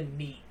something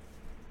neat.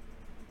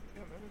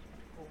 Yeah, that is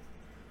pretty cool.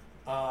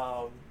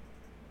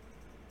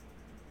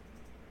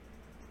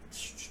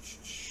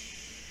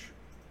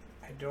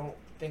 I don't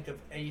think of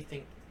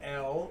anything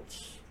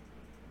else.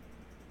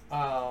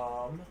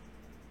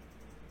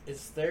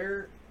 Is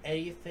there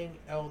anything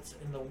else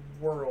in the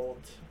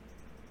world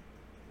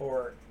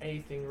or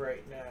anything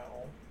right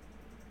now?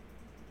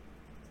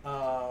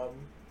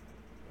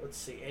 Let's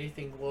see,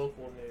 anything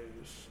local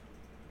news.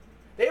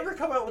 They ever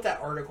come out with that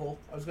article?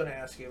 I was going to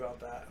ask you about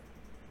that.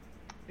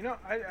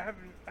 I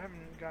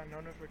haven't gotten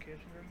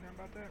notifications or anything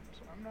about that,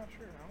 so I'm not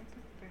sure. I don't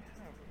think they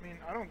have. I mean,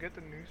 I don't get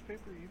the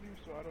newspaper either,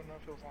 so I don't know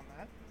if it was on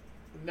that.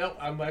 Nope,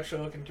 I'm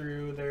actually looking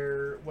through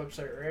their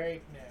website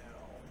right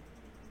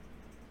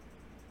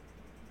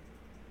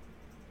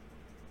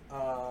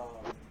Oh,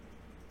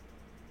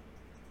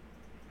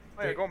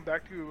 yeah, going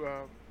back to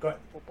Go ahead.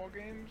 football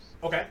games.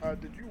 Okay.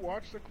 Did you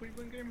watch the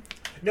Cleveland game?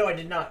 No, I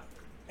did not.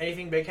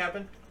 Anything big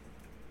happen?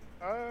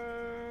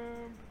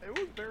 It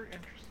was very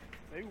interesting.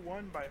 They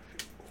won by a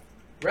field goal.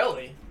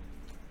 Really?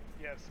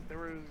 Yes, there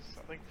was,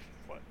 I think,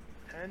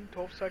 10,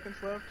 12 seconds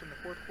left in the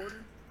fourth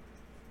quarter.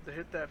 They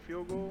hit that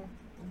field goal,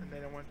 and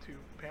then it went to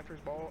Panthers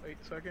ball, 8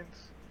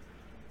 seconds,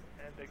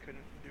 and they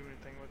couldn't do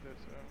anything with it,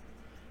 so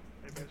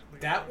they basically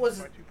That won was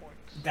by 2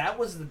 points. that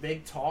was the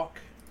big talk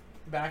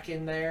back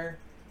in there.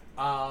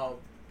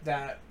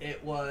 That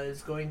it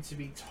was going to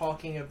be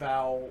talking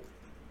about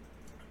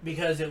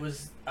because it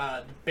was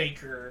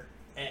Baker,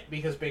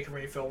 because Baker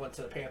Mayfield went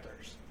to the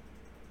Panthers.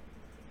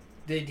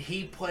 Did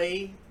he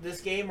play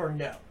this game or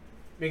no?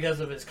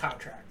 Because of his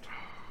contract.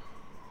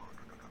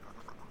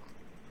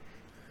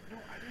 No,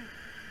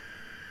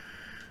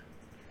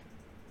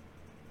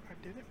 I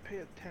didn't pay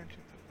attention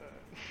to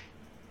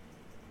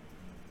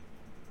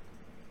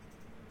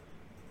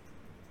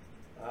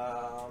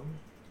that.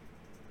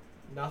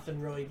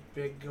 Nothing really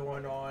big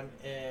going on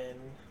in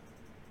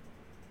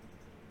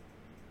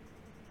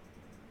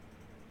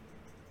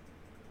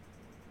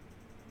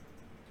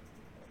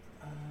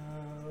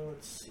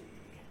let's see.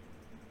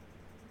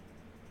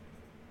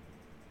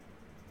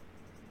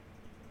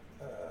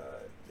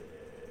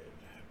 Did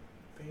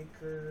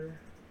Baker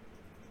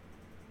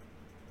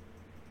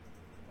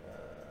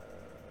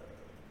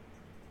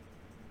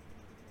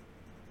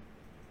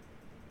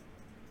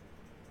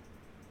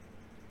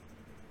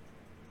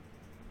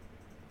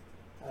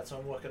that's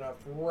what I'm looking up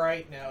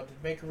right now.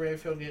 Did Baker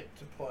Mayfield get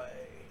to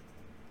play?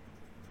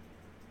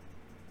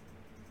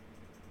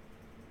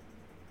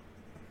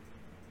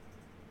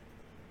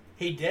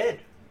 He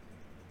did.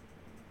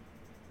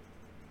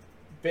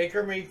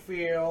 Baker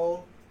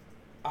Mayfield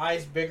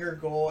eyes bigger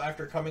goal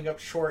after coming up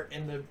short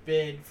in the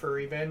bid for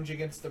revenge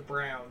against the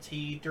Browns.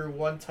 He threw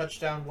 1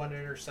 touchdown, 1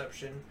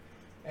 interception,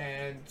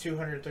 and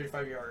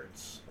 235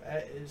 yards.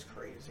 That is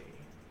crazy.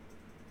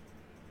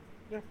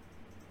 Yeah.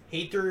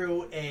 He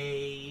threw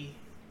a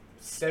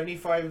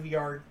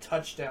 75-yard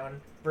touchdown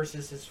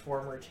versus his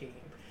former team.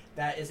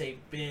 That is a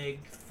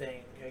big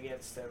thing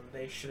against them.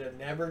 They should have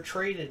never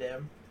traded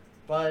him,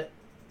 but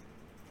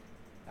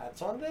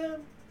that's on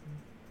them.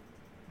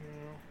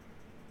 Yeah.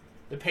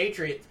 The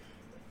Patriots.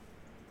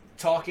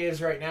 Talk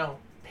is right now,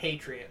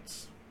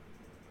 Patriots.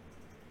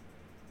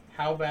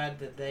 How bad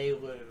did they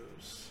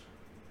lose?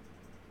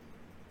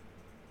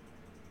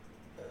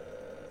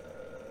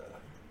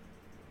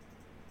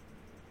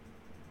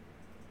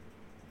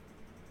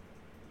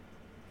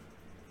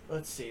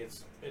 Let's see.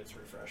 It's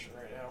refreshing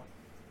right now.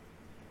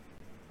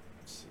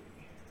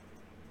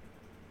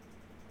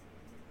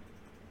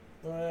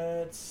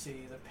 Let's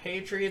see. The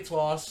Patriots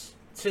lost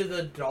to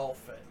the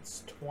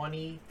Dolphins,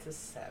 20-7.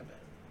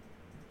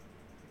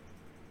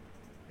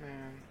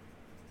 Man,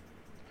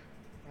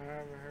 I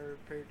haven't heard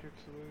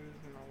Patriots lose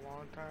in a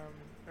long time.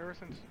 Ever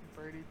since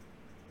Brady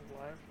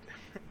left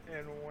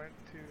and went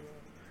to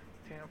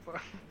Tampa.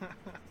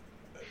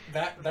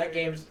 That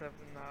game's have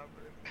not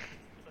been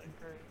like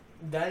great.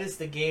 that is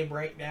the game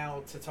right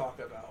now to talk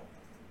about.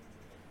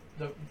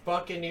 The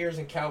Buccaneers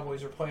and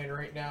Cowboys are playing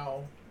right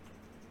now.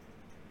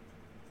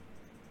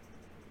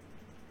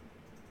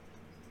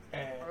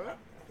 And Are they?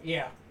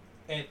 yeah,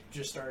 it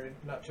just started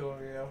not too long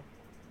ago.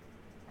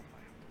 I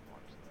might have to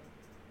watch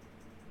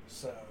that.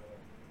 So,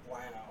 wow.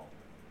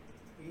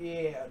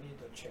 Yeah, I need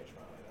to change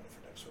my lineup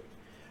for next week.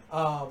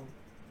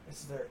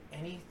 Is there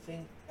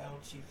anything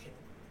else you can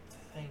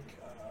think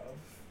of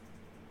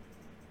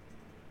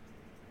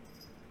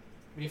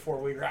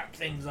before we wrap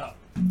things up?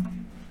 No,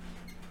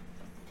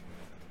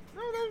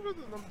 those were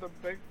the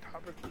big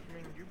topics. I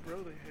mean, you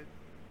really hit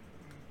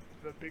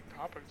the big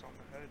topics on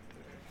the head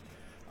today.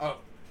 Oh,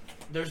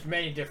 there's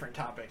many different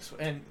topics,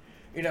 and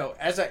you know,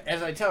 as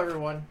I tell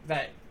everyone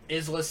that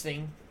is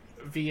listening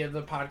via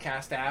the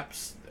podcast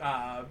apps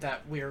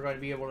that we are going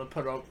to be able to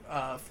put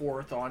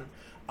forth on,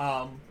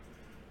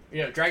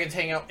 you know, Dragons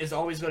Hangout is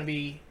always going to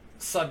be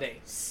Sunday,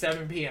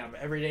 7 p.m.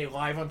 every day,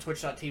 live on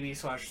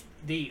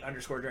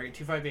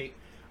twitch.tv/the_dragon258.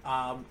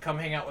 Come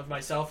hang out with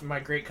myself and my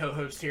great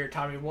co-host here,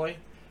 Tommy Boy.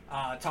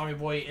 Tommy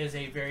Boy is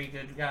a very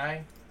good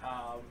guy,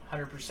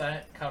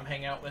 100%. Come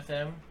hang out with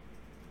him.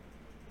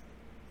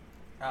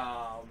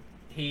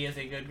 He is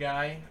a good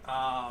guy.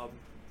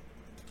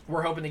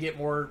 We're hoping to get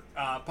more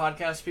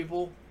podcast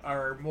people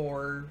or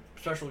more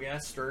special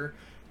guests or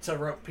to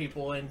rope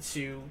people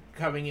into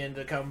coming in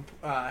to come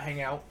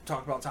hang out,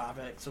 talk about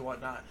topics and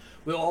whatnot.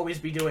 We'll always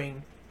be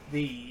doing the,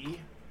 you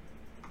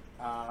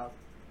know,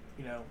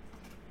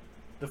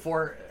 the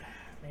four,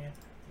 man,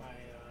 my,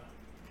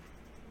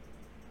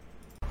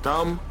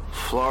 Dumb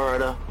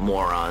Florida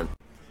moron.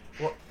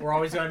 we're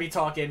always going to be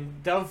talking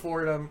dumb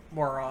Florida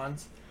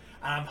morons.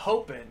 And I'm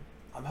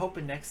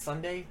hoping next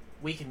Sunday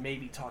we can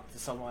maybe talk to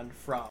someone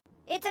from.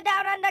 It's a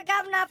down under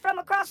governor from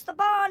across the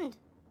pond.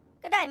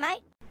 Good day, mate.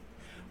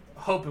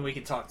 Hoping we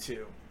can talk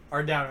to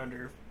our down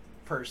under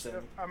person.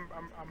 I'm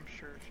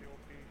sure she'll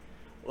be.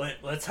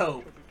 Let's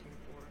hope. She'll be keen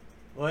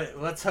for it.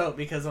 Let's hope,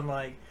 because I'm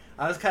like,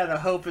 I was kind of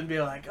hoping to be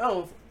like,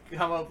 oh,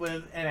 come up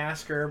with and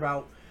ask her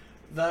about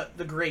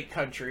the great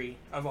country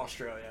of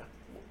Australia.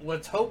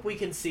 Let's hope we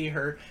can see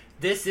her.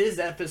 This is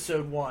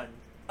episode 1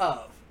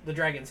 of the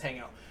Dragons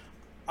Hangout.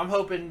 I'm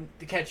hoping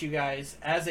to catch you guys as